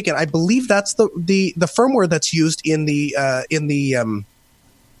not mistaken, I believe that's the firmware that's used in the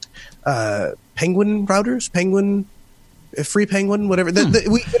Penguin routers, Free Penguin, whatever.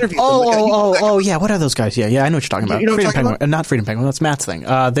 We interviewed them. Yeah. What are those guys? Yeah. I know what you're talking about. You know Freedom Penguin. Not Freedom Penguin. That's Matt's thing.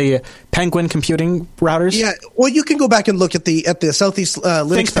 The Penguin computing routers. Yeah. Well, you can go back and look at the Southeast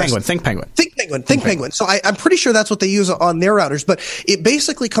Linux. Think Penguin. So I'm pretty sure that's what they use on their routers. But it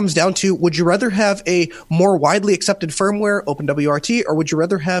basically comes down to: would you rather have a more widely accepted firmware, OpenWRT, or would you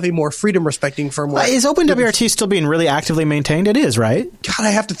rather have a more freedom-respecting firmware? Is OpenWRT still being really actively maintained? It is, right? God, I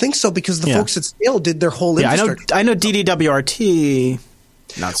have to think so because the folks at Scale did their whole infrastructure. I know DDWRT.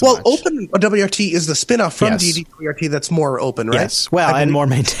 Not so much. OpenWRT is the spinoff from DDWRT that's more open, right? Yes, well, and more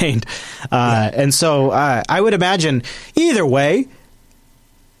maintained. And so I would imagine either way,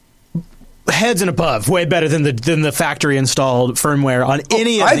 heads and above, way better than the factory installed firmware on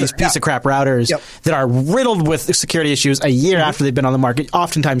any of these piece of crap routers that are riddled with security issues a year after they've been on the market,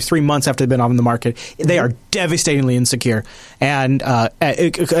 oftentimes 3 months after they've been on the market. They are devastatingly insecure and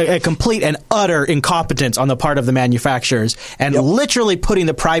a complete and utter incompetence on the part of the manufacturers and literally putting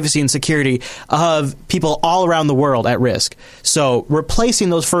the privacy and security of people all around the world at risk. So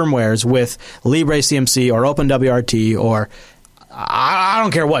replacing those firmwares with Libre CMC or OpenWRT or I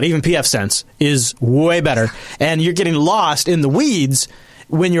don't care what, even pfSense is way better. And you're getting lost in the weeds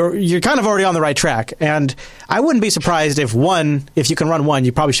when you're kind of already on the right track. And I wouldn't be surprised if you can run one,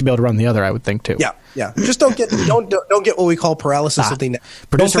 you probably should be able to run the other, I would think, too. Yeah. Just don't get what we call paralysis of the...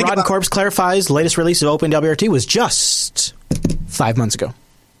 Producer Rotten Corpse clarifies the latest release of OpenWRT was just 5 months ago.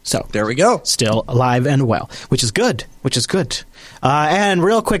 So there we go. Still alive and well, which is good. And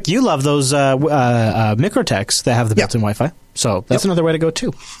real quick, you love those Microtechs that have the built-in Wi-Fi. So that's another way to go,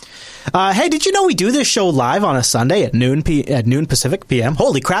 too. Hey, did you know we do this show live on a Sunday at noon Pacific PM?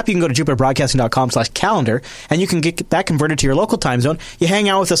 Holy crap, you can go to jupiterbroadcasting.com/calendar, and you can get that converted to your local time zone. You hang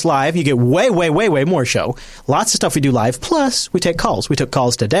out with us live. You get way more show. Lots of stuff we do live. Plus, we take calls. We took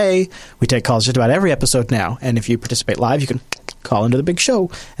calls today. We take calls just about every episode now. And if you participate live, you can call into the big show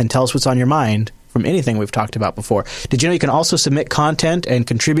and tell us what's on your mind from anything we've talked about before. Did you know you can also submit content and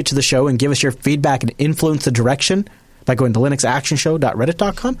contribute to the show and give us your feedback and influence the direction by going to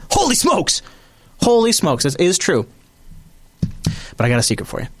linuxactionshow.reddit.com? Holy smokes! This is true. But I got a secret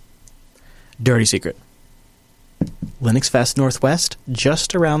for you. Dirty secret. Linux Fest Northwest,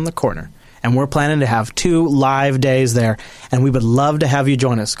 just around the corner. And we're planning to have 2 live days there. And we would love to have you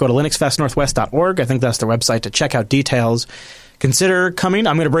join us. Go to linuxfestnorthwest.org. I think that's the website to check out details. Consider coming.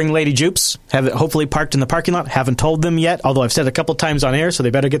 I'm going to bring Lady Jupes. Have it hopefully parked in the parking lot. Haven't told them yet, although I've said it a couple times on air, so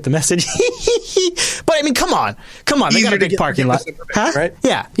they better get the message. But, I mean, come on. They got a big parking lot. Huh? Right?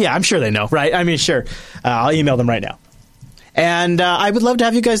 Yeah, I'm sure they know, right? I mean, sure. I'll email them right now. And I would love to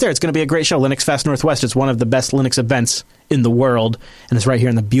have you guys there. It's going to be a great show. Linux Fest Northwest. It's one of the best Linux events in the world, and it's right here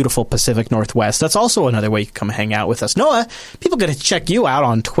in the beautiful Pacific Northwest. That's also another way you can come hang out with us. Noah, people got to check you out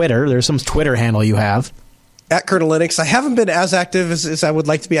on Twitter. There's some Twitter handle you have. At Kernel Linux. I haven't been as active as I would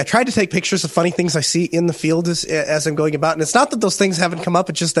like to be. I tried to take pictures of funny things I see in the field as I'm going about. And it's not that those things haven't come up.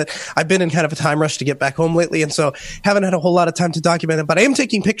 It's just that I've been in kind of a time rush to get back home lately. And so haven't had a whole lot of time to document them. But I am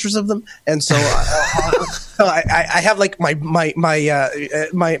taking pictures of them. And so I have like my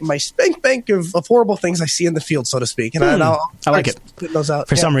spank bank of horrible things I see in the field, so to speak. And I like it. Putting those out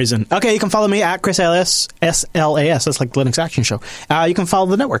for some reason. Okay, you can follow me at Chris SLAS. That's like the Linux Action Show. You can follow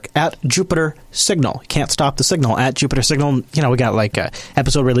the network at Jupiter Signal. You can't stop the signal at Jupiter Signal. You know, we got like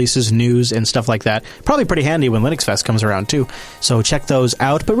episode releases, news, and stuff like that. Probably pretty handy when Linux Fest comes around too. So check those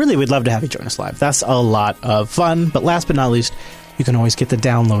out. But really, we'd love to have you join us live. That's a lot of fun. But last but not least, you can always get the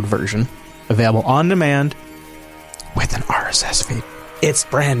download version available on demand with an RSS feed. It's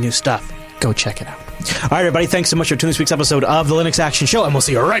brand new stuff. Go check it out. All right, everybody. Thanks so much for tuning this week's episode of the Linux Action Show, and we'll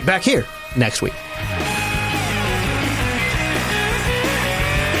see you right back here next week.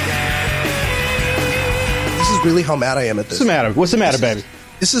 This is really how mad I am at this. What's the matter? What's the matter, baby?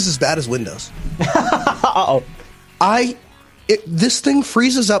 This is as bad as Windows. Uh-oh. This thing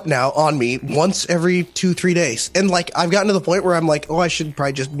freezes up now on me once every 2-3 days. And like, I've gotten to the point where I'm like, I should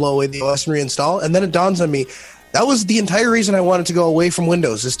probably just blow away the OS and reinstall. And then it dawns on me, that was the entire reason I wanted to go away from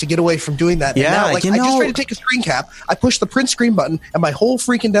Windows, is to get away from doing that. Yeah, and now, I just tried to take a screen cap. I push the print screen button, and my whole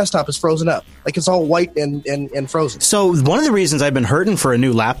freaking desktop is frozen up. Like, it's all white and frozen. So one of the reasons I've been hurting for a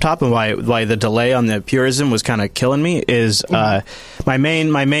new laptop and why the delay on the Purism was kind of killing me is my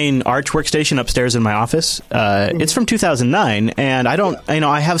main Arch workstation upstairs in my office. It's from 2009, and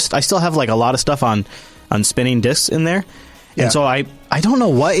I still have like a lot of stuff on spinning disks in there. And so I don't know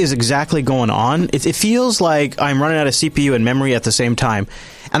what is exactly going on. It feels like I'm running out of CPU and memory at the same time.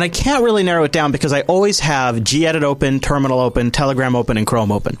 And I can't really narrow it down because I always have gedit open, Terminal open, Telegram open, and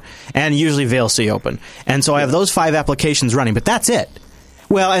Chrome open. And usually VLC open. And so I have those 5 applications running, but that's it.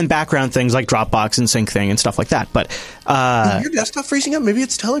 Well, and background things like Dropbox and SyncThing and stuff like that. But your desktop freezing up? Maybe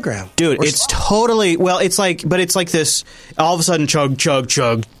it's Telegram. Dude, it's totally... Well, it's like this all of a sudden chug,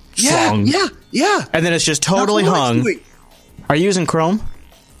 song. Yeah. And then it's just totally hung. Are you using Chrome?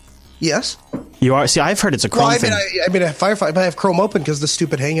 Yes. You are? See, I've heard it's a Chrome thing. I mean, I have Firefox, but I have Chrome open because the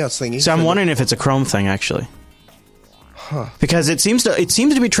stupid Hangouts thing. So I'm wondering if it's a Chrome thing, actually. Huh. Because it seems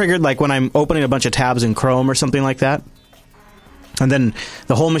to be triggered like when I'm opening a bunch of tabs in Chrome or something like that. And then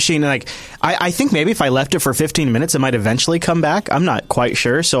the whole machine, like, I think maybe if I left it for 15 minutes, it might eventually come back. I'm not quite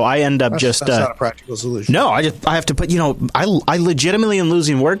sure. So I end up That's not a practical solution. No, I have to put, I legitimately am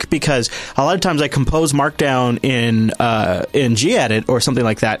losing work because a lot of times I compose Markdown in gedit or something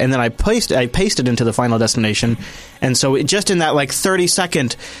like that. And then I paste it into the final destination. And so just in that like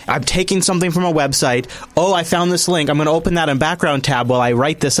 30-second, I'm taking something from a website. Oh, I found this link. I'm going to open that in background tab while I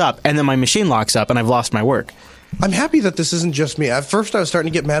write this up. And then my machine locks up and I've lost my work. I'm happy that this isn't just me. At first, I was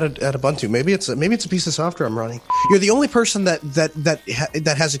starting to get mad at Ubuntu. Maybe it's a piece of software I'm running. You're the only person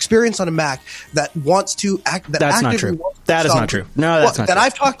that has experience on a Mac that wants to act. That's not true. That is not true. No, that's not true.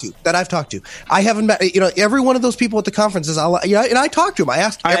 That I've talked to. I haven't met. Every one of those people at the conferences. And I talked to them. I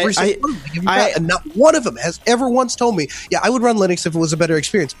asked every single one of them, and not one of them has ever once told me, "Yeah, I would run Linux if it was a better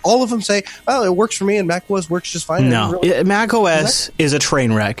experience." All of them say, "Well, it works for me, and Mac OS works just fine." No, Mac OS is a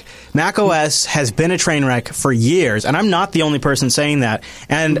train wreck. Mac OS has been a train wreck for years, and I'm not the only person saying that.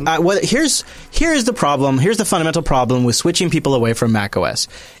 And here's the problem. Here's the fundamental problem with switching people away from Mac OS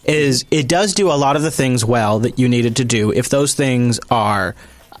is it does do a lot of the things well that you needed to do if those things are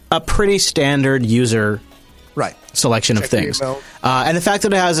a pretty standard user selection of things. And the fact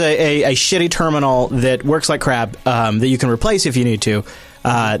that it has a shitty terminal that works like crap that you can replace if you need to,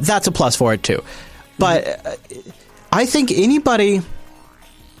 that's a plus for it too. But I think anybody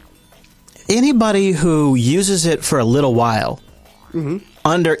who uses it for a little while,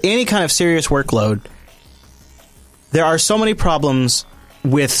 under any kind of serious workload, there are so many problems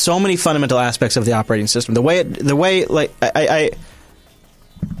with so many fundamental aspects of the operating system.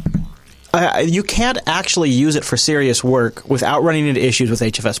 You can't actually use it for serious work without running into issues with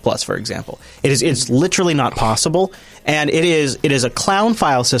HFS Plus, for example. It's literally not possible, and it is a clown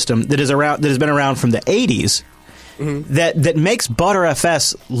file system that has been around from the 80s. That makes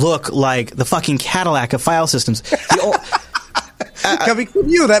ButterFS look like the fucking Cadillac of file systems. Coming from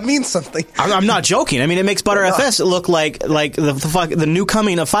you, that means something. I'm not joking. I mean, it makes ButterFS look like the new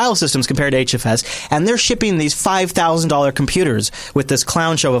coming of file systems compared to HFS, and they're shipping these $5,000 computers with this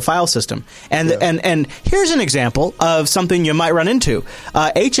clown show of file system. And here's an example of something you might run into.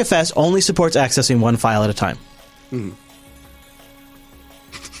 HFS only supports accessing one file at a time.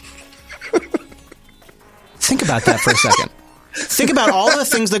 Think about that for a second. Think about all the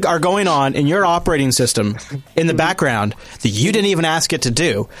things that are going on in your operating system in the background that you didn't even ask it to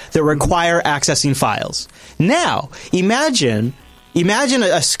do that require accessing files. Now, imagine a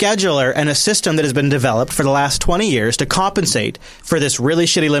scheduler and a system that has been developed for the last 20 years to compensate for this really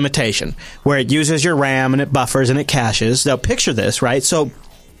shitty limitation where it uses your RAM and it buffers and it caches. Now, picture this, right? So,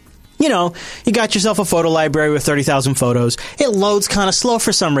 you got yourself a photo library with 30,000 photos. It loads kind of slow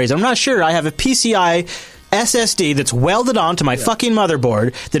for some reason. I'm not sure. I have a PCI SSD that's welded onto my fucking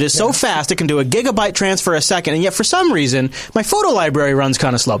motherboard that is so fast it can do a gigabyte transfer a second, and yet for some reason my photo library runs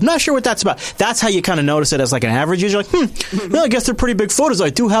kind of slow. I'm not sure what that's about. That's how you kind of notice it as like an average user. Like, well, I guess they're pretty big photos.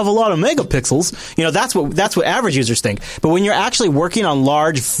 I do have a lot of megapixels. That's what average users think. But when you're actually working on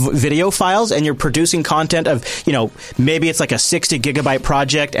large video files and you're producing content of, maybe it's like a 60 gigabyte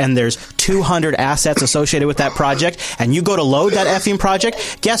project and there's 200 assets associated with that project, and you go to load that effing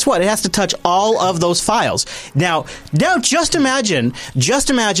project, guess what? It has to touch all of those files. Now just imagine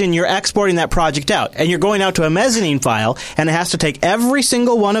you're exporting that project out and you're going out to a mezzanine file and it has to take every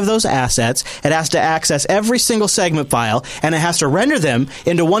single one of those assets, it has to access every single segment file, and it has to render them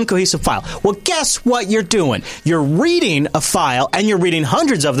into one cohesive file. Well, guess what you're doing? You're reading a file and you're reading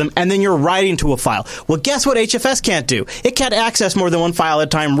hundreds of them and then you're writing to a file. Well, guess what HFS can't do? It can't access more than one file at a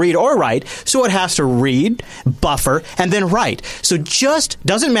time, read or write, so it has to read, buffer, and then write. So just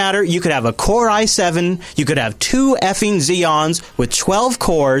doesn't matter. You could have a Core i7, you could have 2 effing Xeons with 12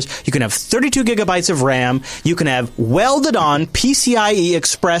 cores. You can have 32 gigabytes of RAM. You can have welded on PCIe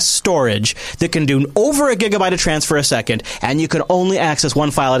Express storage that can do over a gigabyte of transfer a second, and you can only access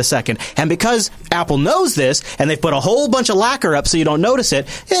one file at a second. And because Apple knows this, and they've put a whole bunch of lacquer up so you don't notice it,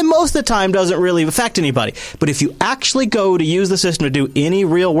 it most of the time doesn't really affect anybody. But if you actually go to use the system to do any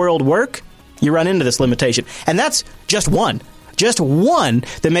real-world work, you run into this limitation. And that's just one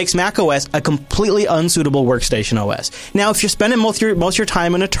that makes Mac OS a completely unsuitable workstation OS. Now, if you're spending most of your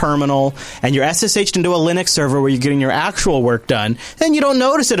time in a terminal and you're SSH'd into a Linux server where you're getting your actual work done, then you don't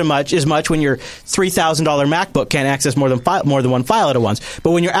notice it as much when your $3,000 MacBook can't access more than one file at once.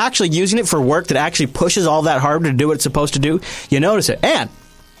 But when you're actually using it for work that actually pushes all that hard to do what it's supposed to do, you notice it. And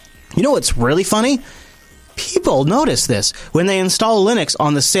you know what's really funny? People notice this when they install Linux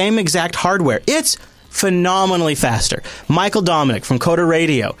on the same exact hardware. It's phenomenally faster. Michael Dominic from Coder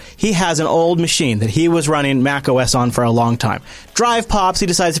Radio, he has an old machine that he was running Mac OS on for a long time. Drive pops, he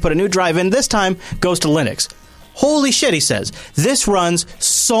decides to put a new drive in, this time goes to Linux. Holy shit, he says, this runs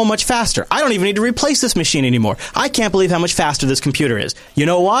so much faster. I don't even need to replace this machine anymore. I can't believe how much faster this computer is. You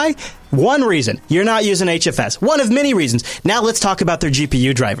know why? One reason, you're not using HFS. One of many reasons. Now let's talk about their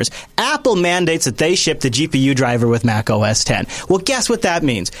GPU drivers. Apple mandates that they ship the GPU driver with Mac OS X. Well, guess what that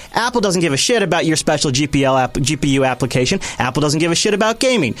means? Apple doesn't give a shit about your special GPU application. Apple doesn't give a shit about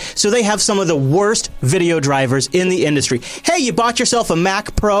gaming. So they have some of the worst video drivers in the industry. Hey, you bought yourself a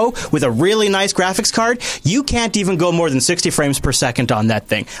Mac Pro with a really nice graphics card? You can't can't even go more than 60 frames per second on that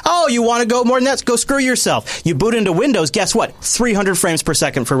thing. Oh, you want to go more than that? Go screw yourself. You boot into Windows, guess what? 300 frames per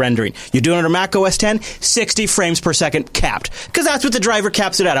second for rendering. You do it under Mac OS X, 60 frames per second capped. Because that's what the driver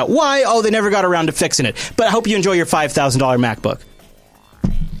caps it at. Why? Oh, they never got around to fixing it. But I hope you enjoy your $5,000 MacBook.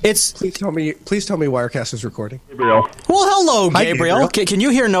 Please tell me Wirecast is recording. Gabriel. Well, hello, Hi, Gabriel. Can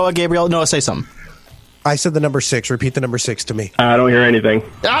you hear Noah, Gabriel? Noah, say something. I said the number 6. Repeat the number 6 to me. I don't hear anything.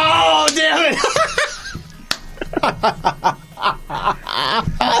 Oh, damn it!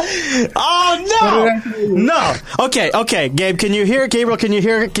 Oh, no! No. Okay, Gabe, can you hear? Gabriel, can you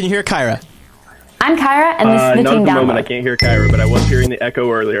hear Kyra? I'm Kyra, and this is the not Team at the moment. I Download. can't hear Kyra, but I was hearing the echo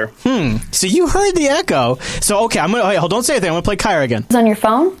earlier. So you heard the echo. So, okay, hold on, don't say anything. I'm going to play Kyra again. On your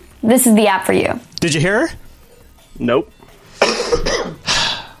phone, this is the app for you. Did you hear her? Nope.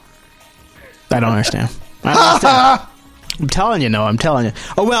 I don't understand. I'm telling you, no, I'm telling you.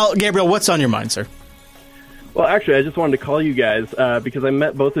 Oh, well, Gabriel, what's on your mind, sir? Well, actually, I just wanted to call you guys because I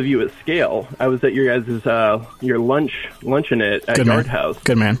met both of you at Scale. I was at your guys' your luncheonette at Yard House.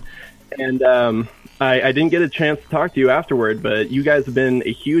 Good man. And I didn't get a chance to talk to you afterward, but you guys have been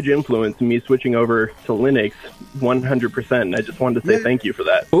a huge influence in me switching over to Linux 100%, and I just wanted to say thank you for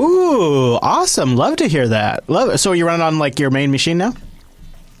that. Ooh, awesome. Love to hear that. Love it. So you run it on, like, your main machine now?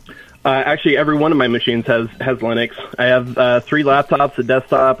 Actually, every one of my machines has Linux. I have 3 laptops, a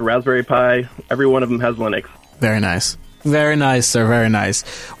desktop, a Raspberry Pi. Every one of them has Linux. Very nice. Very nice, sir. Very nice.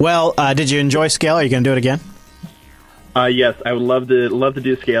 Well, did you enjoy Scale? Are you going to do it again? Yes, I would love to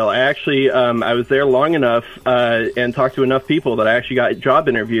do Scale. I actually I was there long enough and talked to enough people that I actually got job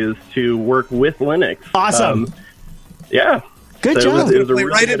interviews to work with Linux. Awesome. Yeah. Good job. It was a really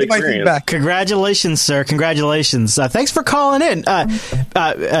right good into my experience. feedback. Congratulations, sir. Congratulations. Thanks for calling in.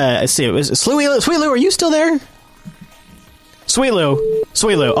 Let's see. It was Sweet Lou, are you still there? Sweet Lou.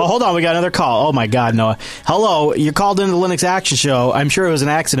 Oh, hold on. We got another call. Oh, my God, Noah. Hello. You called into the Linux Action Show. I'm sure it was an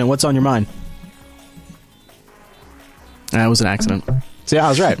accident. What's on your mind? It was an accident. See, I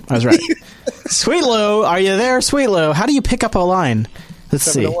was right. Sweet Lou, are you there? Sweet Lou, how do you pick up a line? Let's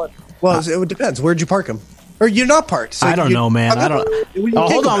see. Well, it depends. Where'd you park them? Or you're not parked. So I don't know, man. I don't. Oh,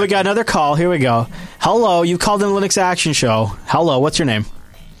 hold on. We got another call. Here we go. Hello, you called in the Linux Action Show. Hello, what's your name?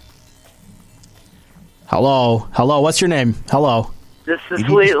 Hello, what's your name? Hello. This is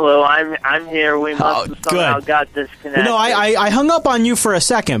Sweet Lou. I'm here. We must have somehow got disconnected. No, I hung up on you for a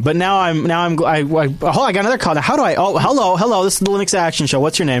second, but now I got another call. Now, how do I? Oh, hello. This is the Linux Action Show.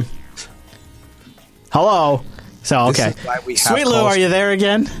 What's your name? Hello. So okay. Sweet Lou, are you there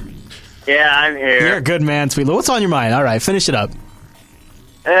again? Yeah, I'm here. You're a good man, Sweet Lou. What's on your mind? All right, finish it up.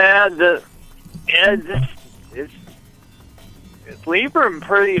 Librem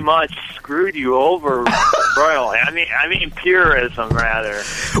pretty much screwed you over royally. I mean Purism rather.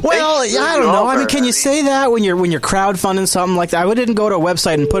 Well, yeah, I don't know. I mean, can you say that when you're crowdfunding something like that? I didn't go to a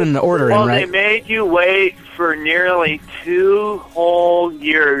website and put an order in, right? Well, they made you wait for nearly 2 whole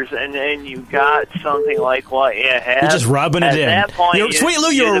years, and then you got something like what you had. You're just rubbing it in. At that point, Sweet Lou,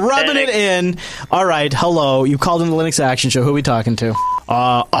 you're rubbing it in. All right, hello. You called in the Linux Action Show. Who are we talking to?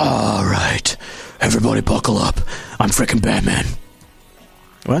 All right. Everybody buckle up. I'm frickin' Batman.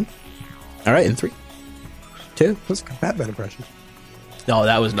 What? All right, in 3, 2. That's a Batman impression. No,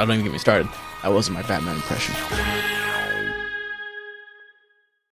 that was. Don't even get me started. That wasn't my Batman impression.